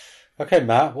 Okay,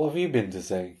 Matt, what have you been to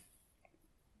see?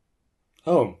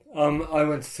 Oh, I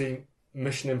went to see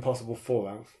Mission Impossible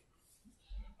Fallout,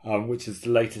 which is the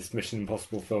latest Mission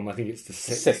Impossible film. I think it's the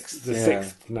sixth.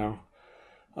 Sixth now.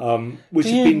 Which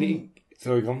has been...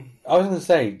 Sorry, go on. I was going to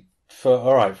say,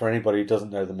 for anybody who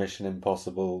doesn't know the Mission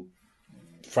Impossible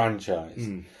franchise,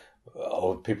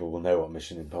 or people will know what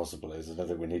Mission Impossible is. I don't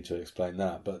think we need to explain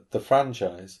that. But the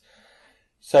franchise...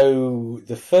 So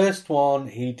the first one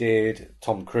he did,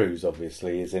 Tom Cruise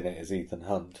obviously is in it as Ethan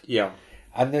Hunt. Yeah.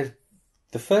 And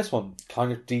The first one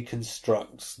kind of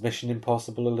deconstructs Mission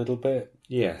Impossible a little bit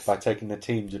Yes. by taking the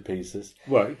team to pieces.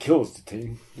 Well, it kills the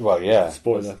team. Well, yeah.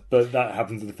 Spoiler. But that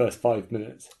happens in the first 5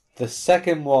 minutes. The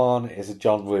second one is a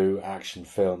John Woo action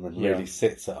film and really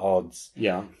sits at odds.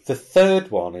 Yeah. The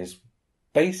third one is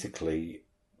basically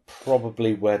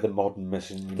probably where the modern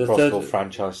Mission Impossible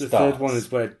franchise starts. The third one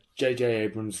is where J.J.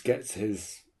 Abrams gets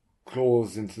his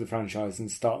claws into the franchise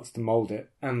and starts to mould it,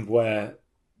 and where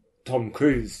Tom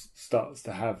Cruise starts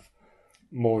to have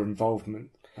more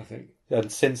involvement, I think. And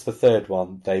since the third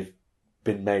one, they've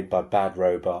been made by Bad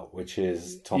Robot, which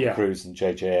is Tom Cruise and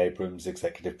J.J. Abrams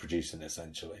executive producing,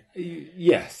 essentially.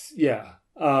 Yes, yeah.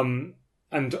 And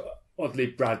oddly,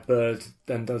 Brad Bird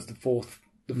then does the fourth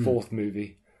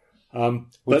movie.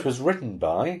 Which was written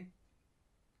by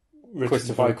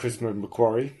Christopher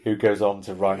McQuarrie, who goes on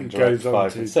to write and direct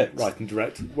 5 and 6. Write and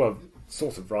direct, well,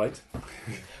 sort of write.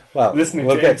 Well, listening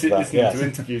to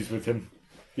interviews with him,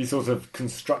 he sort of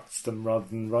constructs them rather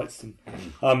than writes them.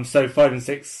 So 5 and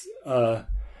 6, so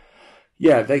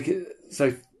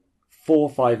 4,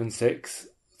 5 and 6,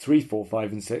 3, 4,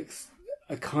 5 and 6,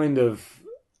 a kind of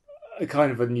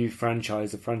a new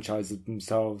franchise, a franchise of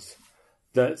themselves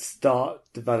that start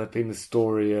developing the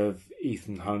story of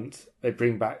Ethan Hunt. They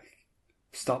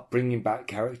start bringing back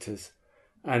characters,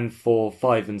 and for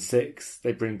 5 and 6,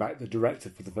 they bring back the director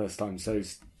for the first time. So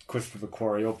Christopher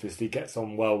McQuarrie obviously gets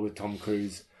on well with Tom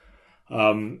Cruise.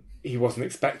 He wasn't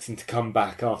expecting to come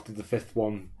back after the 5th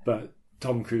one, but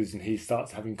Tom Cruise and he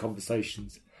starts having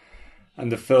conversations,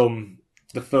 and the film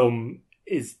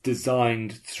is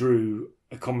designed through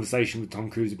a conversation with Tom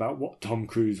Cruise about what Tom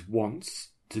Cruise wants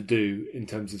to do in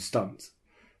terms of stunts.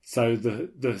 So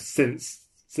since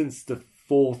the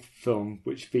 4th film,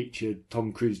 which featured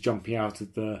Tom Cruise jumping out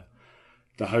of the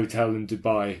hotel in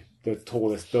Dubai, the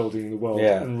tallest building in the world,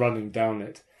 and running down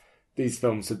it, these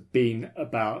films have been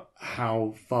about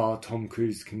how far Tom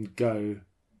Cruise can go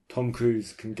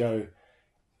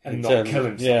and not kill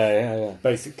himself.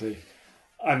 Basically.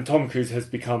 And Tom Cruise has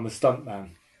become a stuntman.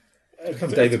 It's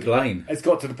become David Blaine. It's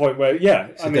got to the point where,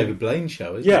 it's a David Blaine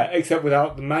show, isn't it? Yeah, except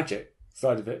without the magic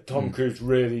side of it. Tom Cruise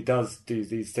really does do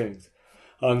these things.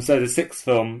 So the 6th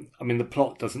film, the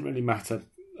plot doesn't really matter,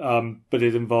 but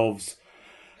it involves...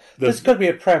 There's got to be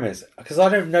a premise, because I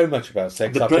don't know much about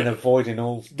 6. I've been avoiding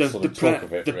all talk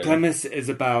of it. The premise is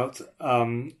about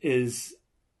is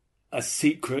a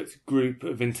secret group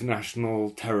of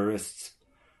international terrorists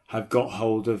have got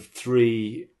hold of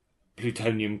 3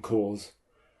 plutonium cores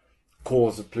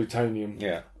of plutonium,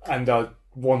 and are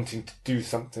wanting to do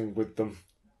something with them.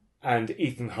 And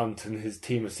Ethan Hunt and his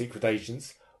team of secret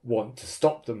agents want to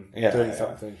stop them doing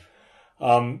something.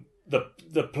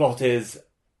 The plot is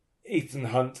Ethan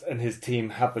Hunt and his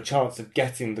team have a chance of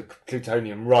getting the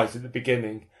plutonium right at the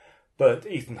beginning, but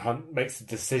Ethan Hunt makes a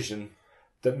decision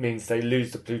that means they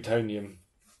lose the plutonium,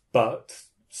 but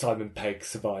Simon Pegg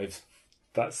survives.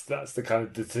 That's the kind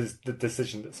of the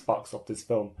decision that sparks off this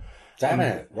film. Damn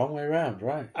it, wrong way around,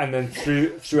 right? And then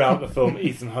throughout the film,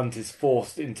 Ethan Hunt is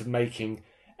forced into making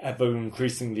ever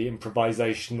increasingly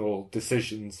improvisational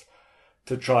decisions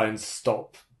to try and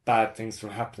stop bad things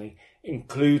from happening,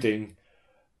 including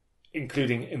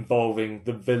involving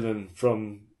the villain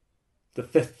from the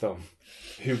 5th film,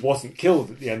 who wasn't killed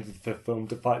at the end of the 5th film,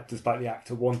 despite the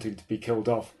actor wanting to be killed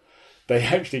off. They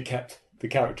actually kept the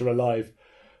character alive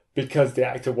because the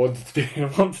actor wanted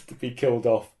to be killed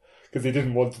off, because he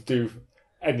didn't want to do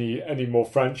any more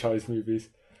franchise movies.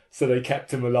 So they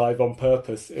kept him alive on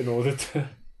purpose in order to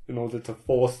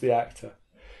force the actor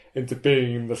into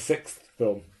being in the 6th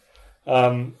film.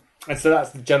 And so that's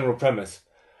the general premise.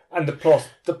 And the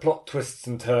plot twists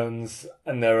and turns,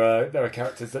 and there are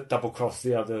characters that double cross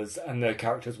the others, and there are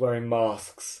characters wearing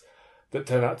masks that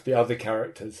turn out to be other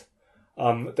characters.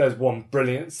 There's one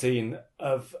brilliant scene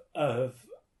of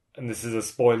and this is a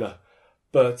spoiler,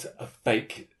 but a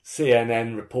fake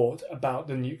CNN report about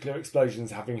the nuclear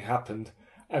explosions having happened,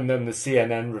 and then the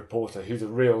CNN reporter, who's a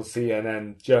real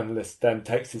CNN journalist, then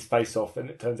takes his face off, and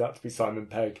it turns out to be Simon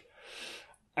Pegg.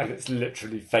 And it's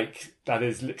literally fake. That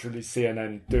is literally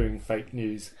CNN doing fake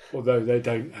news, although they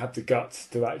don't have the guts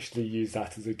to actually use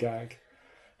that as a gag.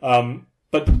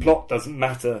 But the plot doesn't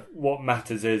matter. What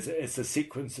matters is it's a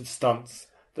sequence of stunts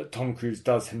that Tom Cruise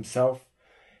does himself.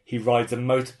 He rides a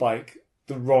motorbike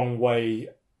the wrong way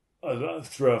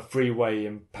through a freeway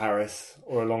in Paris,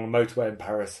 or along a motorway in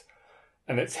Paris,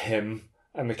 and it's him,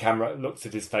 and the camera looks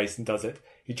at his face and does it.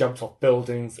 He jumps off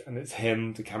buildings, and it's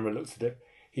him, the camera looks at it.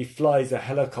 He flies a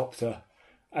helicopter,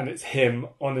 and it's him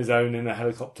on his own in a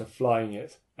helicopter flying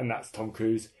it, and that's Tom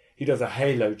Cruise. He does a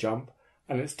halo jump,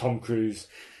 and it's Tom Cruise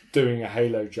doing a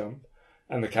halo jump.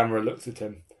 and the camera looks at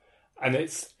him, and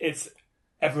it's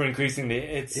ever increasingly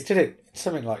He did it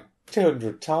something like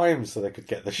 200 times so they could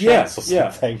get the shots or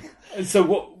something. And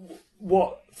so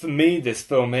what for me this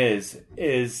film is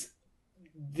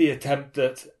the attempt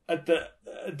that at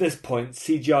this point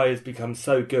CGI has become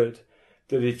so good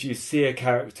that if you see a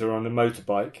character on a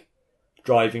motorbike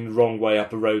driving the wrong way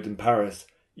up a road in Paris,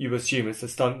 you assume it's a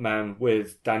stuntman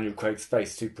with Daniel Craig's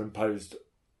face superimposed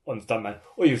on the stuntman,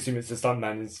 or you assume it's a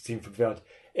stuntman in Scene from Field.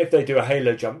 If they do a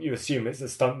halo jump, you assume it's a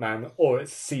stuntman or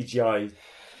it's CGI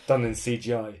done in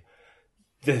CGI.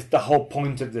 The whole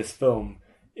point of this film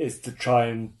is to try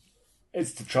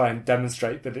and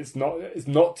demonstrate that it's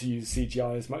not to use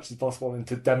CGI as much as possible, and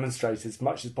to demonstrate as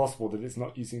much as possible that it's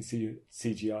not using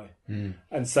CGI.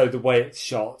 And so the way it's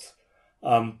shot,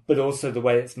 but also the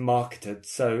way it's marketed.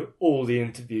 So all the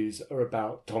interviews are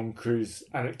about Tom Cruise,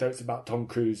 anecdotes about Tom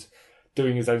Cruise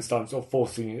doing his own stunts or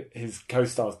forcing his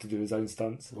co-stars to do his own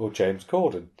stunts. Or James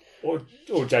Corden. Or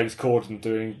James Corden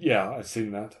doing, I've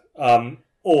seen that.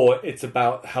 Or it's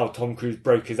about how Tom Cruise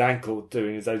broke his ankle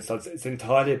doing his own stunts. It's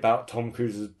entirely about Tom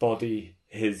Cruise's body,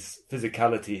 his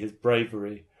physicality, his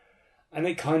bravery. And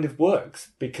it kind of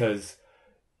works because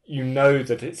you know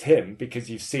that it's him because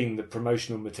you've seen the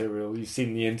promotional material, you've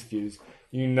seen the interviews,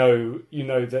 you know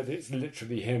that it's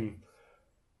literally him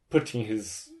putting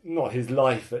not his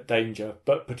life at danger,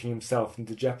 but putting himself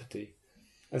into jeopardy.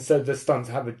 And so the stunts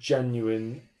have a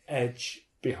genuine edge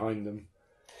behind them.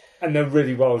 And they're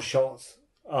really well shot.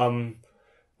 And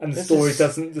the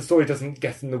story doesn't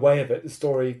get in the way of it. The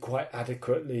story quite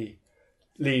adequately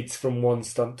leads from one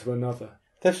stunt to another.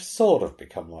 They've sort of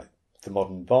become like the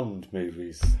modern Bond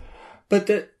movies.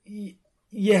 But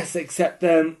yes, except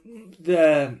they're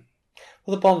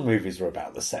well, the Bond movies were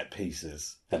about the set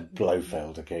pieces and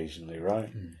Blofeld occasionally, right?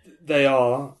 They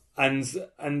are, and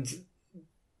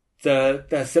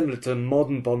they're similar to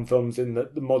modern Bond films in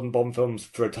that the modern Bond films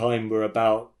for a time were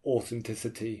about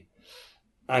authenticity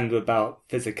and about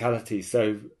physicality.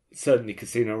 So certainly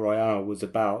Casino Royale was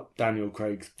about Daniel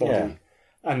Craig's body. Yeah.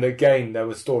 And again, there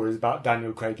were stories about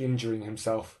Daniel Craig injuring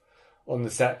himself on the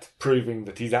set, proving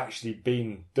that he's actually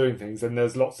been doing things. And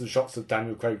there's lots of shots of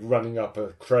Daniel Craig running up a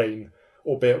crane,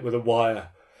 albeit with a wire,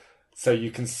 so you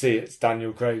can see it's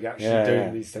Daniel Craig actually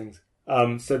doing these things.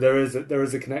 So there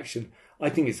is a connection. I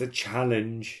think it's a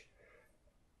challenge.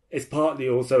 It's partly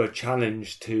also a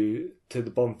challenge to the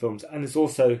Bond films, and it's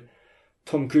also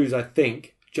Tom Cruise, I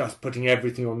think, just putting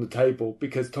everything on the table,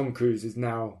 because Tom Cruise is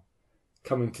now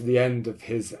coming to the end of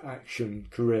his action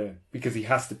career, because he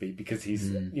has to be, because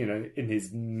he's in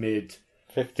his mid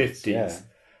 50s. Yeah.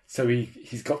 So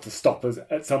he's got to stop us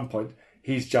at some point.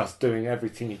 He's just doing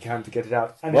everything he can to get it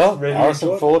out. And well, it's really Harrison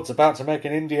enjoyable. Ford's about to make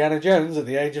an Indiana Jones at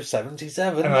the age of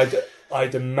 77. And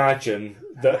I'd imagine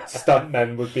that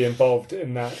stuntmen would be involved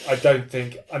in that. I don't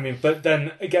think... but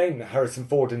then again, Harrison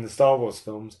Ford in the Star Wars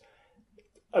films,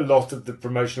 a lot of the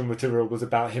promotional material was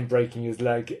about him breaking his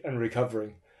leg and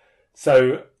recovering.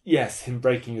 So, yes, him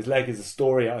breaking his leg is a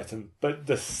story item, but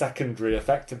the secondary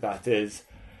effect of that is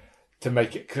to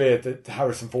make it clear that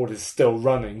Harrison Ford is still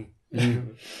running.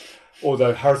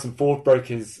 Although Harrison Ford broke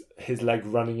his leg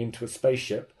running into a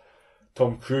spaceship,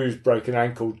 Tom Cruise broke an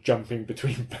ankle jumping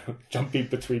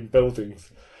between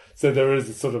buildings. So there is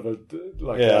a sort of a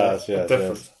difference.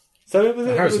 Yes. So it was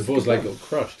Harrison Ford's leg got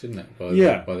crushed, didn't it?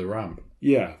 By the ramp.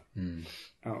 Yeah.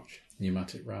 Ouch.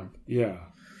 Pneumatic ramp. Yeah.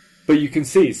 But you can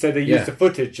see, so they used the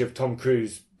footage of Tom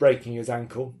Cruise breaking his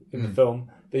ankle in the film.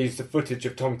 They used the footage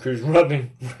of Tom Cruise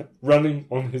running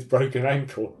on his broken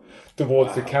ankle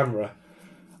towards the camera.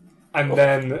 And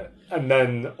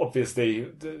then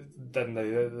obviously, then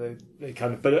they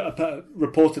kind of... But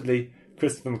reportedly,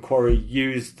 Christopher McQuarrie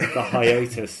used the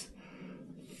hiatus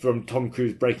from Tom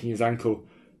Cruise breaking his ankle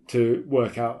to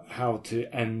work out how to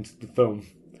end the film,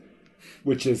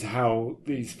 which is how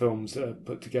these films are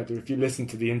put together. If you listen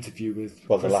to the interview with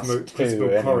Christopher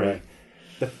McQuarrie,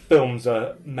 the films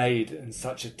are made in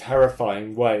such a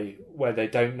terrifying way where they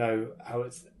don't know how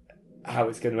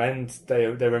it's going to end.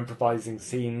 They're improvising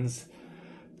scenes.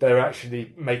 They're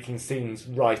actually making scenes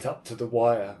right up to the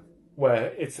wire, where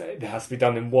it has to be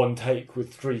done in one take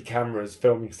with 3 cameras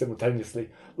filming simultaneously,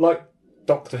 like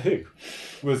Doctor Who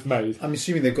was made. I'm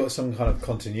assuming they've got some kind of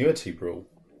continuity rule.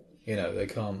 They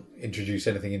can't introduce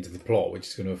anything into the plot which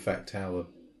is going to affect how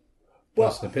the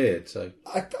person appeared. So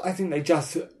I think they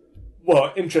just...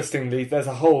 Well, interestingly, there's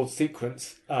a whole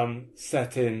sequence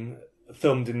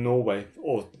filmed in Norway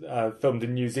or filmed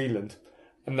in New Zealand,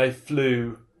 and they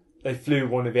flew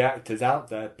one of the actors out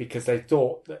there because they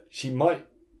thought that she might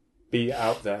be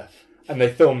out there, and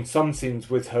they filmed some scenes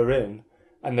with her in,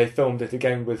 and they filmed it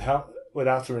again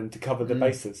without her in to cover the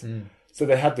bases. So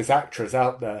they had this actress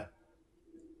out there,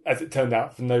 as it turned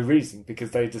out, for no reason,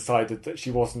 because they decided that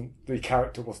the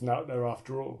character wasn't out there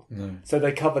after all. No. So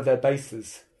they covered their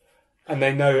bases. And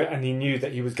he knew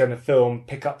that he was going to film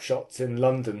pickup shots in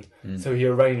London. So he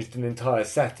arranged an entire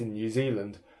set in New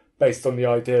Zealand based on the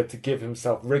idea to give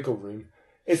himself wriggle room.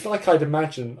 It's like I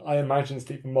imagine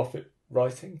Stephen Moffat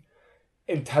writing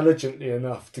intelligently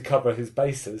enough to cover his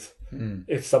bases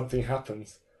if something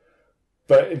happens,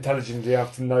 but intelligently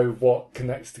enough to know what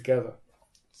connects together.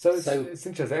 So it's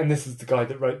interesting. And this is the guy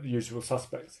that wrote The Usual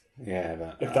Suspects. Yeah,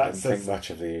 but If I that don't says- think much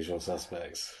of The Usual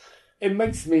Suspects. It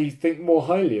makes me think more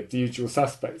highly of The Usual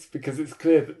Suspects because it's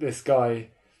clear that this guy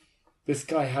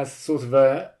has sort of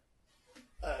an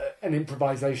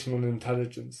improvisational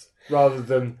intelligence rather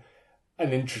than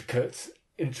an intricate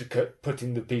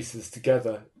putting the pieces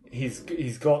together.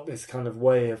 He's got this kind of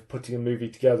way of putting a movie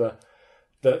together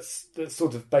that's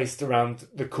sort of based around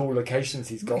the cool locations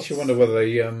he's got. Makes you wonder whether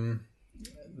they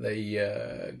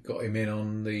got him in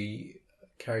on the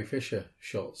Carrie Fisher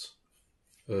shots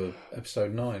for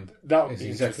episode 9. That would It's be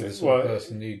exactly the interesting. sort of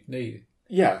person you need.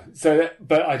 Yeah,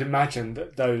 but I'd imagine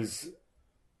that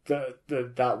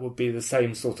that would be the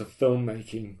same sort of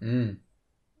filmmaking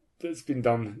that's been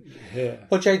done here.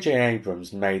 Well, J.J.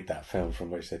 Abrams made that film from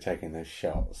which they're taking those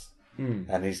shots.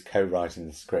 And he's co-writing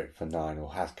the script for 9,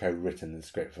 or has co-written the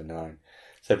script for 9.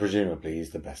 So presumably he's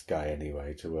the best guy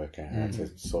anyway to work out how to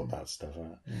sort that stuff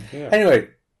out. Yeah. Anyway,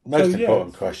 most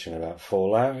important question about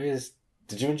Fallout is,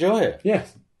 did you enjoy it?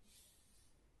 Yes.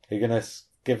 Are you going to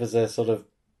give us a sort of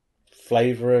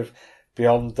flavour of,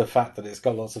 beyond the fact that it's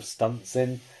got lots of stunts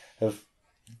in,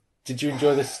 did you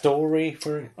enjoy the story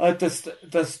for it?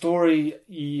 The story,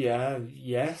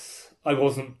 yes. I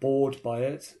wasn't bored by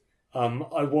it.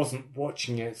 I wasn't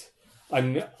watching it. I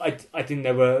think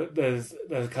there's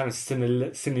kind of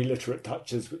cine-literate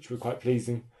touches which were quite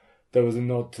pleasing. There was a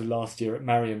nod to last year at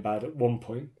Marienbad at one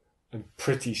point, I'm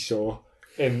pretty sure,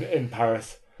 in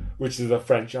Paris, which is a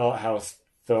French art house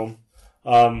film.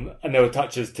 And there were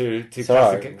touches to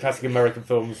classic American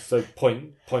films, so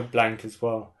Point Blank as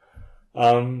well.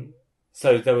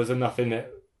 So there was enough in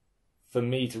it for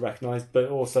me to recognise, but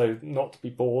also not to be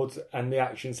bored. And the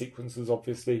action sequences,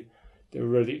 obviously, they were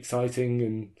really exciting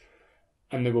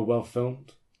and they were well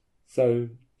filmed. So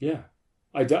yeah,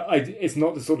 it's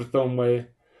not the sort of film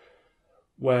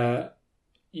where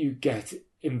you get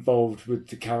involved with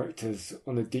the characters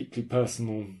on a deeply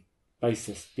personal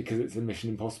basis because it's a Mission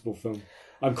Impossible film.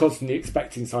 I'm constantly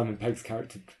expecting Simon Pegg's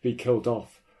character to be killed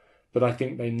off, but I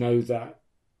think they know that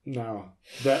now,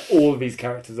 that all of these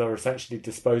characters are essentially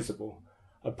disposable,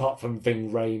 apart from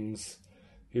Ving Rhames,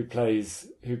 who plays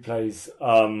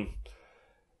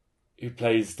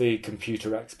the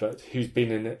computer expert, who's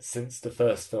been in it since the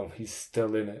first film. He's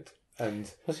still in it.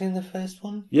 And was he in the first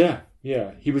one? Yeah.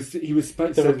 He was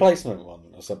supposed the replacement one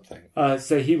or something.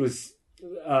 So he was.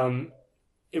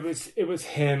 It was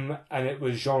him, and it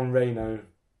was Jean Reno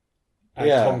and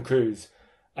Tom Cruise,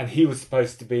 and he was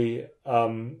supposed to be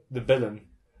the villain,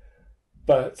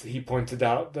 but he pointed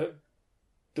out that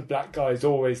the black guy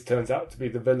always turns out to be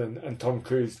the villain, and Tom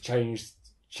Cruise changed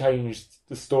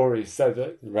the story so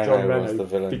that John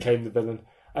Reno became the villain,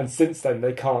 and since then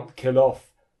they can't kill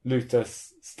off Luther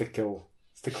Stickett.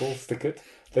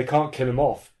 They can't kill him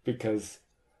off because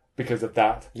of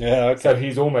that. Yeah, okay. So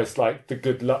he's almost like the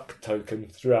good luck token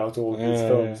throughout all of these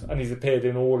films. And he's appeared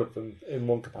in all of them in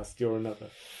one capacity or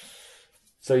another.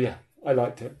 So yeah, I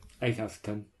liked it. 8 out of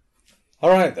 10.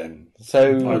 All right then.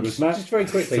 So just very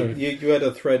quickly, you had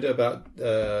a thread about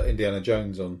Indiana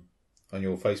Jones on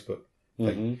your Facebook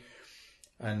thing.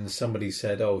 And somebody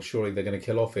said, "Oh, surely they're going to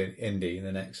kill off Indy in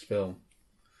the next film."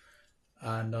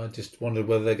 And I just wondered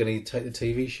whether they're going to take the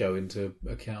TV show into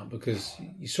account, because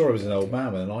you saw him as an old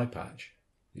man with an eye patch.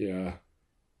 Yeah.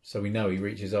 So we know he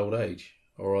reaches old age.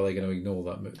 Or are they going to ignore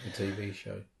that the TV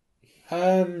show?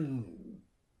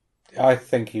 I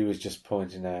think he was just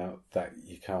pointing out that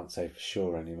you can't say for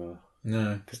sure anymore.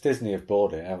 No. Because Disney have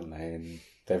bought it, haven't they? And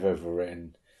they've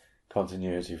overwritten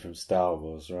continuity from Star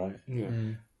Wars, right?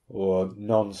 Yeah. Or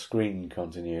non-screen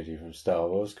continuity from Star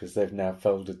Wars, because they've now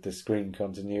folded the screen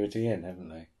continuity in, haven't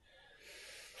they?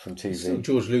 From TV. It's still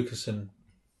George Lucas and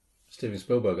Steven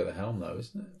Spielberg at the helm, though,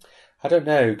 isn't it? I don't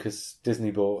know, because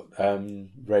Disney bought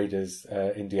Raiders,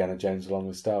 Indiana Jones along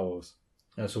with Star Wars.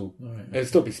 That's all. All right. It'll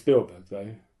still be Spielberg,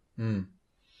 though. Mm.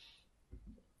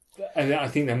 And I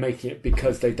think they're making it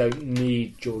because they don't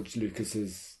need George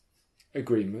Lucas's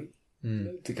agreement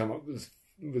to come up with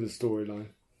a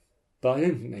storyline. But I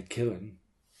don't think they'd kill him.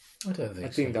 I don't think I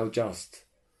think they'll just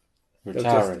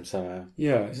retire him somehow.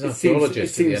 Yeah, He's an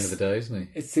archaeologist at the end of the day, isn't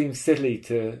he? It seems silly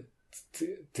to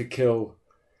kill,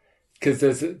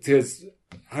 because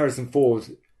Harrison Ford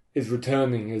is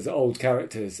returning as old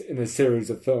characters in a series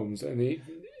of films, and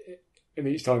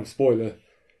each time, spoiler,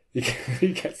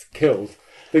 he gets killed.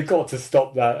 They've got to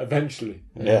stop that eventually.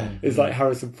 Yeah, it's like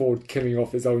Harrison Ford killing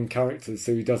off his own characters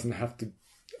so he doesn't have to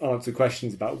answer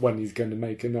questions about when he's going to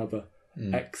make another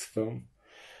X film.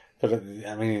 But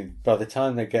I mean, by the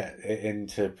time they get it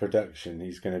into production,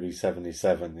 he's going to be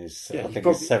 77. I think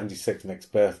his 76th next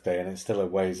birthday, and it's still a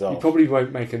ways off. He probably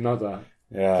won't make another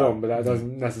film, but that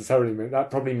doesn't necessarily mean... That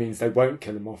probably means they won't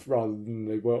kill him off rather than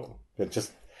they will. But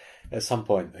just at some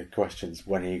point, the question's,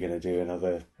 when are you going to do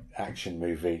another action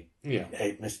movie? Yeah.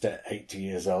 Mr. 80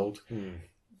 years old.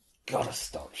 Gotta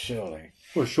stop, surely.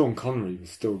 Well, Sean Connery was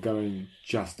still going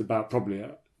just about, probably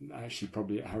at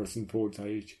Harrison Ford's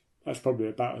age. That's probably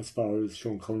about as far as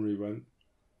Sean Connery went.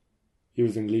 He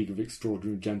was in League of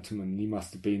Extraordinary Gentlemen. He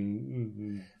must have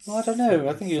been... Well, I don't know.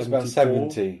 I think he was about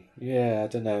 70. Yeah, I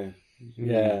don't know.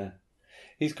 Yeah.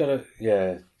 He's got a...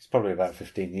 Yeah, he's probably about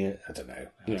 15 years. I don't know.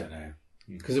 I don't know.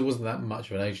 Because there wasn't that much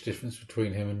of an age difference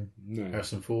between him and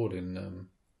Harrison Ford in...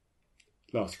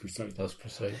 Last Crusade.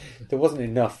 There wasn't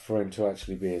enough for him to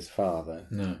actually be his father.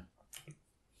 No.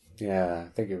 Yeah, I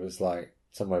think it was like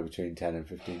somewhere between 10 and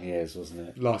 15 years, wasn't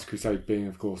it? Last Crusade being,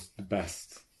 of course, the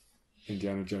best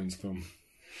Indiana Jones film.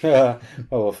 Well,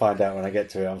 we'll find out when I get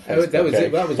to it on Facebook. That was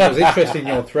it. What was interesting in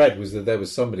your thread was that there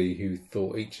was somebody who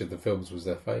thought each of the films was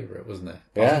their favourite, wasn't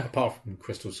there? Apart from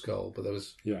Crystal Skull, but there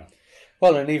was... Yeah.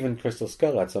 Well, and even Crystal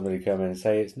Skull had somebody come in and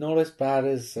say it's not as bad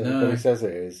as everybody says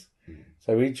it is.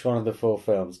 So each one of the 4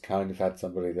 films kind of had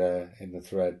somebody there in the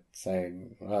thread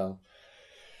saying, well...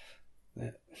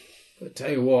 But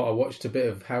tell you what, I watched a bit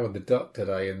of Howard the Duck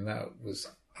today, and that was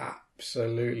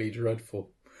absolutely dreadful.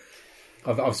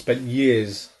 I've spent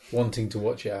years wanting to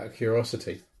watch it out of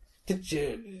curiosity. Did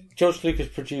George Lucas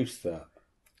produce that?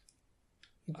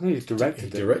 I think he's directed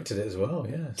it. He directed it as well,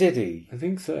 yeah. Did he? I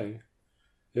think so.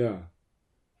 Yeah.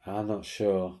 I'm not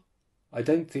sure. I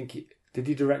don't think he... Did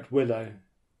he direct Willow?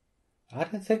 I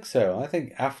don't think so. I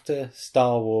think after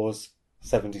Star Wars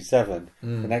 77, the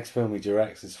next film he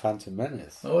directs is Phantom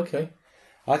Menace. Oh, okay.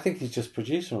 I think he's just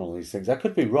producing all these things. I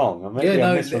could be wrong. I'm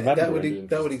misremembering.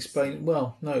 That would explain...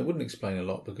 Well, no, it wouldn't explain a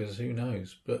lot because who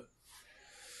knows, but...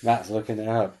 Matt's looking it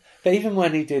up. But even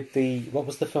when he did what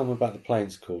was the film about the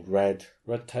planes called? Red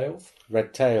Tails?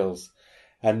 Red Tails.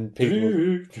 And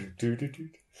people...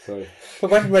 Sorry.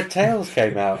 But when Red Tails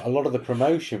came out, a lot of the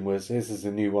promotion was, this is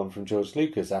a new one from George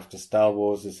Lucas after Star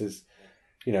Wars, this is,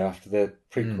 after the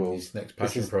prequels. His next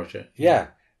passion project. Yeah.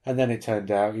 And then it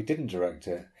turned out he didn't direct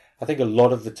it. I think a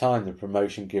lot of the time the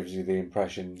promotion gives you the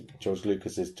impression George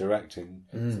Lucas is directing.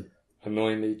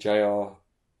 Annoyingly, JR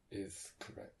is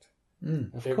correct.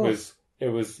 Of course. It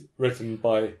was written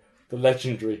by the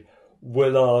legendary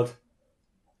Willard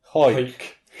Huyck.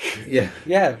 Yeah.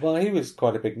 Yeah, well, he was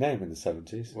quite a big name in the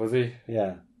 70s. Was he?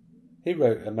 Yeah. He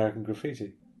wrote American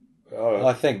Graffiti. Oh.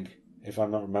 I think, if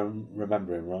I'm not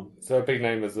remembering wrong. So a big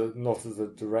name not as a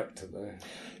director, though.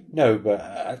 No, but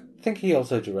I think he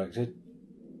also directed.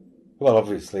 Well,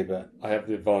 obviously, but... I have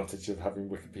the advantage of having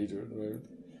Wikipedia at the moment.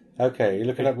 Okay, you're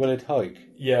looking at Willard Huyck?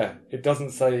 Yeah, it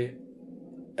doesn't say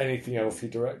anything else he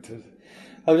directed.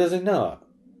 Oh, does it not?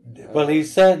 Well,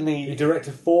 he's certainly... He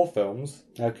directed 4 films.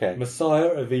 Okay. Messiah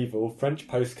of Evil, French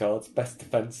Postcards, Best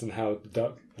Defence, and Howard the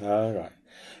Duck. Oh, right.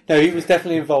 No, he was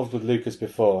definitely involved with Lucas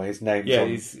before. His name's on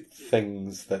he's...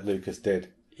 things that Lucas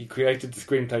did. He created the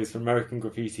screenplays for American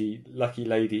Graffiti, Lucky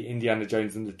Lady, Indiana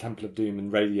Jones and the Temple of Doom,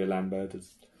 and Radioland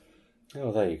Murders.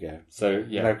 Oh, there you go. So,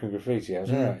 yeah. American Graffiti, I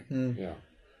was right. Yeah.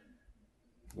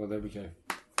 Well, there we go.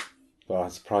 Well, I'm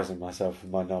surprising myself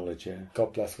with my knowledge, yeah.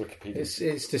 God bless Wikipedia.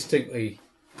 It's distinctly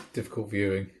difficult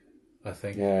viewing, I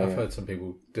think. Yeah, I've heard some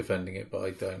people defending it, but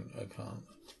I can't.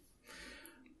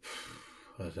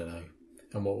 I don't know.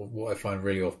 And what I find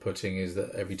really off-putting is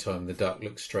that every time the duck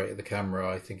looks straight at the camera,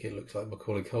 I think it looks like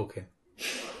Macaulay Culkin.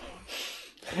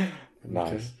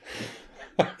 Nice.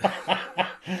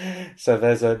 So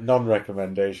there's a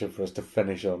non-recommendation for us to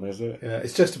finish on, is it? Yeah,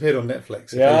 it's just appeared on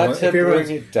Netflix. Yeah, if you're bring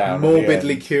it down.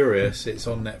 Morbidly curious, it's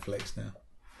on Netflix now.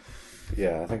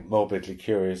 Yeah, I think morbidly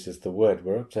curious is the word.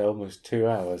 We're up to almost 2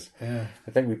 hours. Yeah.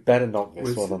 I think we better knock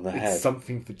this one on the head. It's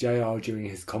something for JR during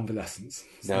his convalescence.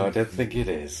 No, I don't think it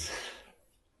is.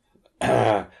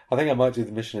 I think I might do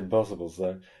the Mission Impossibles,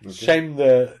 though. Okay. Shame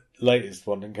the latest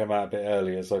one didn't come out a bit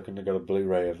earlier, so I couldn't have got a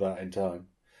Blu-ray of that in time.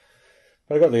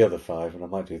 But I got the other 5, and I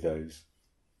might do those,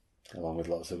 along with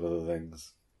lots of other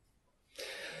things.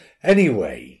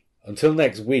 Anyway, Until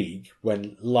next week,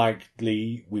 when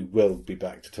likely we will be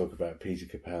back to talk about Peter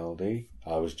Capaldi.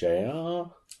 I was JR.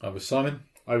 I was Simon.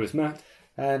 I was Matt.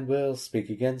 And we'll speak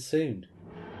again soon.